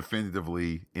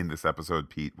definitively in this episode,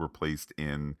 Pete, we're placed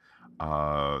in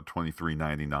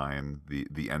 2399,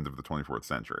 the end of the 24th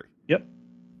century. Yep.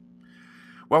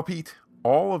 Well, Pete,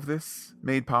 all of this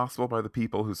made possible by the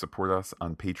people who support us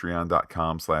on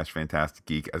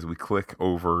patreon.com/fantasticgeek as we click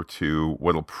over to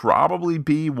what'll probably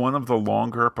be one of the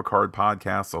longer Picard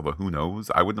podcasts, although who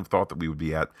knows? I wouldn't have thought that we would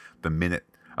be at the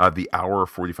hour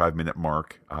 45-minute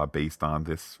mark based on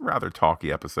this rather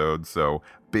talky episode. So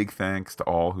big thanks to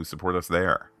all who support us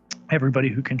there. Everybody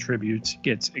who contributes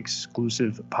gets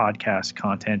exclusive podcast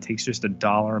content. Takes just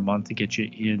 $1 a month to get you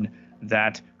in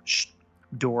that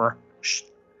door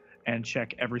and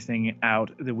check everything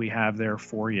out that we have there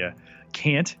for you.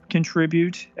 Can't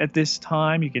contribute at this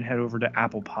time? You can head over to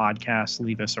Apple Podcasts,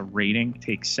 leave us a rating.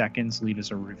 Takes seconds. Leave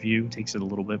us a review. Takes it a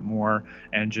little bit more.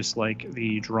 And just like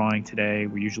the drawing today,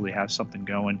 we usually have something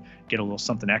going. Get a little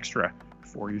something extra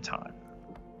for your time.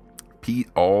 Pete,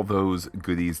 all those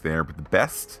goodies there, but the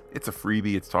best, it's a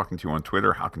freebie. It's talking to you on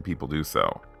Twitter. How can people do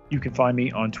so? You can find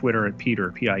me on Twitter at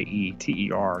Peter,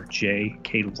 Pieterjkelaar,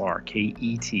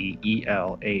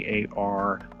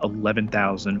 Ketelaar,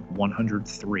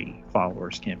 11,103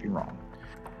 followers. Can't be wrong.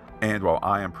 And while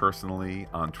I am personally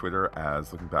on Twitter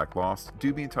as Looking Back Lost,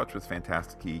 do be in touch with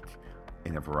Fantastic Geek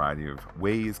in a variety of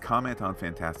ways. Comment on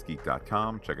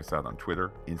fantasticgeek.com. Check us out on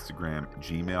Twitter, Instagram,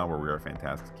 Gmail, where we are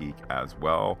Fantastic Geek as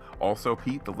well. Also,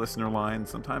 Pete, the listener line,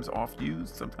 sometimes oft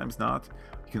used, sometimes not.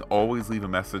 You can always leave a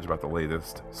message about the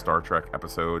latest Star Trek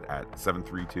episode at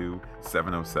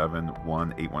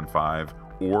 732-707-1815.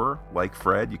 Or, like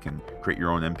Fred, you can create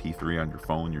your own MP3 on your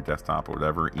phone, your desktop, or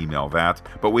whatever. Email that.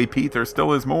 But wait, Pete, there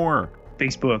still is more.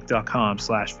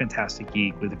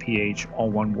 Facebook.com/fantasticgeek with a PH, all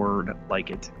one word, like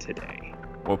it today.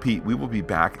 Well, Pete, we will be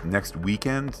back next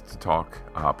weekend to talk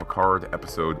Picard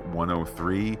episode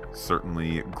 103.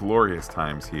 Certainly glorious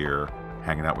times here,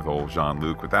 hanging out with old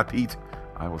Jean-Luc. With that, Pete,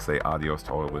 I will say adios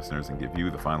to all our listeners and give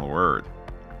you the final word.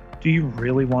 Do you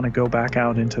really want to go back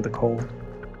out into the cold?